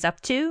Harry's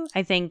up to.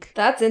 I think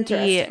that's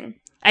interesting.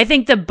 I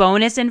think the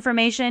bonus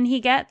information he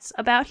gets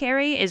about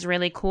Harry is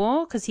really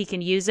cool because he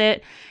can use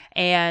it.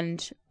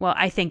 And, well,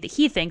 I think that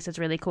he thinks it's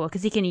really cool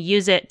because he can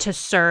use it to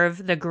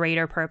serve the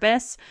greater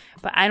purpose.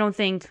 But I don't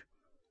think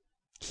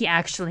he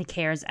actually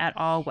cares at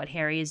all what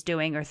Harry is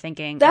doing or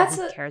thinking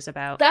or cares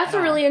about. That's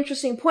a really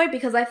interesting point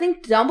because I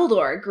think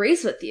Dumbledore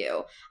agrees with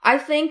you. I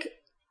think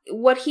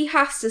what he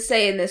has to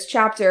say in this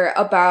chapter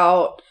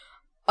about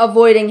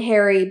avoiding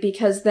Harry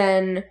because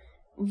then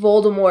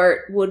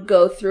Voldemort would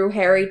go through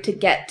Harry to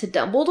get to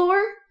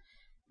Dumbledore.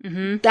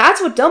 Mm-hmm.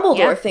 That's what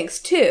Dumbledore thinks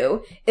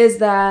too, is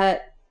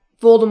that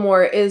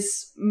Voldemort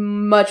is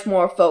much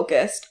more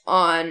focused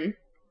on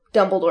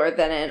Dumbledore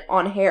than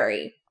on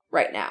Harry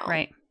right now.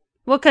 Right.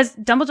 Well, because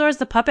Dumbledore's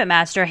the puppet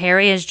master.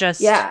 Harry is just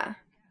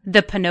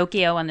the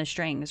Pinocchio on the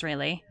strings,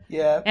 really.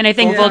 Yeah. And I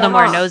think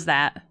Voldemort knows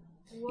that.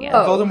 Yeah.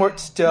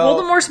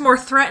 Voldemort's more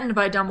threatened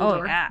by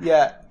Dumbledore. Oh, yeah.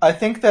 Yeah. I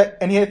think that,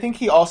 and I think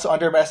he also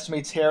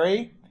underestimates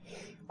Harry.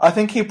 I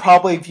think he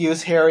probably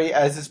views Harry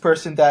as this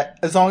person that,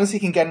 as long as he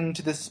can get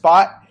into this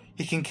spot,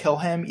 he can kill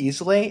him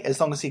easily, as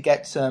long as he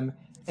gets him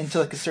into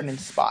like a certain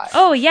spot.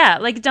 Oh yeah,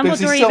 like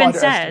Dumbledore even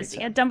says.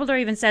 Yeah, Dumbledore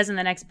even says in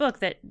the next book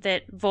that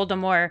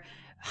Voldemort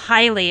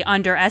highly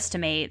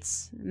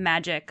underestimates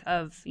magic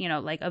of,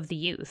 like of the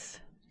youth.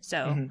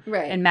 So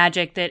and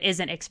magic that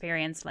isn't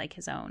experienced like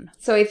his own.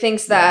 So he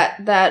thinks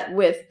that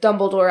with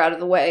Dumbledore out of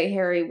the way,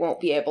 Harry won't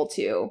be able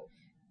to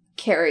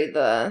carry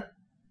the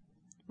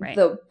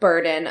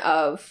burden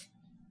of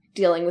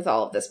dealing with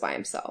all of this by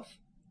himself.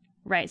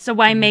 Right. So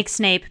why make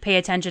Snape pay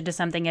attention to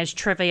something as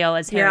trivial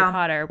as Harry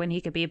Potter when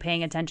he could be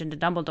paying attention to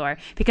Dumbledore?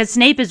 Because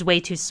Snape is way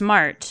too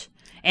smart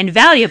and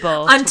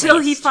valuable until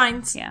he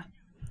finds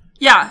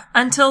Yeah,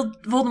 until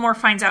Voldemort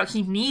finds out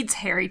he needs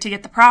Harry to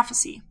get the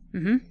prophecy.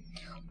 Mm-hmm.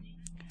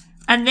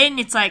 And then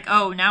it's like,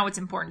 oh, now it's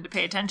important to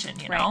pay attention,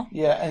 you know?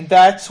 Yeah, and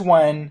that's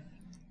when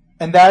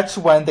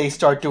they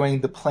start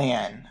doing the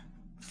plan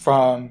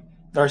from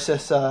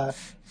Narcissa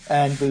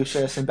and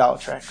Lucius and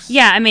Bellatrix.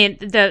 Yeah, I mean,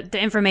 the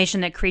information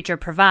that Creature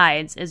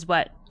provides is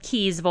what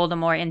keys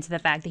Voldemort into the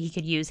fact that he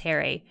could use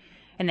Harry.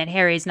 And that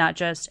Harry's not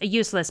just a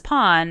useless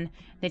pawn,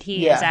 that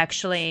he is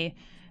actually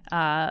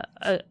a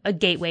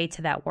gateway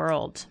to that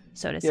world,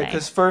 so to say. Yeah,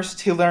 because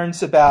first he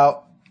learns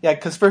about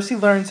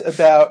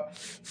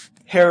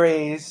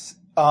Harry's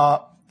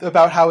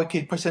about how it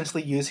could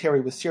potentially use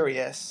Harry with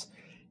Sirius.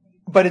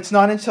 But it's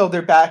not until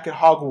they're back at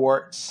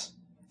Hogwarts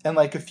and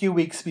like a few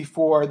weeks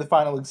before the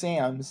final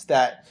exams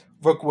that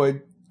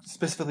Rookwood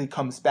specifically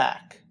comes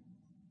back.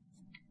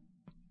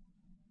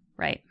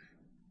 Right.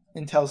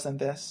 And tells them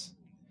this.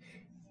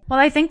 Well,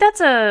 I think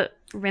that's a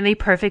really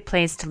perfect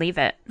place to leave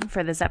it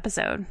for this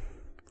episode.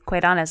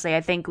 Quite honestly,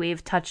 I think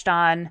we've touched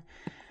on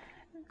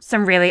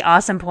some really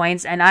awesome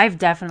points, and I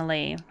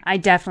definitely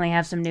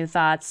have some new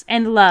thoughts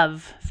and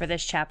love for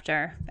this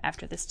chapter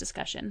after this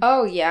discussion.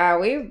 Oh yeah,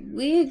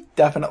 we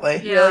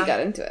definitely really got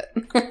into it.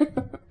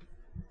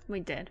 We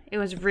did. It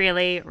was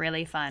really,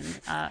 really fun.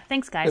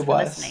 Thanks, guys, for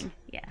listening.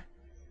 Yeah,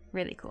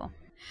 really cool.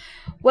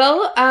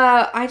 Well,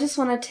 I just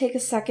want to take a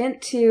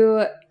second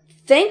to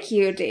thank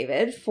you,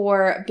 David,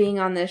 for being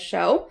on this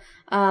show.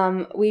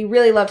 We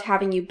really loved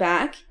having you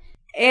back.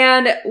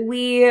 And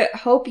we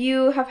hope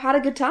you have had a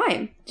good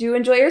time. Do you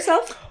enjoy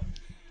yourself?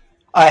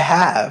 I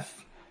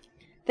have.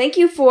 Thank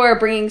you for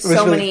bringing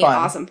so really many fun.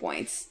 awesome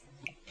points.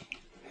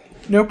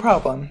 No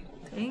problem.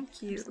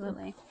 Thank you.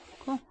 Absolutely.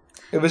 Cool.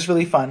 It was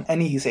really fun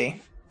and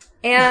easy.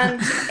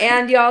 And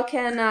y'all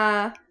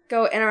can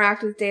go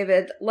interact with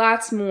David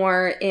lots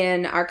more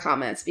in our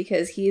comments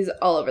because he's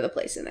all over the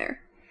place in there.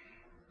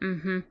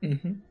 Mm-hmm.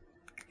 Mm-hmm.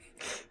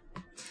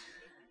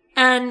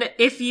 And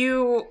if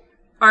you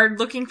are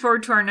looking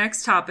forward to our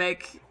next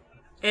topic,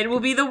 it will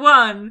be the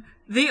one,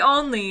 the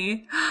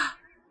only,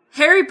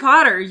 Harry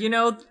Potter, you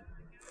know,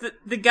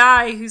 the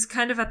guy who's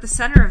kind of at the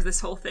center of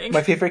this whole thing.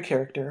 My favorite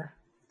character.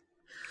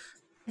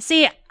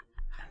 See,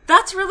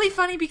 that's really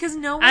funny because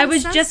no one I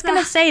was says just going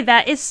to say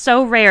that is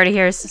so rare to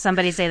hear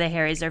somebody say that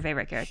Harry's their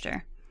favorite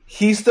character.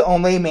 He's the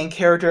only main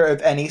character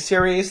of any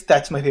series.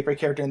 That's my favorite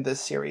character in this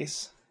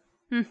series.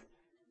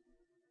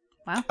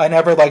 Wow. I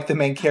never liked the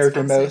main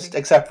character most,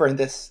 except for in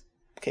this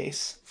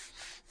case.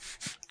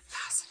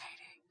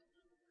 Fascinating.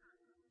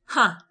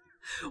 Huh.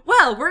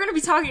 Well, we're going to be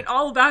talking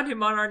all about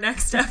him on our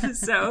next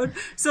episode,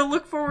 so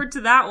look forward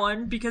to that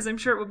one because I'm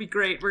sure it will be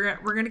great. We're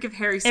going to give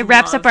Harry some It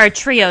wraps love up our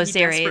trio he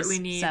series. desperately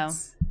needs. So.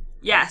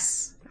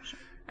 Yes.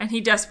 And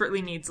he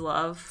desperately needs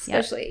love.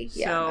 Especially,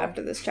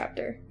 after this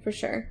chapter, for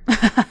sure.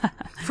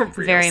 For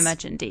reals. Very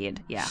much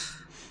indeed, yeah.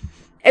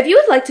 If you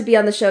would like to be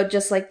on the show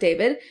just like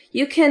David,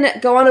 you can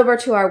go on over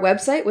to our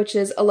website, which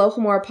is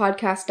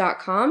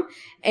alohomorapodcast.com,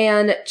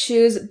 and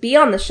choose Be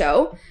on the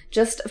Show.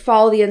 Just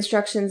follow the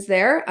instructions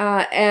there,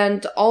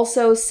 and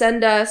also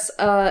send us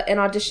an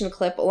audition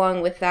clip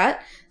along with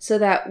that so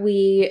that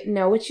we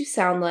know what you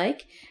sound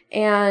like.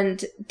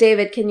 And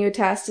David, can you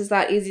attest? Is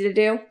that easy to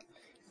do?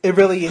 It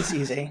really is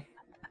easy.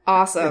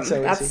 Awesome. It's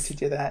so easy to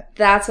do that.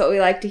 That's what we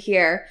like to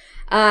hear.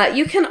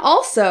 You can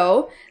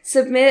also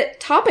submit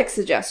topic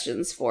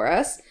suggestions for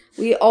us.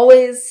 We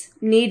always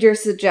need your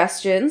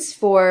suggestions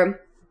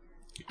for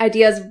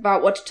ideas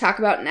about what to talk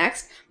about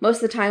next. Most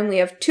of the time we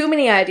have too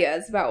many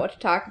ideas about what to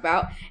talk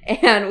about,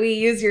 and we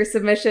use your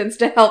submissions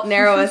to help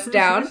narrow us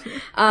down.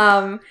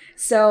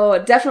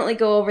 So definitely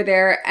go over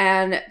there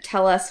and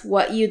tell us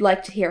what you'd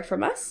like to hear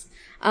from us.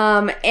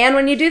 And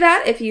when you do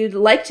that, if you'd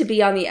like to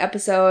be on the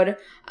episode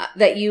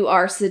that you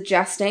are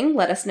suggesting,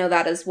 let us know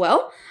that as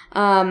well.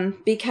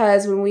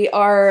 Because when we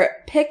are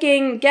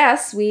picking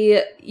guests,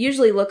 we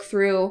usually look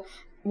through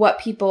what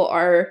people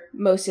are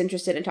most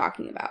interested in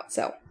talking about.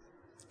 So,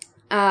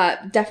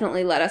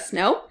 definitely let us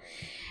know.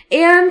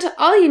 And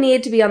all you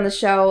need to be on the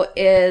show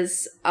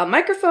is a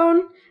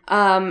microphone,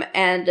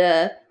 and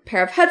a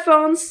pair of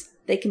headphones.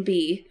 They can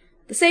be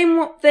the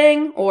same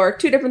thing or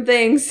two different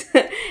things.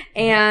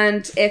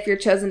 And if you're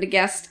chosen to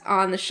guest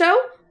on the show,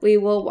 we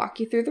will walk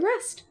you through the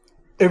rest.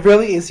 It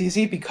really is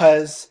easy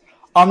because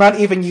I'm not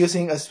even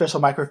using a special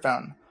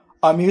microphone.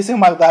 I'm using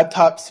my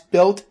laptop's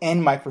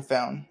built-in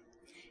microphone.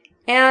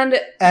 And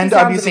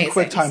I'm using amazing,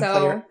 QuickTime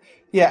Player.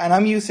 Yeah, and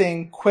I'm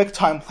using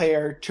QuickTime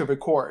Player to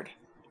record.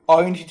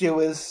 All you need to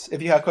do is,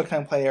 if you have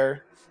QuickTime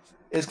Player,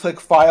 is click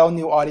File,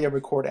 New Audio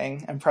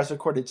Recording, and press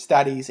Record. It's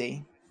that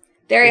easy.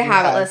 There you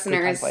have it,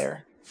 listeners. QuickTime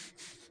Player.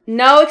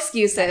 No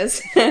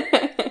excuses.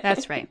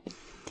 That's right.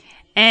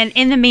 And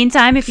in the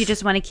meantime, if you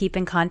just want to keep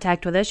in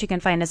contact with us, you can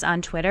find us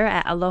on Twitter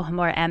at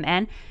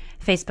AlohomorMN,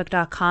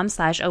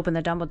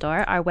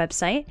 Facebook.com/OpenTheDumbledore, our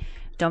website.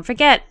 Don't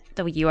forget,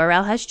 the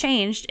URL has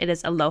changed. It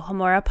is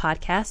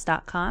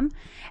alohomorapodcast.com.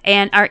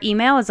 And our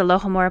email is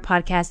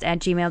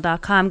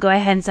alohomorapodcast@gmail.com. Go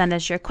ahead and send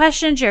us your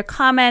questions, your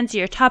comments,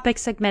 your topic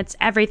segments,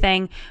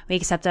 everything. We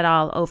accept it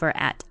all over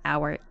at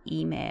our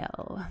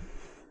email.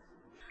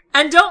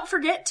 And don't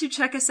forget to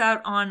check us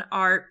out on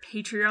our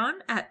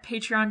Patreon at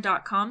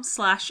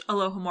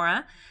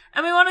patreon.com/Alohomora.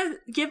 And we want to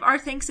give our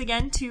thanks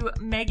again to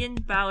Megan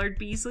Ballard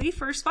Beasley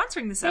for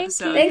sponsoring this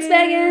episode. Thanks,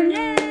 Megan.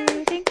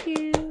 Yay, thank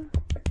you.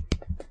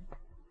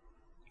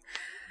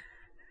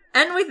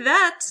 And with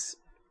that,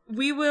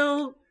 we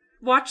will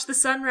watch the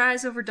sun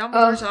rise over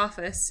Dumbledore's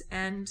office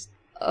and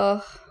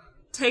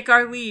take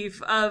our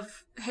leave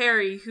of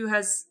Harry, who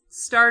has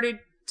started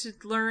to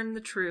learn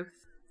the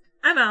truth.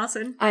 I'm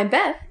Allison. I'm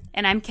Beth.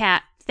 And I'm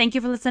Kat. Thank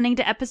you for listening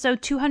to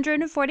episode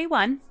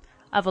 241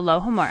 of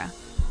Alohomora.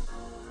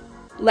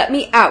 Let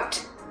me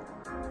out.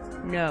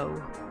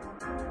 No.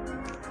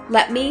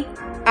 Let me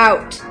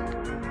out.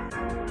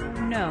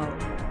 No.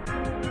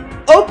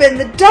 Open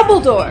the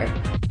Dumbledore!